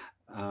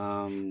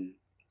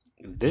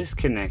 This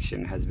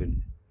connection has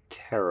been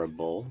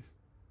terrible.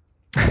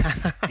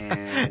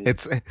 And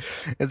it's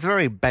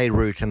very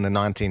Beirut in the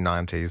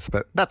 1990s,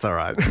 but that's all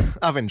right.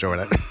 I've enjoyed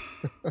it.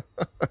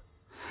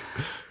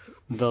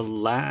 the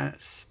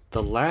last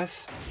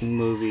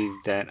movie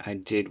that I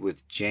did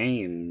with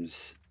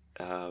James,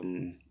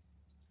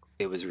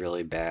 it was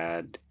really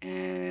bad,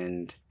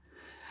 and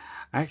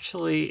I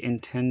actually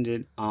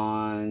intended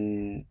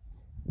on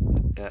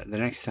the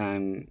next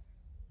time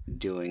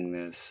doing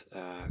this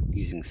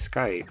using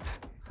Skype.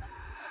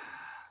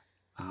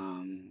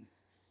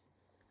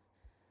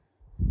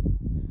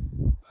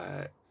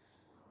 But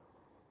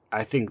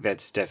I think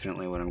that's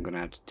definitely what I'm gonna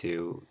have to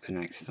do the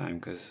next time,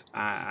 because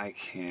I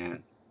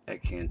can't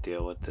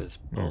deal with this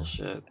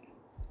bullshit.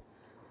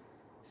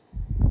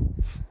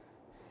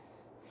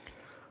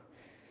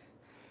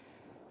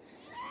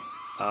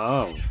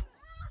 Oh.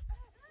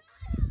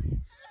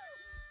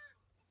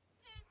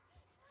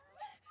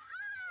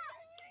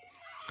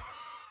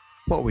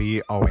 What were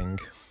you owing?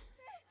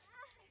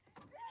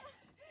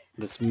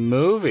 This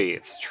movie,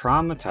 it's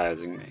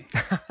traumatizing me.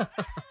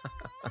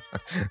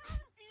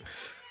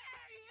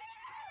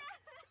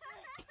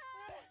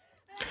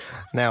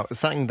 Now,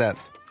 something that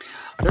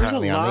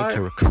apparently I need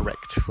to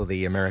correct for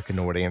the American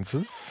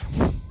audiences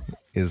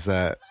is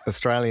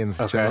Australians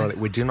generally,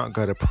 we do not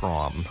go to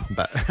prom,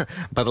 but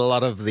a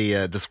lot of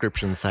the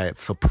descriptions say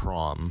it's for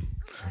prom.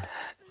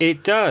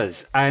 It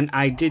does, and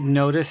I did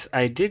notice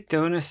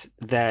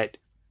that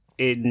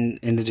in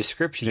the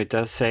description it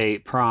does say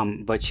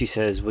prom, but she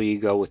says, "Will you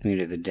go with me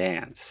to the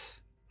dance?"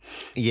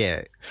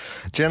 Yeah,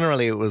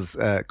 generally it was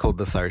called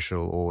the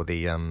social or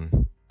the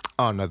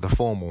the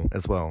formal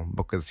as well,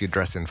 because you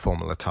dress in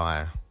formal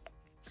attire.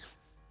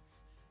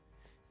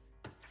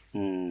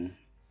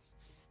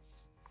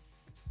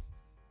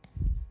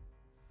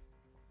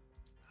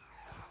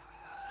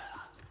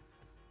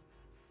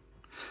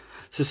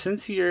 So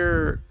since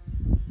your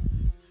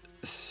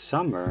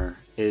summer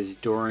is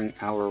during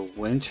our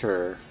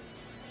winter,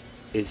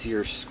 is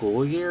your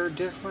school year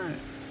different?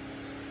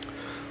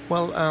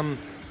 Well,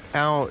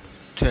 our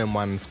term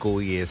 1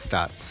 school year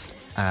starts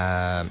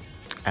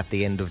at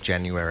the end of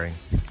January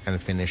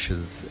and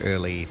finishes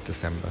early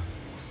December.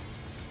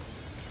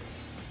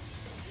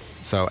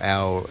 So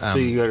so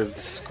you go to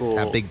school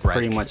our big break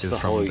pretty much is the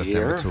from whole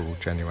December year? till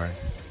January.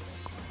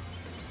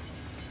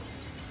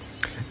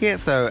 Yeah,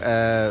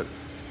 so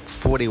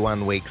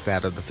 41 weeks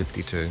out of the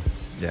 52.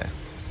 Yeah.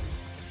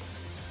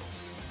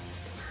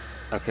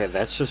 Okay,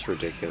 that's just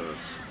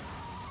ridiculous.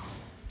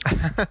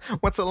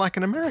 What's it like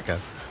in America?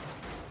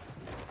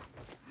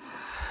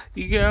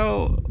 You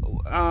go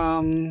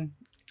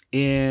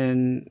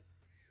in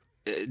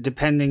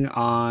depending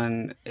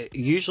on,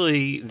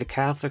 usually the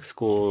Catholic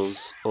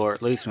schools, or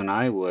at least when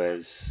I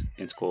was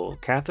in school,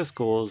 Catholic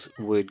schools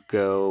would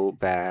go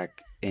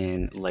back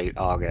in late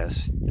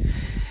August,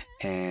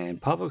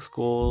 and public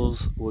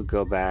schools would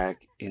go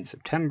back in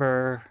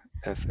September,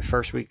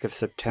 first week of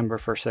September,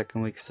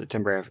 second week of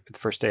September, the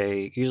first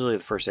day, usually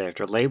the first day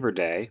after Labor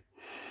Day.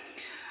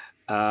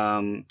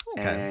 And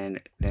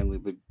then we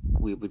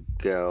would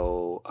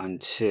go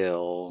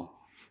until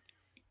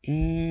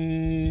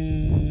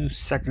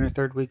second or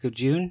third week of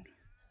June.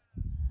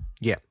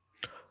 Yeah.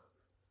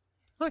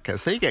 Okay,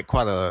 so you get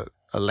quite a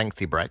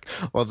lengthy break.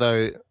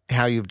 Although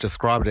how you've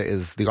described it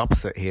is the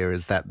opposite here,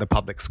 is that the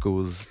public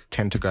schools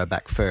tend to go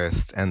back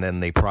first, and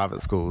then the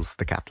private schools,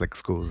 the Catholic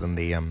schools and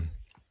the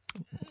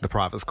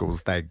private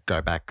schools, they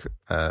go back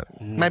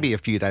maybe a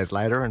few days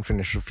later and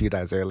finish a few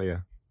days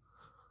earlier.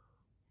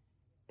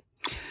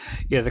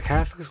 Yeah, the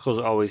Catholic schools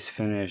always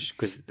finish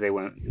because they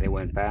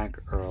went back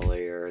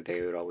earlier. They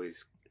would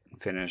always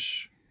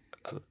finish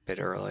a bit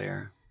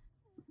earlier.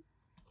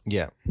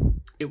 Yeah.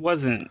 It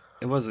wasn't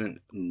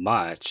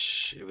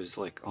much. It was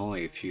like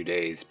only a few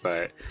days,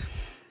 but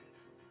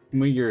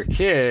when you're a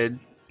kid,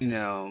 you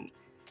know,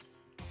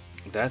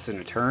 that's an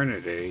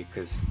eternity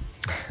because,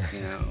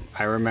 you know,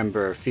 I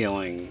remember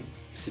feeling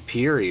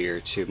superior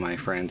to my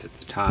friends at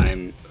the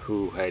time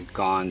who had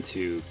gone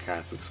to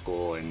Catholic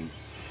school, and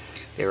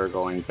they were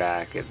going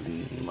back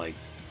in like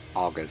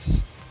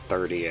August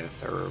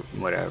 30th or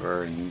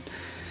whatever, and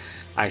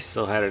I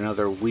still had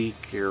another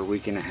week or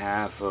week and a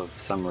half of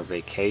summer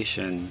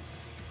vacation.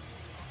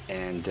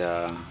 And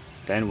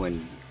then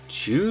when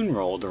June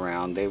rolled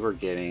around, they were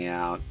getting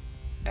out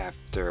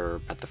after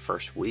about the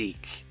first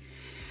week,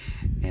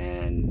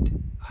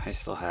 and I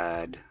still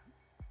had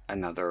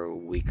another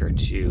week or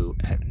two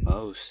at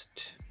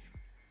most.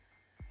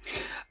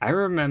 I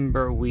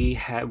remember we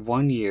had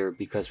one year,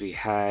 because we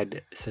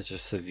had such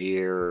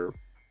severe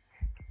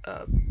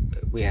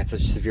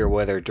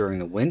weather during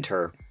the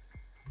winter,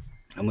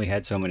 and we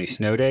had so many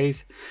snow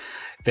days,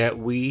 that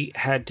we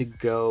had to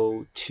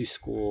go to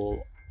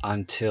school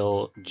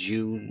until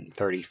June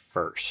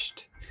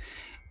 31st.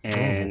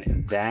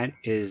 And that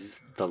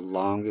is the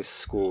longest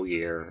school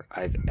year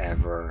I've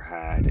ever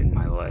had in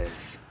my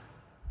life.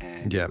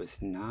 And it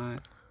was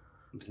not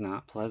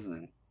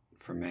pleasant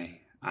for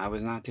me. I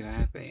was not too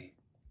happy.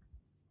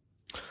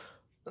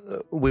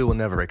 We will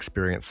never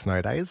experience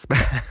snow days.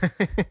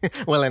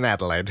 Well, in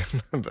Adelaide.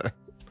 But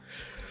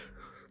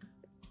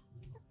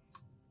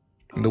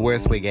the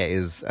worst we get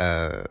is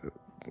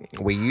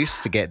we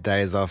used to get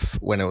days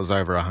off when it was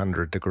over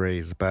 100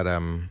 degrees, but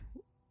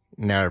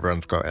now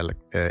everyone's got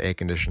air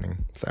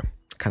conditioning, so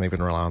can't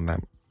even rely on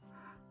that.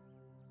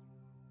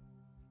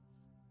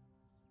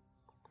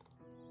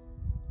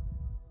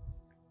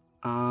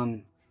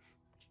 I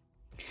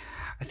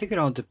think it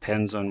all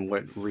depends on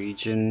what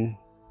region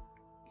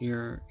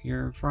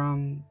you're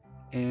from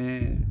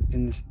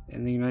in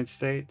the United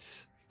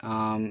States,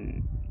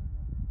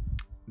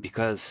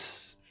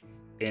 because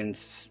in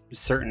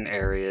certain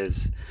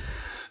areas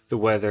the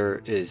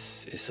weather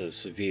is so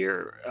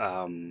severe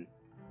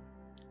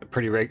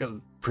pretty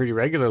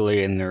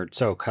regularly, and they're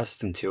so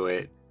accustomed to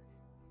it.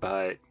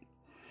 But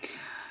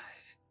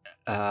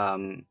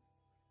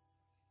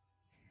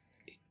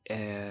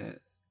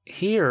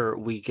here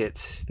we get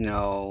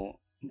snow,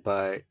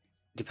 but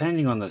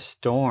depending on the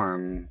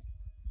storm,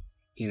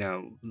 you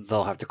know,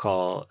 they'll have to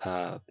call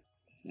a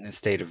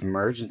state of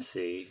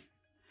emergency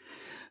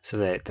so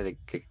that they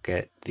could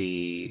get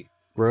the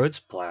roads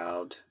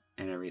plowed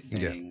and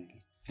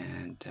everything. Yeah.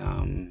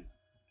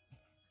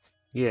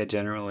 And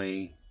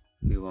generally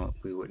we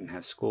wouldn't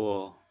have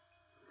school.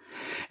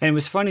 And it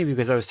was funny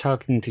because I was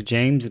talking to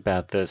James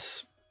about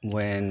this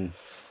when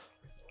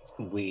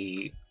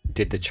we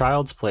did the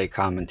Child's Play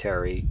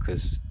commentary,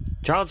 because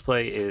Child's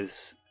Play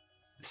is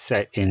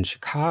set in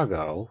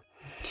Chicago,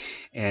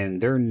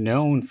 and they're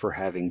known for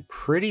having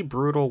pretty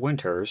brutal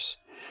winters.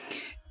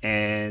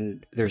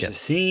 And there's a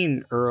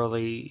scene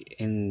early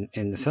in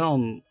the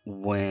film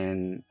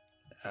when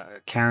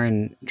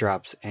Karen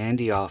drops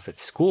Andy off at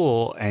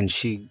school, and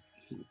she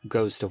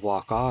goes to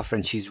walk off,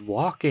 and she's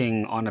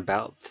walking on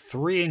about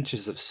 3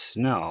 inches of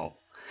snow.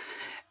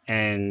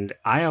 And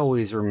I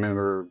always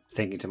remember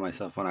thinking to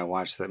myself when I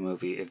watched that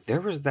movie, if there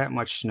was that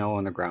much snow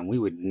on the ground, we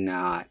would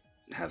not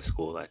have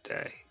school that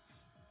day.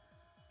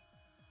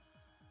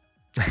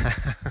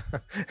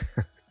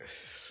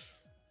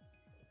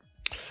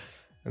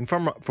 And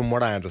from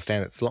what I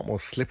understand, it's a lot more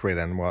slippery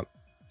than what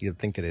you'd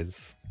think it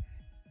is.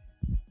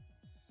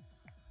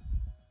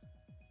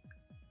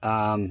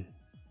 In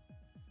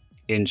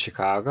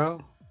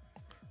Chicago?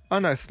 Oh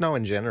no, snow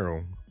in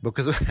general.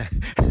 Because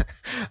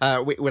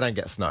we don't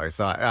get snow,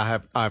 so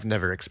I've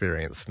never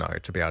experienced snow,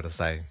 to be able to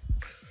say.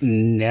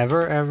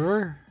 Never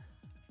ever?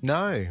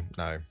 No.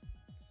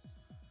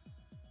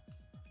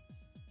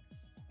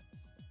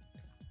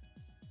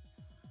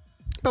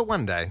 But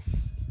one day.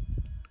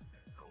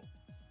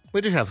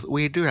 We do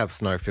have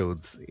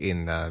snowfields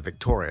in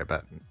Victoria,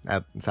 but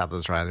South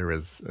Australia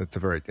it's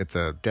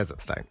a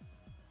desert state.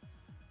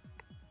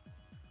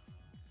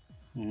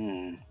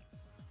 Hmm.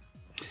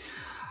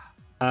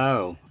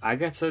 Oh, I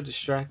got so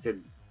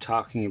distracted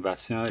talking about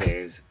snow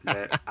days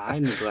that I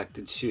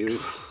neglected to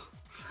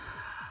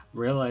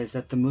realize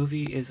that the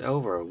movie is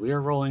over. We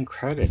are rolling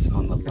credits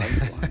on The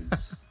Loved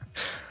Ones.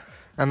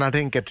 And I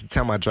didn't get to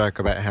tell my joke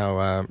about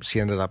how she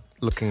ended up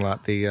looking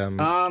like the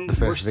we're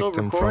first still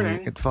victim recording.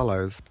 from It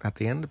Follows at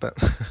the end, but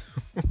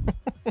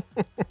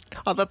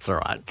oh, that's all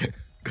right.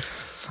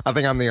 I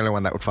think I'm the only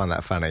one that would find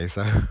that funny.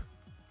 So,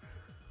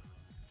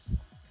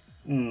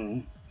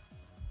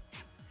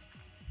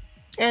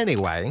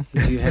 anyway,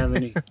 Do you have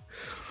any?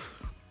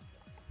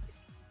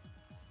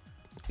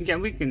 Yeah,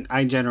 we can.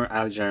 I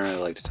generally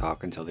like to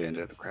talk until the end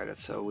of the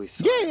credits, so we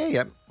still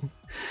yeah.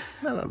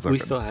 No, that's we okay.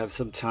 still have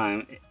some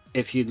time.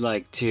 If you'd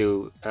like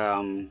to,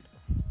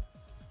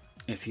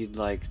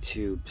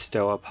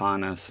 bestow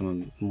upon us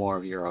some more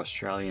of your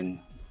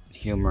Australian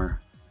humor.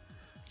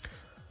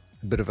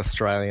 A bit of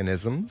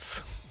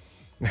Australianisms.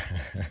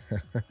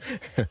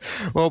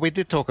 Well, we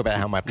did talk about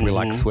how much we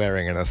like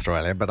swearing in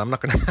Australia, but I'm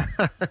not going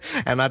to.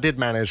 And I did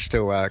manage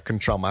to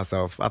control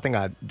myself. I think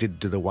I did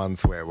do the one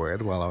swear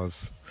word while I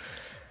was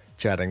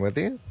chatting with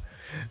you.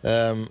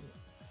 No,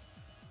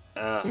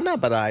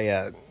 but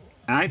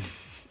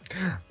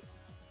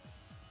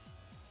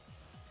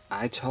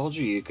I told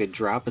you could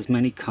drop as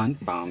many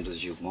cunt bombs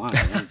as you want.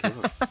 I don't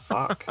give a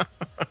fuck.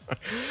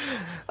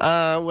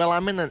 well,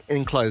 I'm in an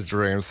enclosed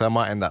room, so I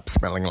might end up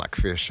smelling like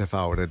fish if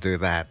I were to do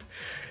that.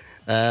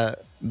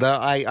 Though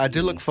I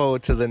do look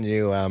forward to the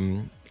new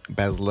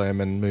Baz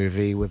Luhrmann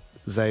movie with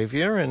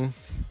Xavier, and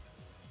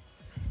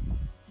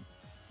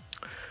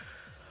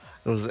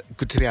it was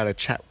good to be able to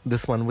chat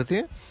this one with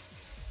you.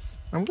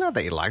 I'm glad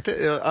that you liked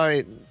it.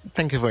 I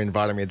thank you for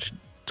inviting me to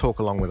talk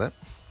along with it.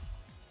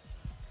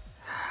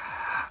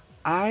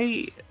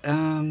 I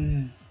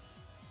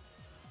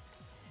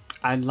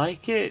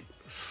like it.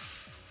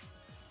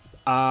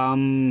 How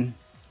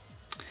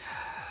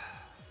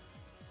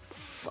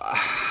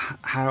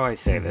do I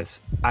say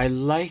this? I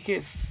like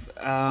it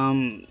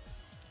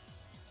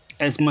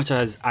as much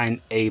as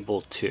I'm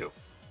able to.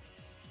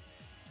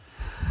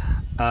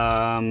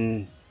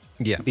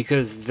 Yeah.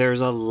 Because there's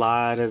a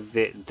lot of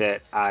it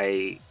that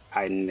I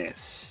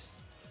miss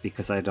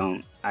because I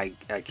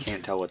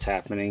can't tell what's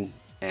happening,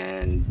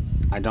 and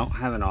I don't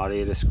have an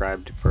audio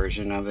described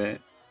version of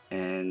it,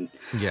 and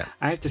Yeah.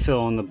 I have to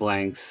fill in the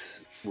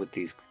blanks with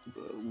these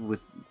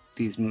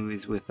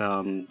movies with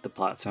the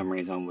plot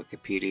summaries on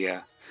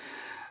Wikipedia.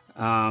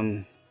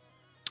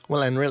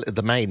 Well, and really,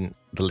 the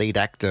lead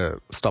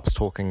actor stops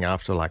talking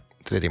after like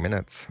 30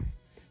 minutes.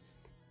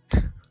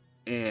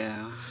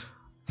 Yeah.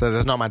 So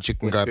there's not much you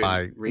can With go good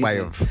by reason. way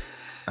of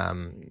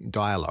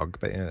dialogue,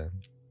 but yeah.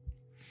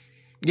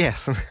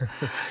 Yes.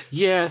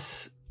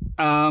 Yes.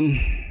 Yeah.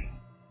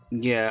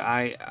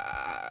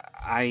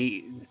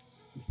 I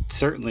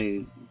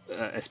certainly,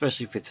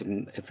 especially if it's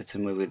a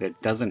movie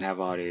that doesn't have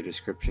audio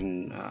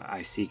description,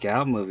 I seek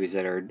out movies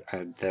that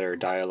are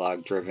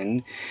dialogue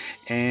driven,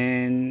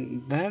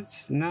 and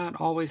that's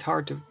not always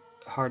hard to.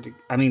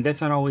 I mean,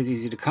 that's not always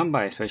easy to come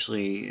by,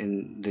 especially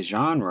in the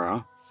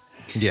genre.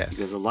 Yes.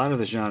 Because a lot of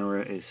the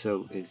genre is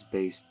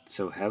based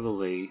so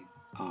heavily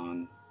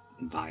on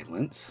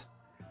violence.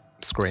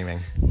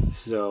 Screaming.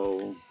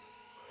 So,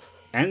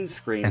 and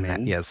screaming.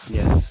 And yes.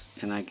 Yes.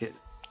 And I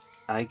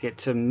get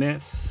to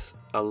miss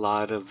a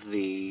lot of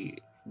the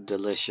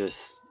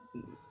delicious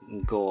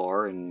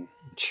gore and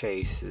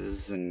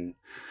chases and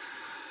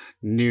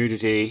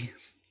nudity.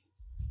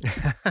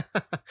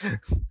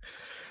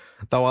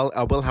 Though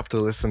I will have to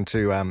listen to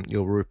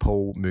your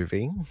RuPaul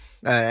movie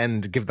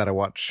and give that a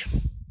watch.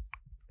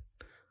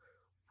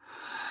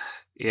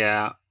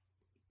 Yeah,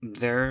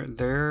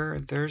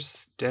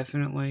 there's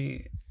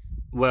definitely.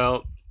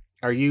 Well,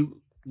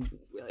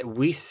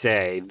 we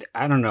say,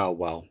 I don't know.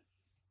 Well,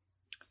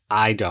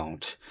 I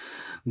don't,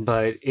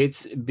 but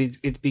it's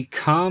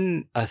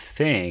become a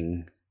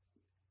thing,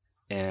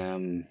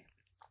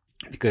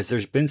 because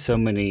there's been so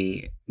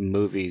many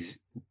movies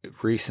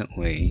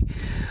recently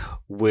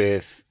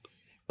with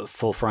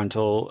full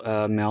frontal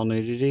male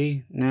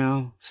nudity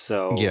now.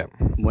 So Yeah.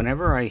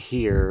 whenever I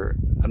hear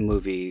a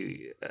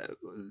movie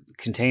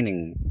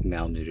containing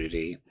male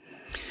nudity,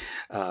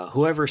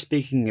 whoever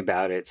speaking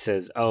about it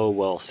says, "Oh,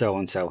 well, so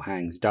and so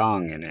hangs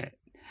dong in it."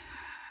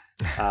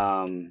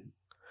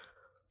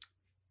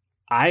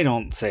 I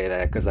don't say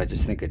that because I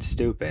just think it's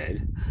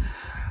stupid.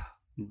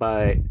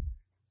 But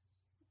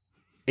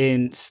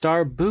in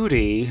Star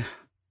Booty,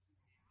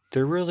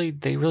 they really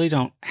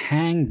don't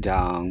hang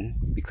dong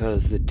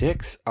because the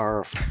dicks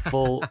are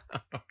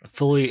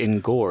fully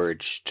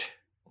engorged.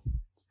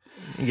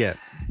 Yeah.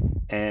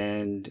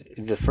 And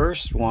the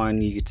first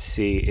one you get to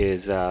see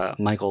is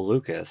Michael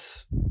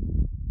Lucas,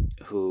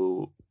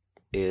 who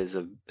is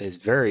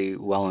very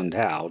well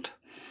endowed.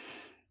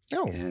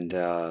 Oh. And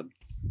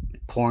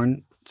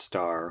porn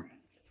star.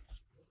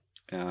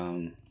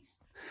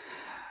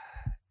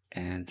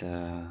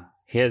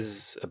 He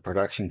has a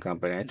production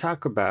company. I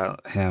talk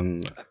about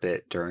him a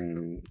bit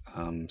during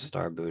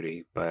Star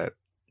Booty, but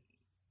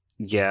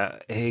yeah,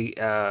 he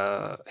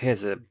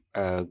has a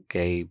a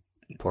gay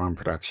porn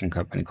production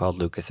company called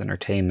Lucas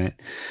Entertainment,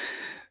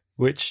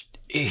 which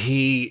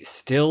he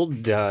still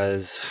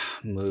does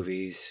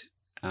movies.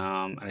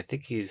 And I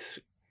think he's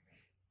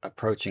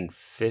approaching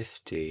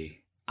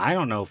 50. I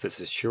don't know if this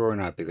is true or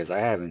not because I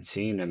haven't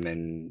seen him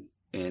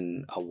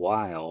in a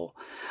while.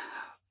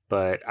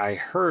 But I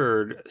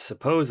heard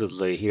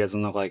supposedly he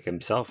doesn't look like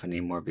himself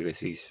anymore because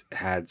he's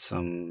had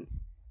some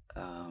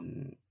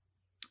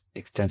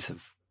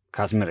extensive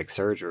cosmetic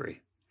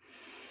surgery.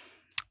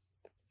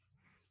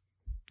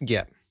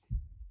 Yeah.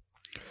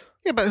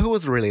 Yeah, but who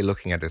was really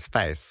looking at his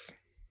face?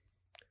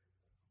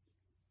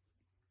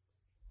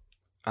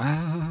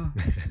 Uh,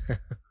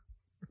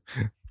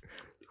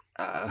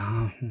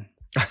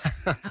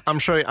 I'm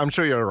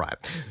sure you're right.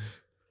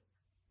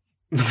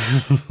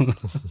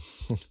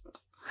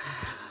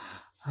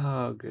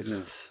 Oh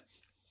goodness.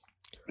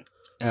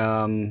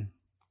 So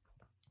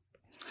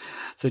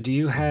do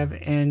you have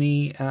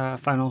any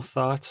final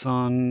thoughts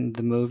on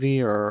the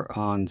movie or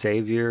on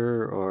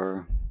Xavier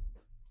or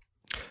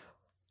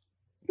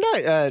No,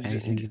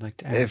 anything you'd like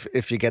to add?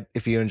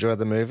 if you enjoy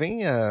the movie,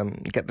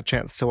 get the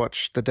chance to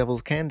watch The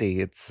Devil's Candy.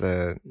 It's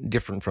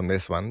different from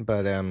this one,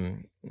 but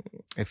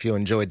if you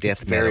enjoy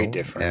death metal, very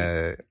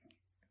different.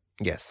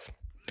 Yes.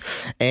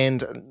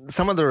 And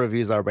some of the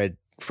reviews I read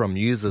from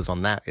users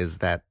on that is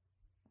that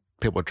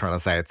people are trying to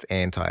say it's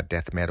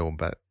anti-death metal,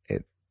 but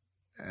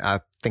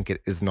I think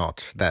it is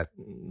not. That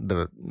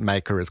the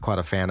maker is quite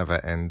a fan of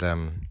it, and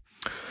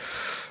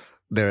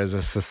there is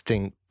a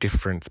distinct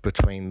difference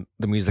between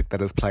the music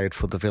that is played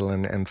for the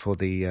villain and for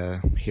the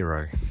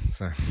hero.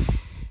 So,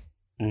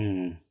 I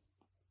Anyway,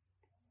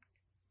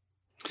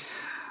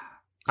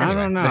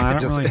 don't know. I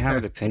don't just- really have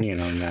an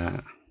opinion on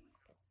that.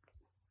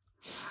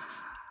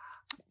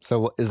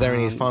 So, is there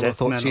any final Death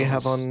thoughts you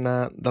have metals. on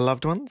The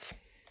Loved Ones?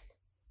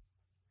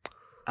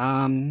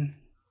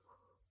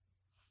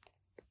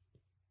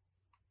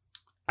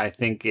 I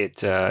think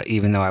it,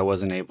 even though I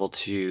wasn't able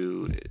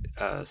to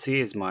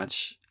see as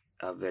much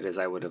of it as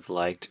I would have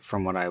liked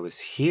from what I was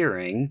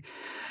hearing,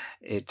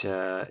 it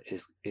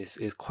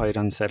is quite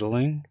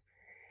unsettling,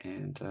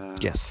 and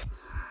Yes.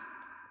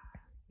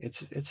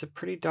 it's a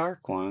pretty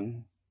dark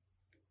one,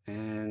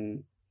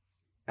 and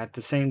at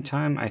the same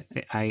time,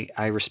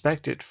 I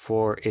respect it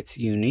for its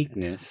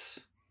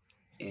uniqueness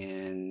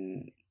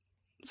and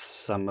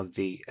some of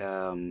the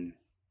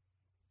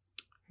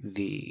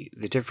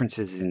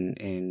differences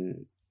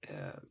in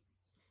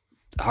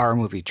horror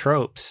movie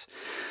tropes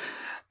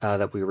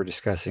that we were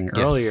discussing Yes.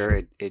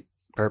 earlier. It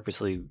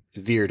purposely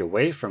veered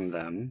away from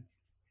them,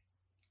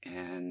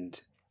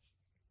 and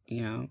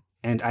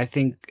and I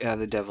think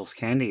The Devil's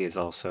Candy was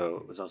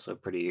also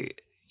pretty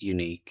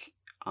unique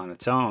on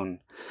its own.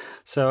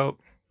 So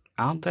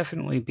I'll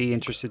definitely be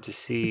interested to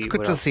see. It's good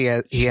what to else see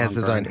he has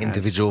Sean his own Byrne has.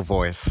 individual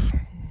voice.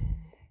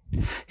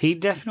 He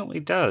definitely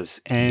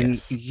does, and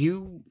Yes.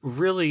 you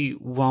really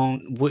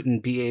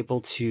wouldn't be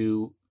able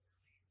to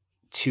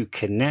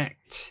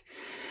connect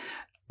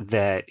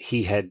that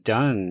he had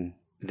done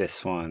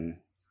this one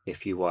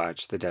if you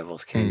watch The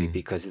Devil's Candy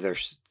because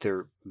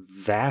they're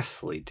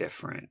vastly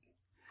different.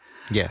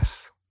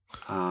 Yes.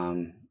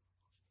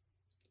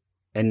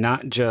 And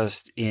not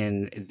just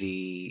in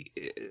the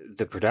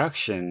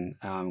production,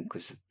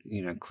 because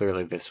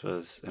clearly this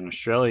was an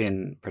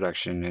Australian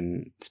production,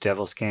 and The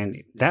Devil's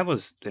Candy that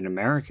was an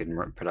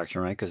American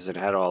production, right? Because it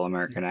had all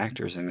American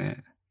actors in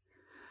it.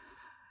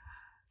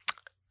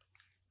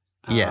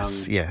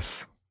 Yes.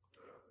 Yes.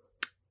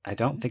 I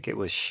don't think it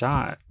was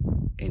shot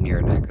in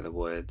your neck of the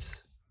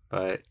woods,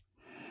 but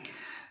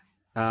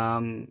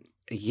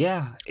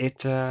yeah,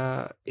 it's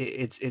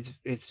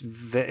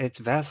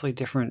vastly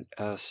different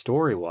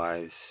story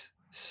wise.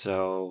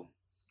 So,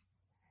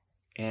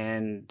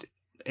 and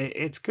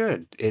it's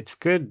good. It's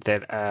good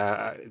that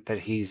that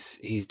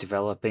he's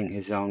developing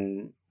his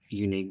own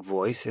unique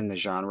voice in the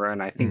genre,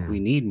 and I think we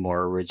need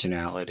more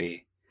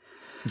originality.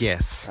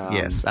 Yes.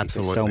 Yes. Because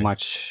Absolutely. so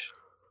much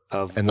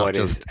of and not what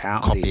is just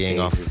out these copying days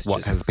off is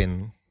what has just-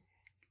 been.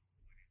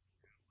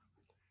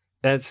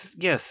 That's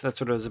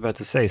what I was about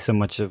to say. So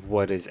much of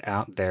what is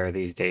out there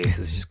these days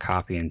is just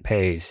copy and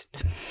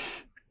paste.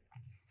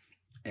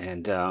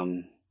 And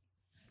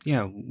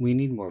we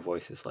need more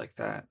voices like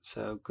that.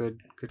 So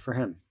good for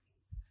him.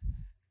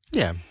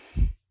 Yeah.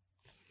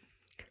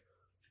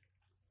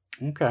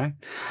 Okay.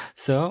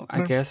 So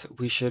I guess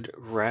we should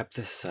wrap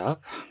this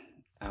up.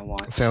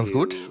 Sounds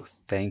good.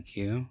 Thank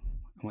you.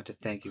 I want to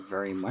thank you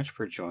very much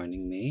for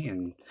joining me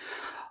and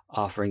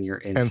offering your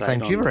And insight.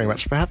 thank you on very the-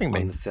 much for having on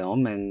me. the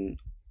film. And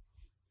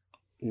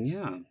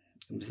yeah,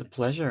 it was a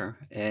pleasure.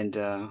 And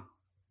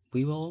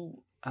we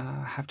will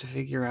have to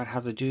figure out how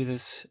to do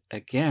this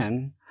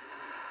again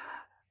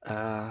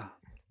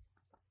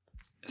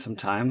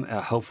sometime,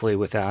 hopefully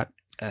without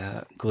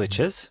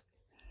glitches.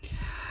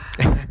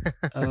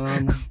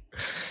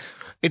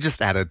 It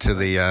just added to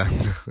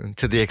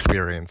the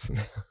experience.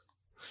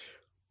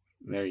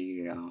 There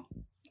you go.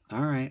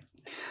 All right.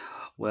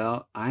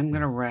 Well, I'm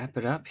going to wrap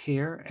it up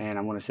here, and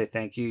I want to say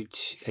thank you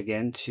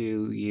again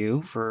to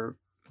you for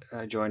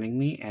joining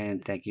me,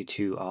 and thank you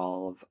to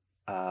all of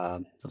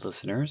the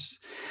listeners.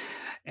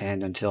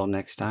 And until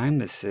next time,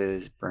 this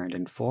is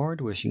Brandon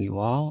Ford wishing you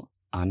all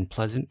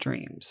unpleasant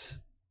dreams.